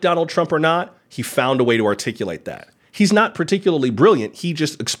 Like Donald Trump or not, he found a way to articulate that. He's not particularly brilliant. He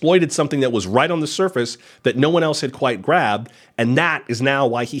just exploited something that was right on the surface that no one else had quite grabbed. And that is now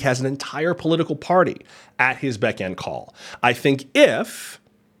why he has an entire political party at his beck and call. I think if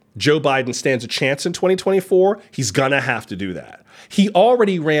Joe Biden stands a chance in 2024, he's going to have to do that. He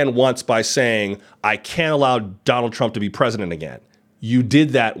already ran once by saying, I can't allow Donald Trump to be president again. You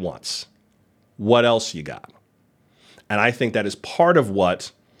did that once. What else you got? And I think that is part of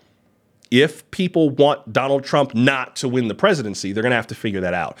what, if people want Donald Trump not to win the presidency, they're going to have to figure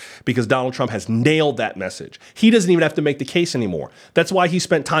that out because Donald Trump has nailed that message. He doesn't even have to make the case anymore. That's why he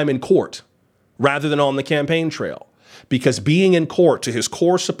spent time in court rather than on the campaign trail, because being in court to his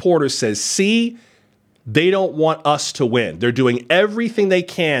core supporters says, see, they don't want us to win. They're doing everything they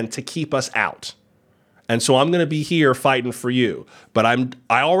can to keep us out. And so I'm going to be here fighting for you, but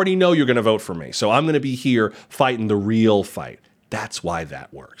I already know you're going to vote for me. So I'm going to be here fighting the real fight. That's why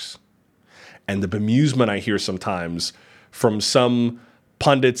that works. And the bemusement I hear sometimes from some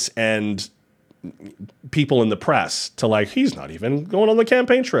pundits and people in the press to like, he's not even going on the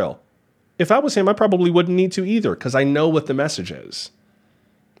campaign trail. If I was him, I probably wouldn't need to either because I know what the message is.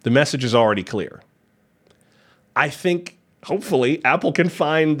 The message is already clear. I think hopefully Apple can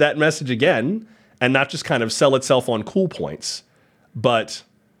find that message again and not just kind of sell itself on cool points. But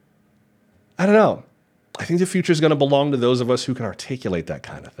I don't know. I think the future is going to belong to those of us who can articulate that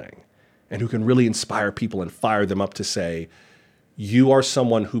kind of thing and who can really inspire people and fire them up to say, you are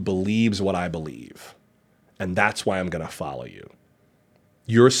someone who believes what I believe, and that's why I'm going to follow you.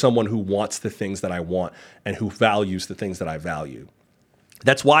 You're someone who wants the things that I want and who values the things that I value.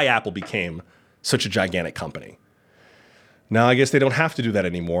 That's why Apple became such a gigantic company. Now, I guess they don't have to do that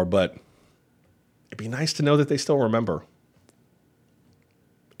anymore, but it'd be nice to know that they still remember,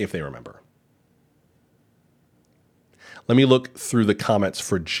 if they remember. Let me look through the comments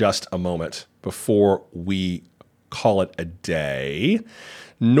for just a moment before we call it a day.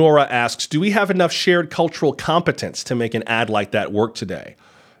 Nora asks, do we have enough shared cultural competence to make an ad like that work today?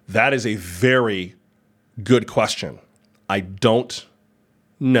 That is a very good question. I don't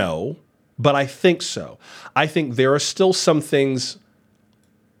know, but I think so. I think there are still some things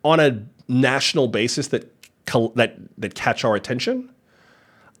on a national basis that catch our attention.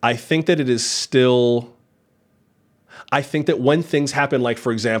 I think that it is still, I think that when things happen, like,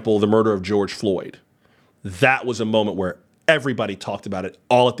 for example, the murder of George Floyd, that was a moment where everybody talked about it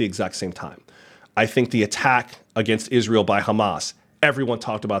all at the exact same time. I think the attack against Israel by Hamas, everyone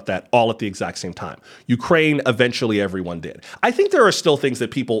talked about that all at the exact same time. Ukraine, eventually everyone did. I think there are still things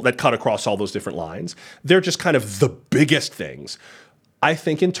that people that cut across all those different lines. They're just kind of the biggest things. I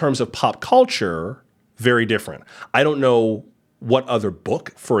think in terms of pop culture, very different. I don't know what other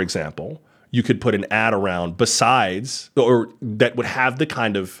book, for example, you could put an ad around besides, or that would have the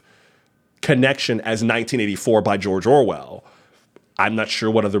kind of connection as 1984 by George Orwell. I'm not sure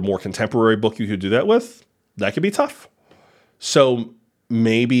what other more contemporary book you could do that with. That could be tough. So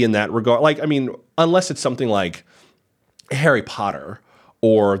maybe in that regard, like, I mean, unless it's something like Harry Potter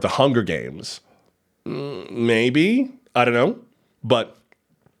or The Hunger Games, maybe, I don't know, but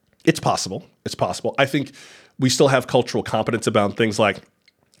it's possible. It's possible. I think we still have cultural competence around things like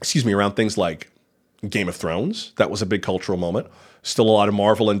Game of Thrones. That was a big cultural moment. Still a lot of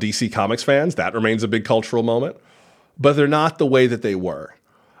Marvel and DC Comics fans. That remains a big cultural moment. But they're not the way that they were.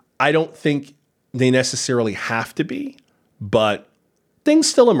 I don't think they necessarily have to be, but things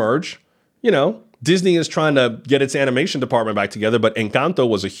still emerge. You know, Disney is trying to get its animation department back together, but Encanto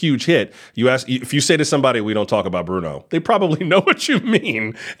was a huge hit. If you say to somebody, we don't talk about Bruno, they probably know what you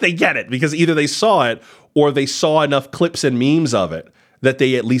mean. They get it because either they saw it or they saw enough clips and memes of it that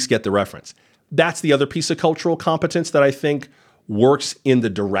they at least get the reference. That's the other piece of cultural competence that I think works in the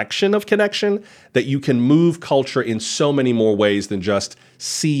direction of connection, that you can move culture in so many more ways than just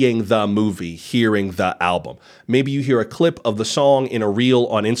seeing the movie, hearing the album. Maybe you hear a clip of the song in a reel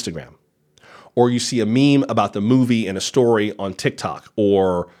on Instagram, or you see a meme about the movie in a story on TikTok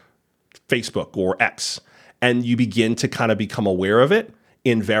or Facebook or X, and you begin to kind of become aware of it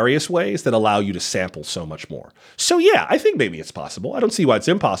in various ways that allow you to sample so much more. So yeah, I think maybe it's possible. I don't see why it's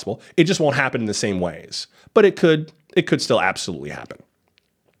impossible. It just won't happen in the same ways, but it could still absolutely happen.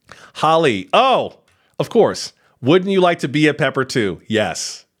 Holly, oh, of course. Wouldn't you like to be a Pepper too?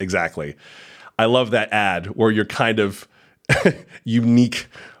 Yes, exactly. I love that ad where you're kind of unique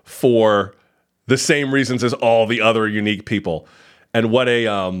for the same reasons as all the other unique people. And what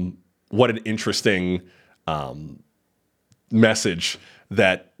an interesting message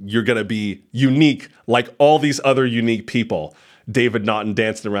that you're going to be unique like all these other unique people. David Naughton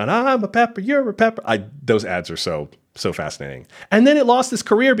dancing around, I'm a pepper, you're a pepper. Those ads are so fascinating. And then it lost his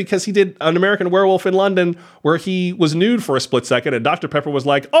career because he did An American Werewolf in London where he was nude for a split second and Dr. Pepper was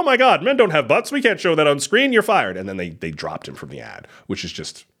like, oh my God, men don't have butts. We can't show that on screen. You're fired. And then they dropped him from the ad, which is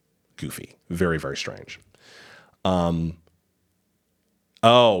just goofy. Very, very strange. Oh,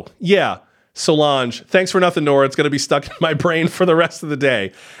 yeah. Solange, thanks for nothing, Nora. It's going to be stuck in my brain for the rest of the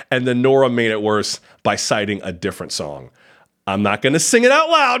day. And then Nora made it worse by citing a different song. I'm not going to sing it out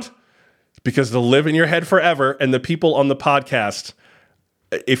loud because it'll live in your head forever. And the people on the podcast,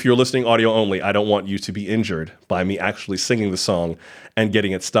 if you're listening audio only, I don't want you to be injured by me actually singing the song and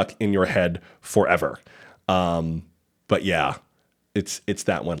getting it stuck in your head forever. But yeah, it's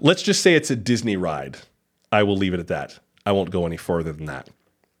that one. Let's just say it's a Disney ride. I will leave it at that. I won't go any further than that.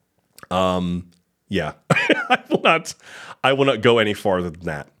 Yeah, I will not go any farther than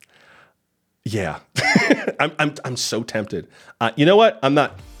that. Yeah, I'm so tempted. You know what? I'm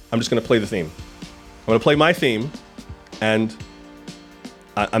not. I'm just going to play the theme. I'm going to play my theme, and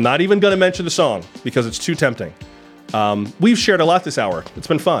I'm not even going to mention the song because it's too tempting. We've shared a lot this hour. It's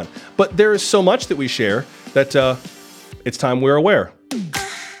been fun, but there is so much that we share that it's time we're aware.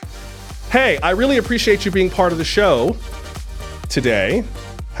 Hey, I really appreciate you being part of the show today.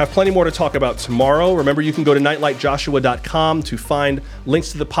 Have plenty more to talk about tomorrow. Remember, you can go to nightlightjoshua.com to find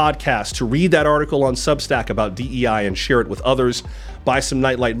links to the podcast, to read that article on Substack about DEI and share it with others, buy some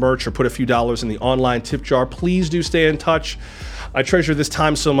Nightlight merch, or put a few dollars in the online tip jar. Please do stay in touch. I treasure this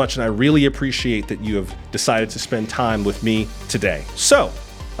time so much, and I really appreciate that you have decided to spend time with me today. So,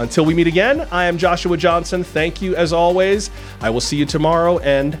 until we meet again, I am Joshua Johnson. Thank you as always. I will see you tomorrow,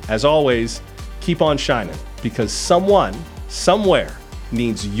 and as always, keep on shining, because someone, somewhere,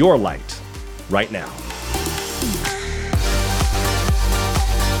 needs your light right now.